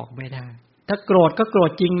ออกไม่ได้ถ้าโกรธก็โกร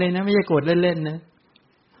ธจริงเลยนะไม่ใช่โกรธเล่นๆนะ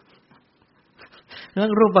เรื่อ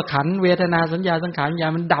งรูปขันธ์เวทนาสัญญาสังขารวิญญา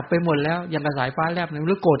ณมันดับไปหมดแล้วอย่างกระสายฟ้าแลบเนี่ยห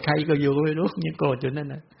รือโกรธใครก็อยู่ก็ไม่รู้ยังโกรธอยู่นั่น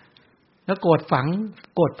น่ะแล้วโกรธฝัง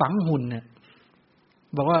หุ่นเนี่ย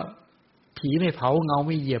บอกว่าผีไม่เผาเงาไ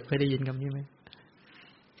ม่เหยียบเคยได้ยินคำนี้ไหม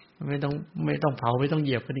ไม่ต้องเผาไม่ต้องเห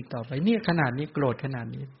ยียบกันอีกต่อไปเนี่ยขนาดนี้โกรธขนาด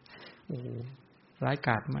นี้โอ้ร้ายก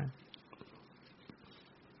าจมาก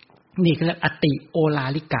นี่คืออติโอลา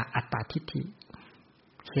ลิกะอัตตาทิฏฐิ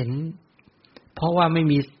เห็นเพราะว่าไม่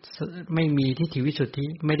มีทิฏฐิวิสุทธิ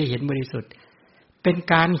ไม่ได้เห็นบริสุทธิ์เป็น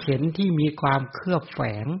การเห็นที่มีความเคลือบแฝ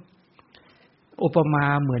งอุปมา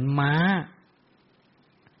เหมือนม้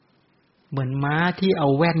าที่เอา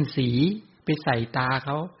แว่นสีไปใส่ตาเข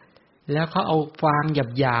าแล้วเขาเอาฟาง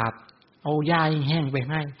หยาบๆเอาหญ้าแห้งๆไป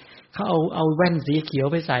ให้เขาเอาแว่นสีเขียว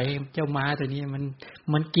ไปใส่เจ้าม้าตัวนี้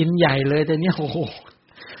มันกินใหญ่เลยแต่เนี้ยโอ้โห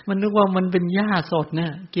มันนึกว่ามันเป็นหญ้าสดเนี่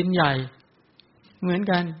ยกินใหญ่เหมือน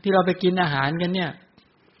กันที่เราไปกินอาหารกันเนี่ย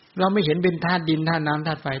เราไม่เห็นเป็นธาตุดินธาตุน้ำธ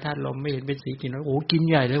าตุไฟธาตุลมไม่เห็นเป็นสีกินโอ้กิน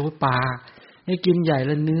ใหญ่เลยปลาให้กินใหญ่แ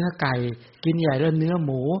ล้วเนื้อไก่กินใหญ่แล้วเนื้อห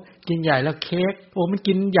มูกินใหญ่แล้วเค้กโอ้มัน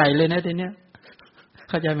กินใหญ่เลยนะตัวเนี้ย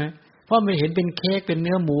เข้าใจไหมเพราะไม่เห็นเป็นเค้กเป็นเ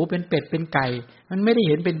นื้อหมูเป็นเป็ดเป็นไก่มันไม่ได้เ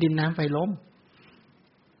ห็นเป็นดินน้ำไฟลม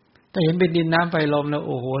แต่เห็นเป็นดินน้ำไฟลมแล้วโ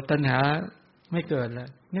อ้โหตัณหาไม่เกิดเลย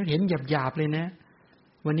เนี่ยเห็นหยาบๆเลยนะ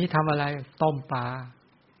วันนี้ทำอะไรต้มปลา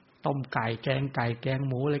ต้มไก่แกงไก่แกง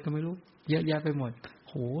หมูอะไรก็ไม่รู้เยอะแยะไปหมด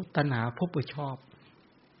โหตัณหาพบชอบ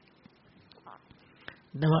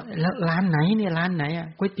แล้วร้านไหนเนี่ยร้านไหนอ่ะ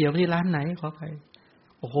ก๋วยเตี๋ยวที่ร้านไหนขอไป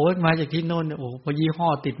โอ้โหมาจากที่โน่นเนี่ยโอ้พอยี่ห้อ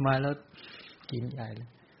ติดมาแล้วกินใหญ่เลย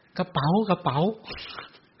กระเป๋า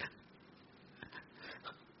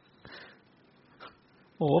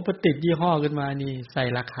โอ้พอติดยี่ห้อขึ้นมานี่ใส่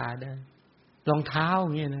ราคาได้รองเท้าอ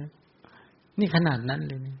ย่างเงี้ยนะนี่ขนาดนั้น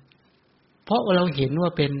เลยเนี่ยเพราะเราเห็นว่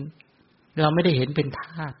าเป็นเราไม่ได้เห็นเป็นธ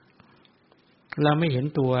าตุเราไม่เห็น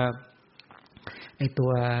ตัว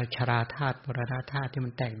ชราธาตุปรณธาตุที่มั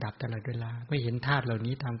นแตกดับตลอดเวลาไม่เห็นธาตุเหล่า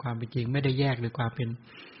นี้ตามความเป็นจริงไม่ได้แยกด้วยความเป็น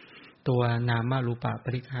ตัวนามรูปะป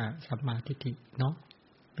ริฆะสัมมาทิฏฐิเนาะ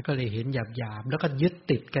แล้วก็เลยเห็นหยาบๆแล้วก็ยึด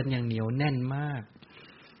ติดกันอย่างเหนียวแน่นมาก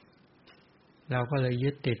เราก็เลยยึ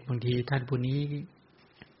ดติดบางทีท่านผู้นี้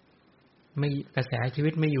ไม่กระแสชีวิ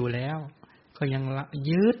ตไม่อยู่แล้วก็ยัง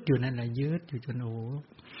ยึดอยู่นั่นแหละยึดอยู่จนโอ้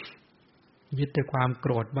ยึดแต่ความโก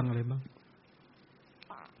รธบ้างเลยบ้าง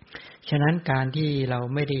ฉะนั้นการที่เรา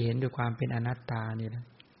ไม่ได้เห็นด้วยความเป็นอนัตตาเนี่ยนะ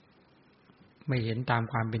ไม่เห็นตาม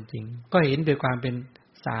ความเป็นจริงก็เห็นด้วยความเป็น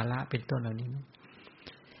สาระเป็นต้นเหล่านี้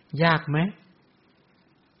ยากไหม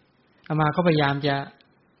อามาก็พยายามจะ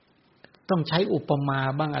ต้องใช้อุปมา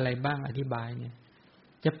บ้างอะไรบ้างอธิบายเนี่ย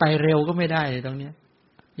จะไปเร็วก็ไม่ได้ตรงเนี้ย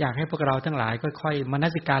อยากให้พวกเราทั้งหลายค่อยๆมน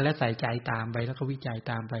สิการและใส่ใจตามไปแล้วก็วิจัย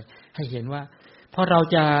ตามไปให้เห็นว่าพอเรา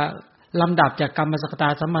จะลำดับจากกรรมสกตา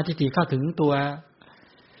สัมมาทิฏฐิเข้าถึงตัว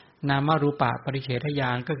นามรูปะปริเฉทญา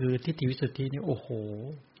ณก็คือทิฏฐิวิสุทธินี่โอ้โห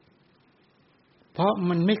เพราะ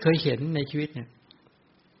มันไม่เคยเห็นในชีวิตเนี่ย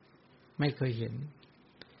ไม่เคยเห็น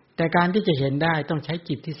แต่การที่จะเห็นได้ต้องใช้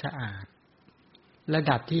จิตที่สะอาดระ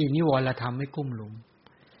ดับที่นิวรณธรรมไม่กุ้มลุม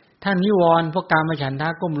ถ้านิวรณ์พวกกามฉันทะ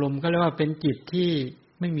กุ้มลุมก็เรียกว่าเป็นจิตที่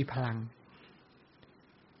ไม่มีพลัง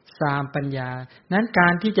สามปัญญานั้นกา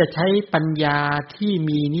รที่จะใช้ปัญญาที่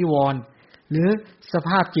มีนิวรณ์หรือสภ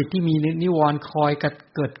าพจิตที่มีนิวรณ์คอย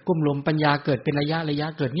เกิดกุ้มลุมปัญญาเกิดเป็นระยะ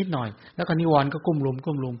เกิดนิดหน่อยแล้วก็นิวรณ์ก็กุ้มลุ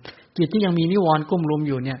มจิตที่ยังมีนิวรณ์กุ้มลุม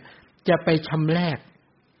อยู่เนี่ยจะไปชำแรก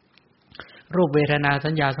รูปเวทนาสั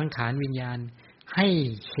ญญาสังขารวิญญาณให้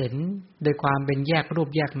เห็นโดยความเป็นแยกรูป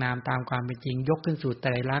แยกนามตามความเป็นจริงยกขึ้นสู่ไต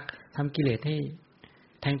รลักษณ์ทำกิเลสให้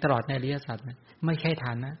แทงตลอดในอริยสัจนะไม่ใช่ฐ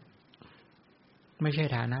า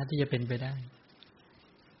นะที่จะเป็นไปได้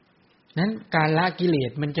นั้นการละกิเล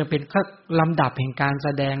สมันจะเป็นก็ลำดับแห่งการแส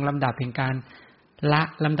ดงลำดับแห่งการละ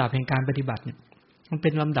ลำดับแห่งการปฏิบัติเนี่ยมันเป็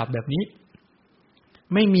นลำดับแบบนี้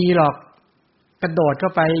ไม่มีหรอกกระโดดเข้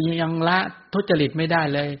าไปยังละทุจริตไม่ได้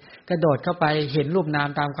เลยกระโดดเข้าไปเห็นรูปนาม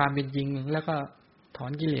ตามความเป็นจริงแล้วก็ถอ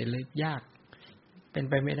นกิเลสเลยยากเป็น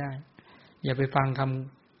ไปไม่ได้อย่าไปฟังค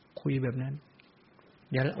ำคุยแบบนั้น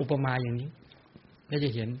เดี๋ยวอุปมาอย่างนี้ก็จะ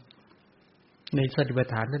เห็นในสติปัฏ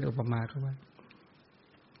ฐานท่านอุปมาเขาว่า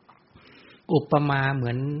อุปมาเหมื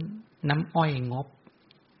อนน้ำอ้อยงบ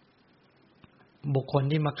บุคคล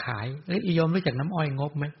ที่มาขายโยมรู้จักน้ำอ้อยง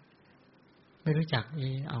บไหมไม่รู้จัก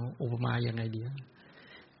เอาอุปมายังไงดี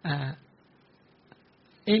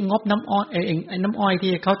งบน้ำอ้อยน้ำอ้อย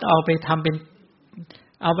ที่เขาจะเอาไปทำเป็น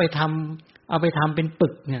ปึ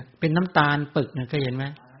กเนี่ยเป็นน้ำตาลปึกเนี่ยเคยเห็นไหม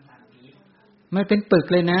ไม่เป็นปึก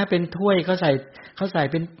เลยนะเป็นถ้วยเขาใส่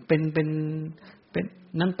เป็น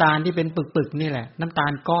น้ำตาลที่เป็นปึกๆนี่แหละน้ำตา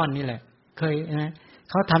ลก้อนนี่แหละเคยนะ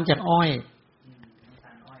เขาทำจากอ้อย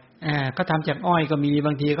ก็ทำจากอ้อยก็มีบ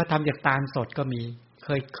างทีก็ทำจากตาลสดก็มี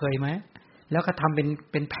เคยไหมแล้วก็ทำเ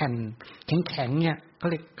ป็นแผ่นแข็งๆเนี่ยเขา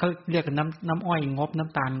เรียกน้ำอ้อยงบน้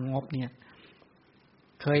ำตาลงบเนี่ย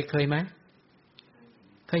เคยไหม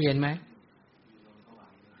เคยเห็นไหม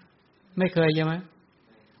ไม่เคยใช่ไหม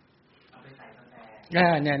เ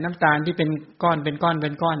นี่ยน้ำตาลที่เป็นก้อนเ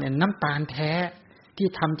นี่ยน้ำตาลแท้ที่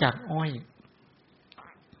ทำจากอ้อย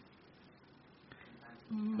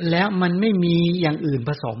แล้วมันไม่มีอย่างอื่นผ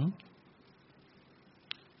สม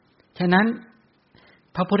ฉะนั้น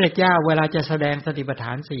พระพุทธเจ้าเวลาจะแสดงสติปัฏฐ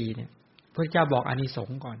าน4เนี่ยพระเจ้าบอกอานิสง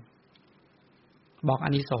ส์ก่อนบอกอา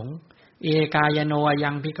นิสงส์เอกายโนยั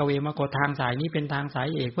งภิกขเวมโกทางสายนี้เป็นทางสาย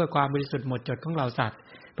เอกเพื่อความบริสุทธิ์หมดจดของเราสัตว์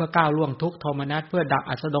เพื่อก้าวล่วงทุกข์โทมนัสเพื่อดับ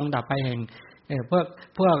อัสดงดับไปแห่งเ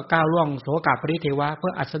พื่อก้าวล่วงโสกปริเทวะเพื่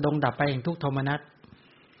ออัสดงดับไปแห่งทุกข์โทมนัส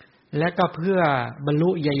และก็เพื่อบรรลุ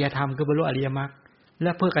ญญธรรมคือบรรลุอริยมรรคแล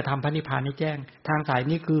ะเพื่อกระทำพระนิพพานให้แจ้งทางสาย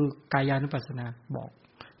นี้คือกายานุปัสสนา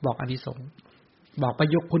บอกอานิสงส์บอกประ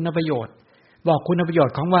โยชน์คุณประโยชน์บอกคุณประโยช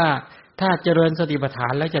น์ของว่าถ้าเจริญสติปัฏฐา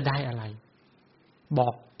นแล้วจะได้อะไรบอ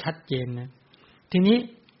กชัดเจนนะทีนี้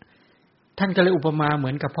ท่านก็เลยอุปมาเหมื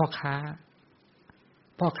อนกับพ่อค้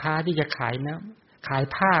าที่จะขาย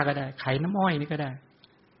ผ้าก็ได้ขายน้ำอ้อยนี่ก็ได้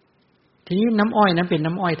ทีนี้น้ำอ้อยนั้นเป็น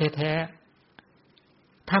น้ำอ้อยแท้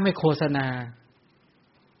ๆถ้าไม่โฆษ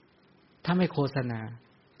ณา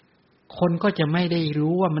คนก็จะไม่ได้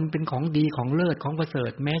รู้ว่ามันเป็นของดีของเลิศของประเสริ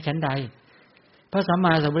ฐแม้ชั้นใดพระสัมม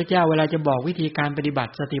าสัมพุทธเจ้าเวลาจะบอกวิธีการปฏิบั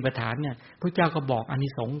ติสติปัฏฐานเนี่ยพระเจ้าก็บอกอานิ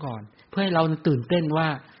สงส์ก่อนเพื่อให้เราตื่นเต้นว่า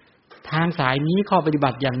ทางสายนี้ข้อปฏิบั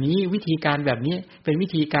ติอย่างนี้วิธีการแบบนี้เป็นวิ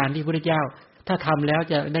ธีการที่พระพุทธเจ้าถ้าทำแล้ว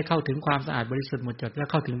จะได้เข้าถึงความสะอาดบริสุทธิ์หมดจดและ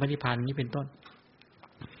เข้าถึงพระนิพพานนี้เป็นต้น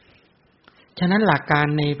ฉะนั้นหลักการ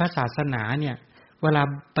ในพระศาสนาเนี่ยเวลา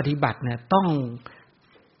ปฏิบัติเนี่ยต้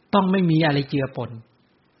องไม่มีอะไรเจือปน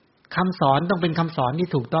คำสอนต้องเป็นคำสอนที่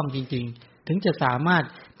ถูกต้องจริงๆถึงจะสามารถ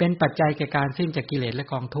เป็นปัจจัยแก่การสิ้นจากกิเลสและ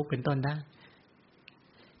กองทุกข์เป็นต้นได้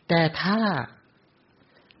แต่ถ้า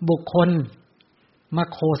บุคคลมา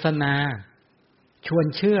โฆษณาชวน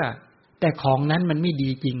เชื่อแต่ของนั้นมันไม่ดี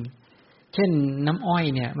จริงเช่นน้ำอ้อย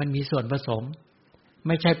เนี่ยมันมีส่วนผสมไ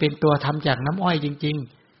ม่ใช่เป็นตัวทำจากน้ำอ้อยจริง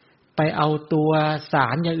ๆไปเอาตัวสา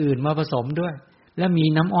รอย่างอื่นมาผสมด้วยแล้วมี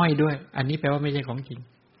น้ำอ้อยด้วยอันนี้แปลว่าไม่ใช่ของจริง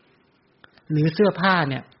หรือเสื้อผ้า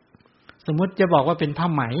เนี่ยสมมุติจะบอกว่าเป็นผ้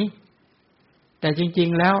าไหมแต่จริง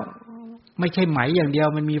ๆแล้วไม่ใช่ไหมอย่างเดียว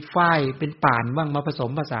มันมีฝ้ายเป็นป่านบ้างมาผส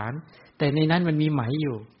มผสานแต่ในนั้นมันมีไหมอ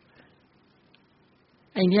ยู่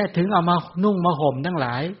ไอ้เนี่ยถึงเอามานุ่งมาห่มทั้งหล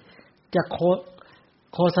ายจะ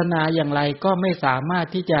โฆษณาอย่างไรก็ไม่สามารถ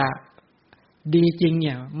ที่จะดีจริงเ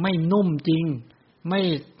นี่ยไม่นุ่มจริง ไม่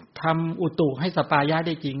ทำอุตุให้สปายะไ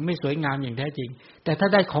ด้จริงไม่สวยงามอย่างแท้จริงแต่ถ้า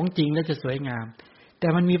ได้ของจริงแล้วจะสวยงามแต่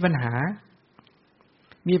มันมีปัญห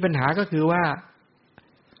าก็คือว่า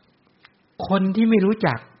คนที่ไม่รู้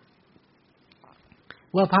จัก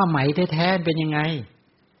ว่าผ้าไหมแท้ๆเป็นยังไง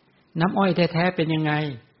น้ำอ้อยแท้ๆเป็นยังไง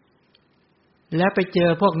แล้วไปเจอ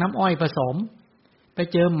พวกน้ำอ้อยผสมไป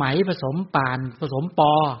เจอไหมผสมป่านผสมป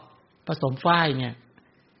อผสมฝ้ายเนี่ย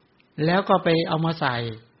แล้วก็ไปเอามาใส่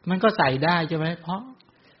มันก็ใส่ได้ใช่ไหมเพ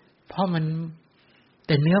ราะมันแ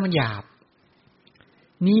ต่เนื้อมันหยาบ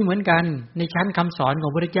นี่เหมือนกันในชั้นคำสอนขอ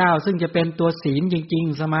งพระเจ้าซึ่งจะเป็นตัวศีลจริง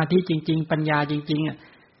ๆสมาธิจริงๆปัญญาจริง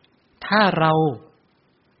ๆถ้าเรา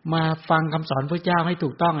มาฟังคำสอนพระเจ้าให้ถู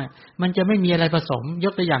กต้องมันจะไม่มีอะไรผสมย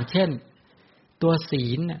กตัวอย่างเช่นตัวศี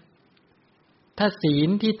ลถ้าศีล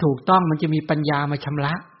ที่ถูกต้องมันจะมีปัญญามาชำร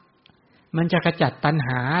ะมันจะขจัดตัณห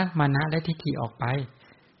ามานะและทิฏฐิออกไป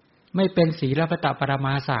ไม่เป็นศีลปตปรม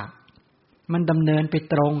าสะมันดำเนินไป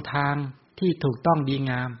ตรงทางที่ถูกต้องดี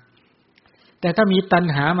งามแต่ถ้ามีตัณ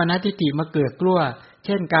หามานะทิฏฐิมาเกิดกลั้วเ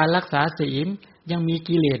ช่นการรักษาศีลยังมี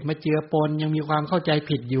กิเลสมาเจือปนยังมีความเข้าใจ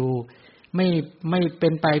ผิดอยู่ไม่เป็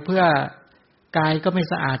นไปเพื่อกายก็ไม่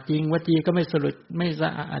สะอาดจริงวจีก็ไม่สุดไม่สะ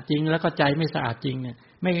อาดจริงแล้วก็ใจไม่สะอาดจริงเนี่ย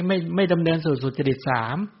ไม่ดำเนินสู่สุจริต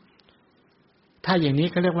3ถ้าอย่างนี้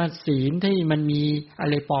เขาเรียกว่าศีลที่มันมีอะ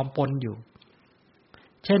ไรปลอมปนอยู่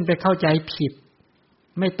เช่นไปเข้าใจผิด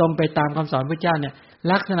ไม่ตรงไปตามคำสอนพระเจ้าเนี่ย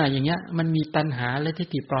ลักษณะอย่างเงี้ยมันมีตัณหาและทิฏ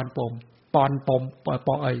ฐิป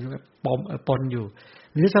นอยู่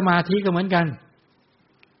หรือสมาธิก็เหมือนกัน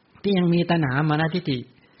ที่ยังมีตัณหามานะทิฏฐิ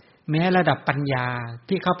แม้ระดับปัญญา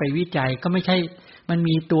ที่เข้าไปวิจัยก็ไม่ใช่มัน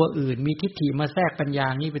มีตัวอื่นมีทิฏฐิมาแทรกปัญญา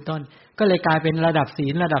นี้เป็นต้นก็เลยกลายเป็นระดับศี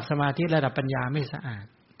ลระดับสมาธิระดับปัญญาไม่สะอาด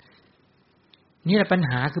นี่แหละปัญ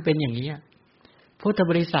หาคือเป็นอย่างนี้พุทธ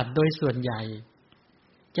บริษัทโดยส่วนใหญ่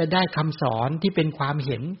จะได้คำสอนที่เป็นความเ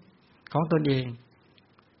ห็นของตนเอง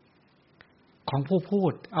ของผู้พู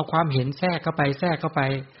ดเอาความเห็นแทรกเข้าไป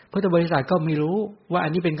พุทธบริษัทก็ไม่รู้ว่าอั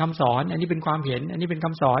นนี้เป็นคำสอนอันนี้เป็นความเห็นอันนี้เป็นค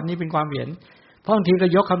ำสอนนี่เป็นความเห็นเพราะบางทีก็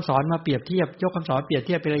ยกคำสอนมาเปรียบเทียบยกคำสอนเปรียบเ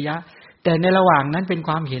ทียบเป็นระยะแต่ในระหว่างนั้นเป็นค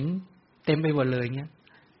วามเห็นเต็มไปหมดเลยเงี้ย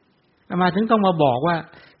มาถึงต้องมาบอกว่า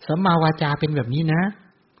สัมมาวาจาเป็นแบบนี้นะ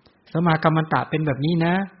สัมมากัมมันตะเป็นแบบนี้น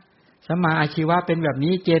ะสัมมาอาชีวะเป็นแบบ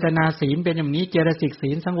นี้เจตนาศีลเป็นอย่างนี้เจตสิกศี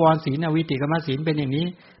ลสังวรศีลอวิติกรรมศีลเป็นอย่างนี้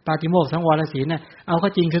ปาติโมกข์สังวรศีลน่ะเอาเข้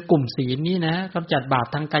าจริงคือกลุ่มศีลนี้นะกำจัดบาป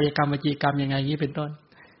ทางกายกรรมวจีกรรมยังไงนี้เป็นต้น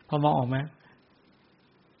พอมองออกมั้ย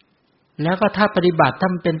แล้วก็ถ้าปฏิบัติถ้า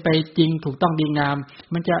มันเป็นไปจริงถูกต้องดีงาม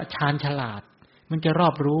มันจะชาญฉลาดมันจะรอ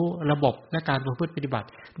บรู้ระบบและการประพฤติปฏิบัติ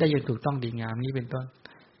ได้อย่างถูกต้องดีงามนี้เป็นต้น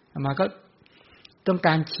มาก็ต้องก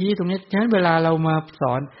ารชี้ตรงนี้ฉะนั้นเวลาเรามาส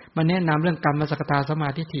อนมาแนะนำเรื่องกรรมสกตาสมา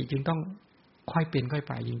ธิฐิจึงต้องค่อยเป็นค่อย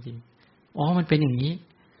ไปจริงๆอ๋อมันเป็นอย่างนี้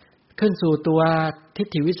ขึ้นสู่ตัวทิฏ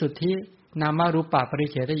ฐิวิสุทธินามารูปะปริ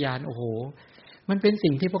เฉทญาณโอ้โหมันเป็น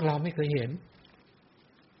สิ่งที่พวกเราไม่เคยเห็น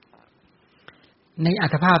ในอั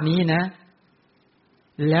ตภาพนี้นะ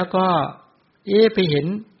แล้วก็ไปเห็น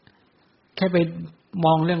แค่ไปม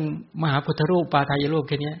องเรื่องมหาพุทธรูปปาทายรูปแ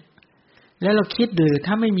ค่นี้แล้วเราคิดดู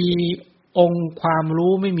ถ้าไม่มีองค์ความ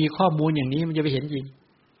รู้ไม่มีข้อมูลอย่างนี้มันจะไปเห็นจริง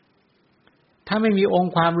ถ้าไม่มีอง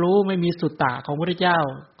ค์ความรู้ไม่มีสุตตะของพระพุทธเจ้า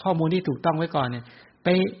ข้อมูลที่ถูกต้องไว้ก่อนเนี่ย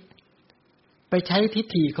ไปใช้ทิฏ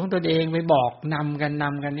ฐิของตนเองไปบอกนำกัน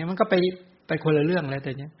เนี่ยมันก็ไปคนละเรื่องแล้วแ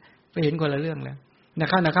ต่เนี้ยไปเห็นคนละเรื่องแล้วนะ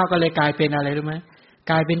เข้าก็เลยกลายเป็นอะไรรู้ไหม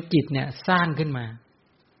กลายเป็นจิตเนี่ยสร้างขึ้นมา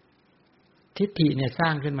ทิฏฐิเนี่ยสร้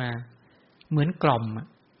างขึ้นมาเหมือนกล่อม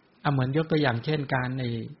เหมือนยกตัวอย่างเช่นการ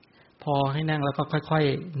พอให้นั่งแล้วก็ค่อย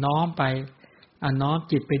ๆน้อมไปน้อม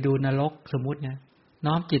จิตไปดูนรกสมมุตินะ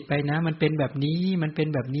น้อมจิตไปนะมันเป็นแบบนี้มันเป็น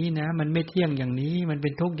แบบนี้นะมันไม่เที่ยงอย่างนี้มันเป็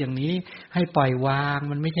นทุกข์อย่างนี้ให้ปล่อยวาง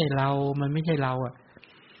มันไม่ใช่เรามันไม่ใช่เรา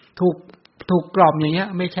ถูกกล่อมอย่างเงี้ย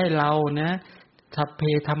ไม่ใช่เรานะสัพเพ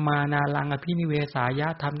ธัมมานารังอภินิเวสายะ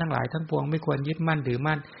ธรรมทั้งหลายทั้งปวงไม่ควรยึดมั่นถือ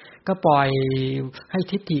มั่นก็ปล่อยให้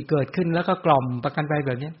ทิฏฐิเกิดขึ้นแล้วก็กล่อมประกันไปแ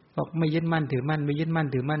บบนี้บอกไม่ยึดมั่นถือมั่นไม่ยึดมั่น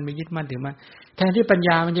ถือมั่นไม่ยึดมั่นถือมั่นแทนที่ปัญญ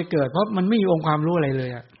ามันจะเกิดเพราะมันไม่มีองค์ความรู้อะไรเลย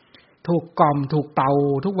ถูกกล่อมถูกเป่า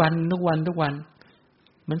ทุกวัน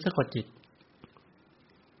มันสะกดจิ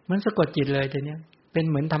ตเลยทีเนี้ยเป็น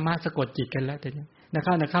เหมือนธรรมะสะกดจิตกันแล้วทีเนี้ยนะ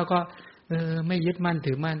เข้าก็ไม่ยึดมั่น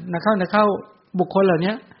ถือมั่นนะเข้าบุคคลเหล่า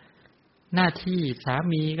นี้หน้าที่สา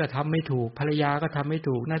มีก็ทำไม่ถูกภรรยาก็ทำไม่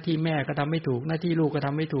ถูกหน้าที่แม่ก็ทำไม่ถูกหน้าที่ลูกก็ท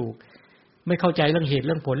ำไม่ถูกไม่เข้าใจเรื่องเหตุเ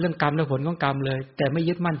รื่องผลเรื่องกรรมและผลของกรรมเลยแต่ไม่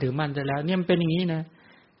ยึดมั่นถือมั่นซะแล้วเนี่ยมันเป็นอย่างนี้นะ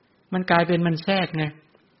มันกลายเป็นมันแทรกไง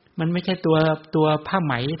มันไม่ใช่ตัวผ้าไ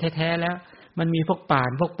หมแท้ๆแล้วมันมีพวกป่า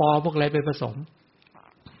นพวกปอพวกอะไรไปผสม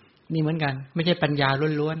นี่เหมือนกันไม่ใช่ปัญญา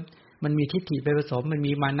ล้วนๆมันมีทิฏฐิไปผสมมัน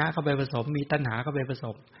มีมานะเข้าไปผสมมีตัณหาเข้าไปผส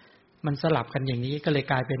มมันสลับกันอย่างนี้ก็เลย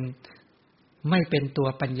กลายเป็น ไม่เป็นตัว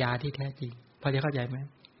ปัญญาที่แท้จริงพอจะเข้าใจไหม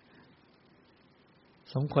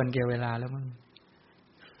สมควรแก่เวลาแล้วมั้ง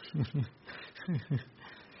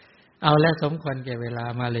เอาแล้วสมควรแก่เวลา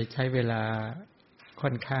มาเลยใช้เวลาค่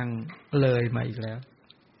อนข้างเลยมาอีกแล้ว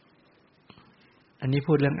อันนี้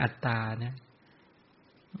พูดเรื่องอัตตานะ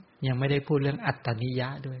ยังไม่ได้พูดเรื่องอัตตนิยะ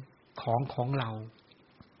ด้วยของเรา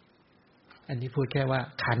อันนี้พูดแค่ว่า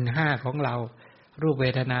ขันธ์ห้าของเรารูปเว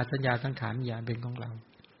ทนาสัญญาสังขารวิญญาณเป็นของเรา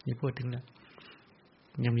นี่พูดถึงแล้ว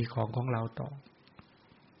ยังมีของเราต่อ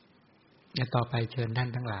ต่อไปเชิญท่าน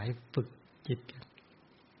ทั้งหลายฝึกจิตกัน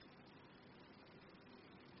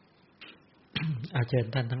อาเชิญ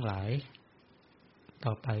ท่านทั้งหลายต่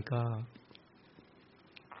อไปก็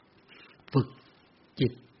ฝึกจิ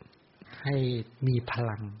ตให้มีพ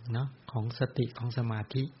ลังเนาะของสติของสมา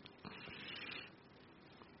ธิ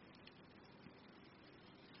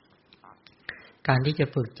การที่จะ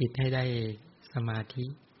ฝึกจิตให้ได้สมาธิ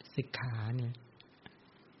สิกขาเนี่ย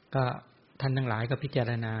ก็ท่านทั้งหลายก็พิจาร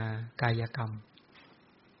ณากายกรรม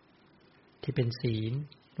ที่เป็นศีล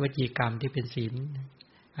วจีกรรมที่เป็นศีล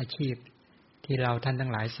อาชีพที่เราท่านทั้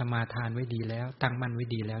งหลายสมาทานไว้ดีแล้วตั้งมั่นไว้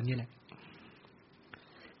ดีแล้วนี่แหละ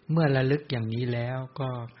เมื่อระลึกอย่างนี้แล้วก็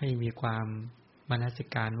ให้มีความมนสิ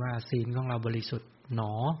การว่าศีลของเราบริสุทธิ์หน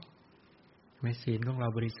อไม่ศีลของเรา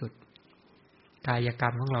บริสุทธิ์กายกร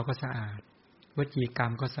รมของเราก็สะอาดวจีกรร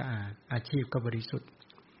มก็สะอาดอาชีพก็บริสุทธิ์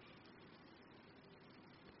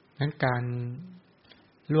นั้นการ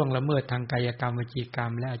ล่วงละเมิดทางกายกรรมวจีกรร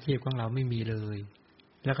มและอาชีพของเราไม่มีเลย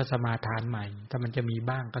แล้วก็สมาทานใหม่ถ้ามันจะมี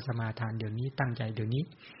บ้างก็สมาทานเดี๋ยวนี้ตั้งใจเดี๋ยวนี้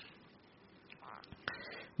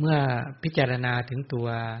เมื่อพิจารณาถึงตัว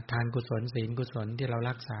ทานกุศลศีลกุศลที่เรา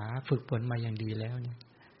รักษาฝึกฝนมาอย่างดีแล้วเนี่ย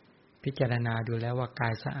พิจารณาดูแล้วว่ากา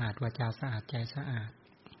ยสะอาดวาจาสะอาดใจสะอาด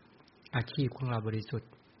อาชีพของเราบริสุทธิ์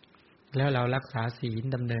แล้วเรารักษาศีล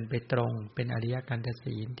ดำเนินไปตรงเป็นอริยกันต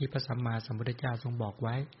ศีลที่พระสัมมาสัมพุทธเจ้าทรงบอกไ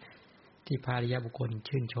ว้ที่พระอริยบุคคล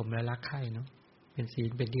ชื่นชมและรักใคร่เนาะเป็นศีล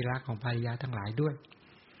เป็นที่รักของพระอริยทั้งหลายด้วย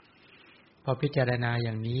พอพิจารณาอ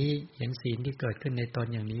ย่างนี้เห็นศีลที่เกิดขึ้นในตน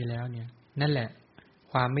อย่างนี้แล้วเนี่ยนั่นแหละ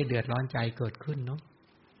ความไม่เดือดร้อนใจเกิดขึ้นเนาะ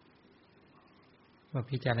ว่า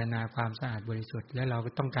พิจารณาความสะอาดบริสุทธิ์แล้วเราก็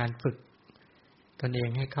ต้องการฝึกตนเอง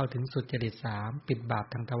ให้เข้าถึงสุจริต3ปิดบาป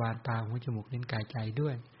ทางทวารตาหูจมูกลิ้นกายใจด้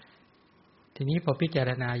วยทีนี้พอพิจาร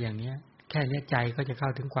ณาอย่างนี้แค่นี้ใจก็จะเข้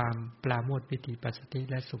าถึงความปราโมทย์ปิติปัสสติ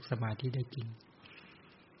และสุขสมาธิได้จริง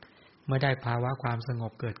เมื่อได้ภาวะความสง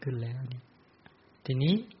บเกิดขึ้นแล้วเนี่ยที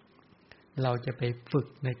นี้เราจะไปฝึก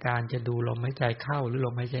ในการจะดูลมหายใจเข้าหรือล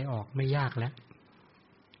มหายใจออกไม่ยากแล้ว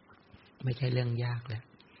ไม่ใช่เรื่องยากแล้ว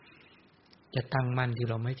จะตั้งมั่นที่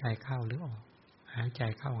ลมหายใจเข้าหรือออกหายใจ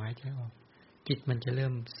เข้าหายใจออกจิตมันจะเริ่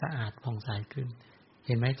มสะอาดผ่องใสขึ้นเ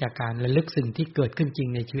ห็นไหมจากการระลึกสิ่งที่เกิดขึ้นจริง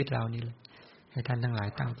ในชีวิตเรานี่เลยให้ท่านทั้งหลาย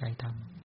ตั้งใจทำ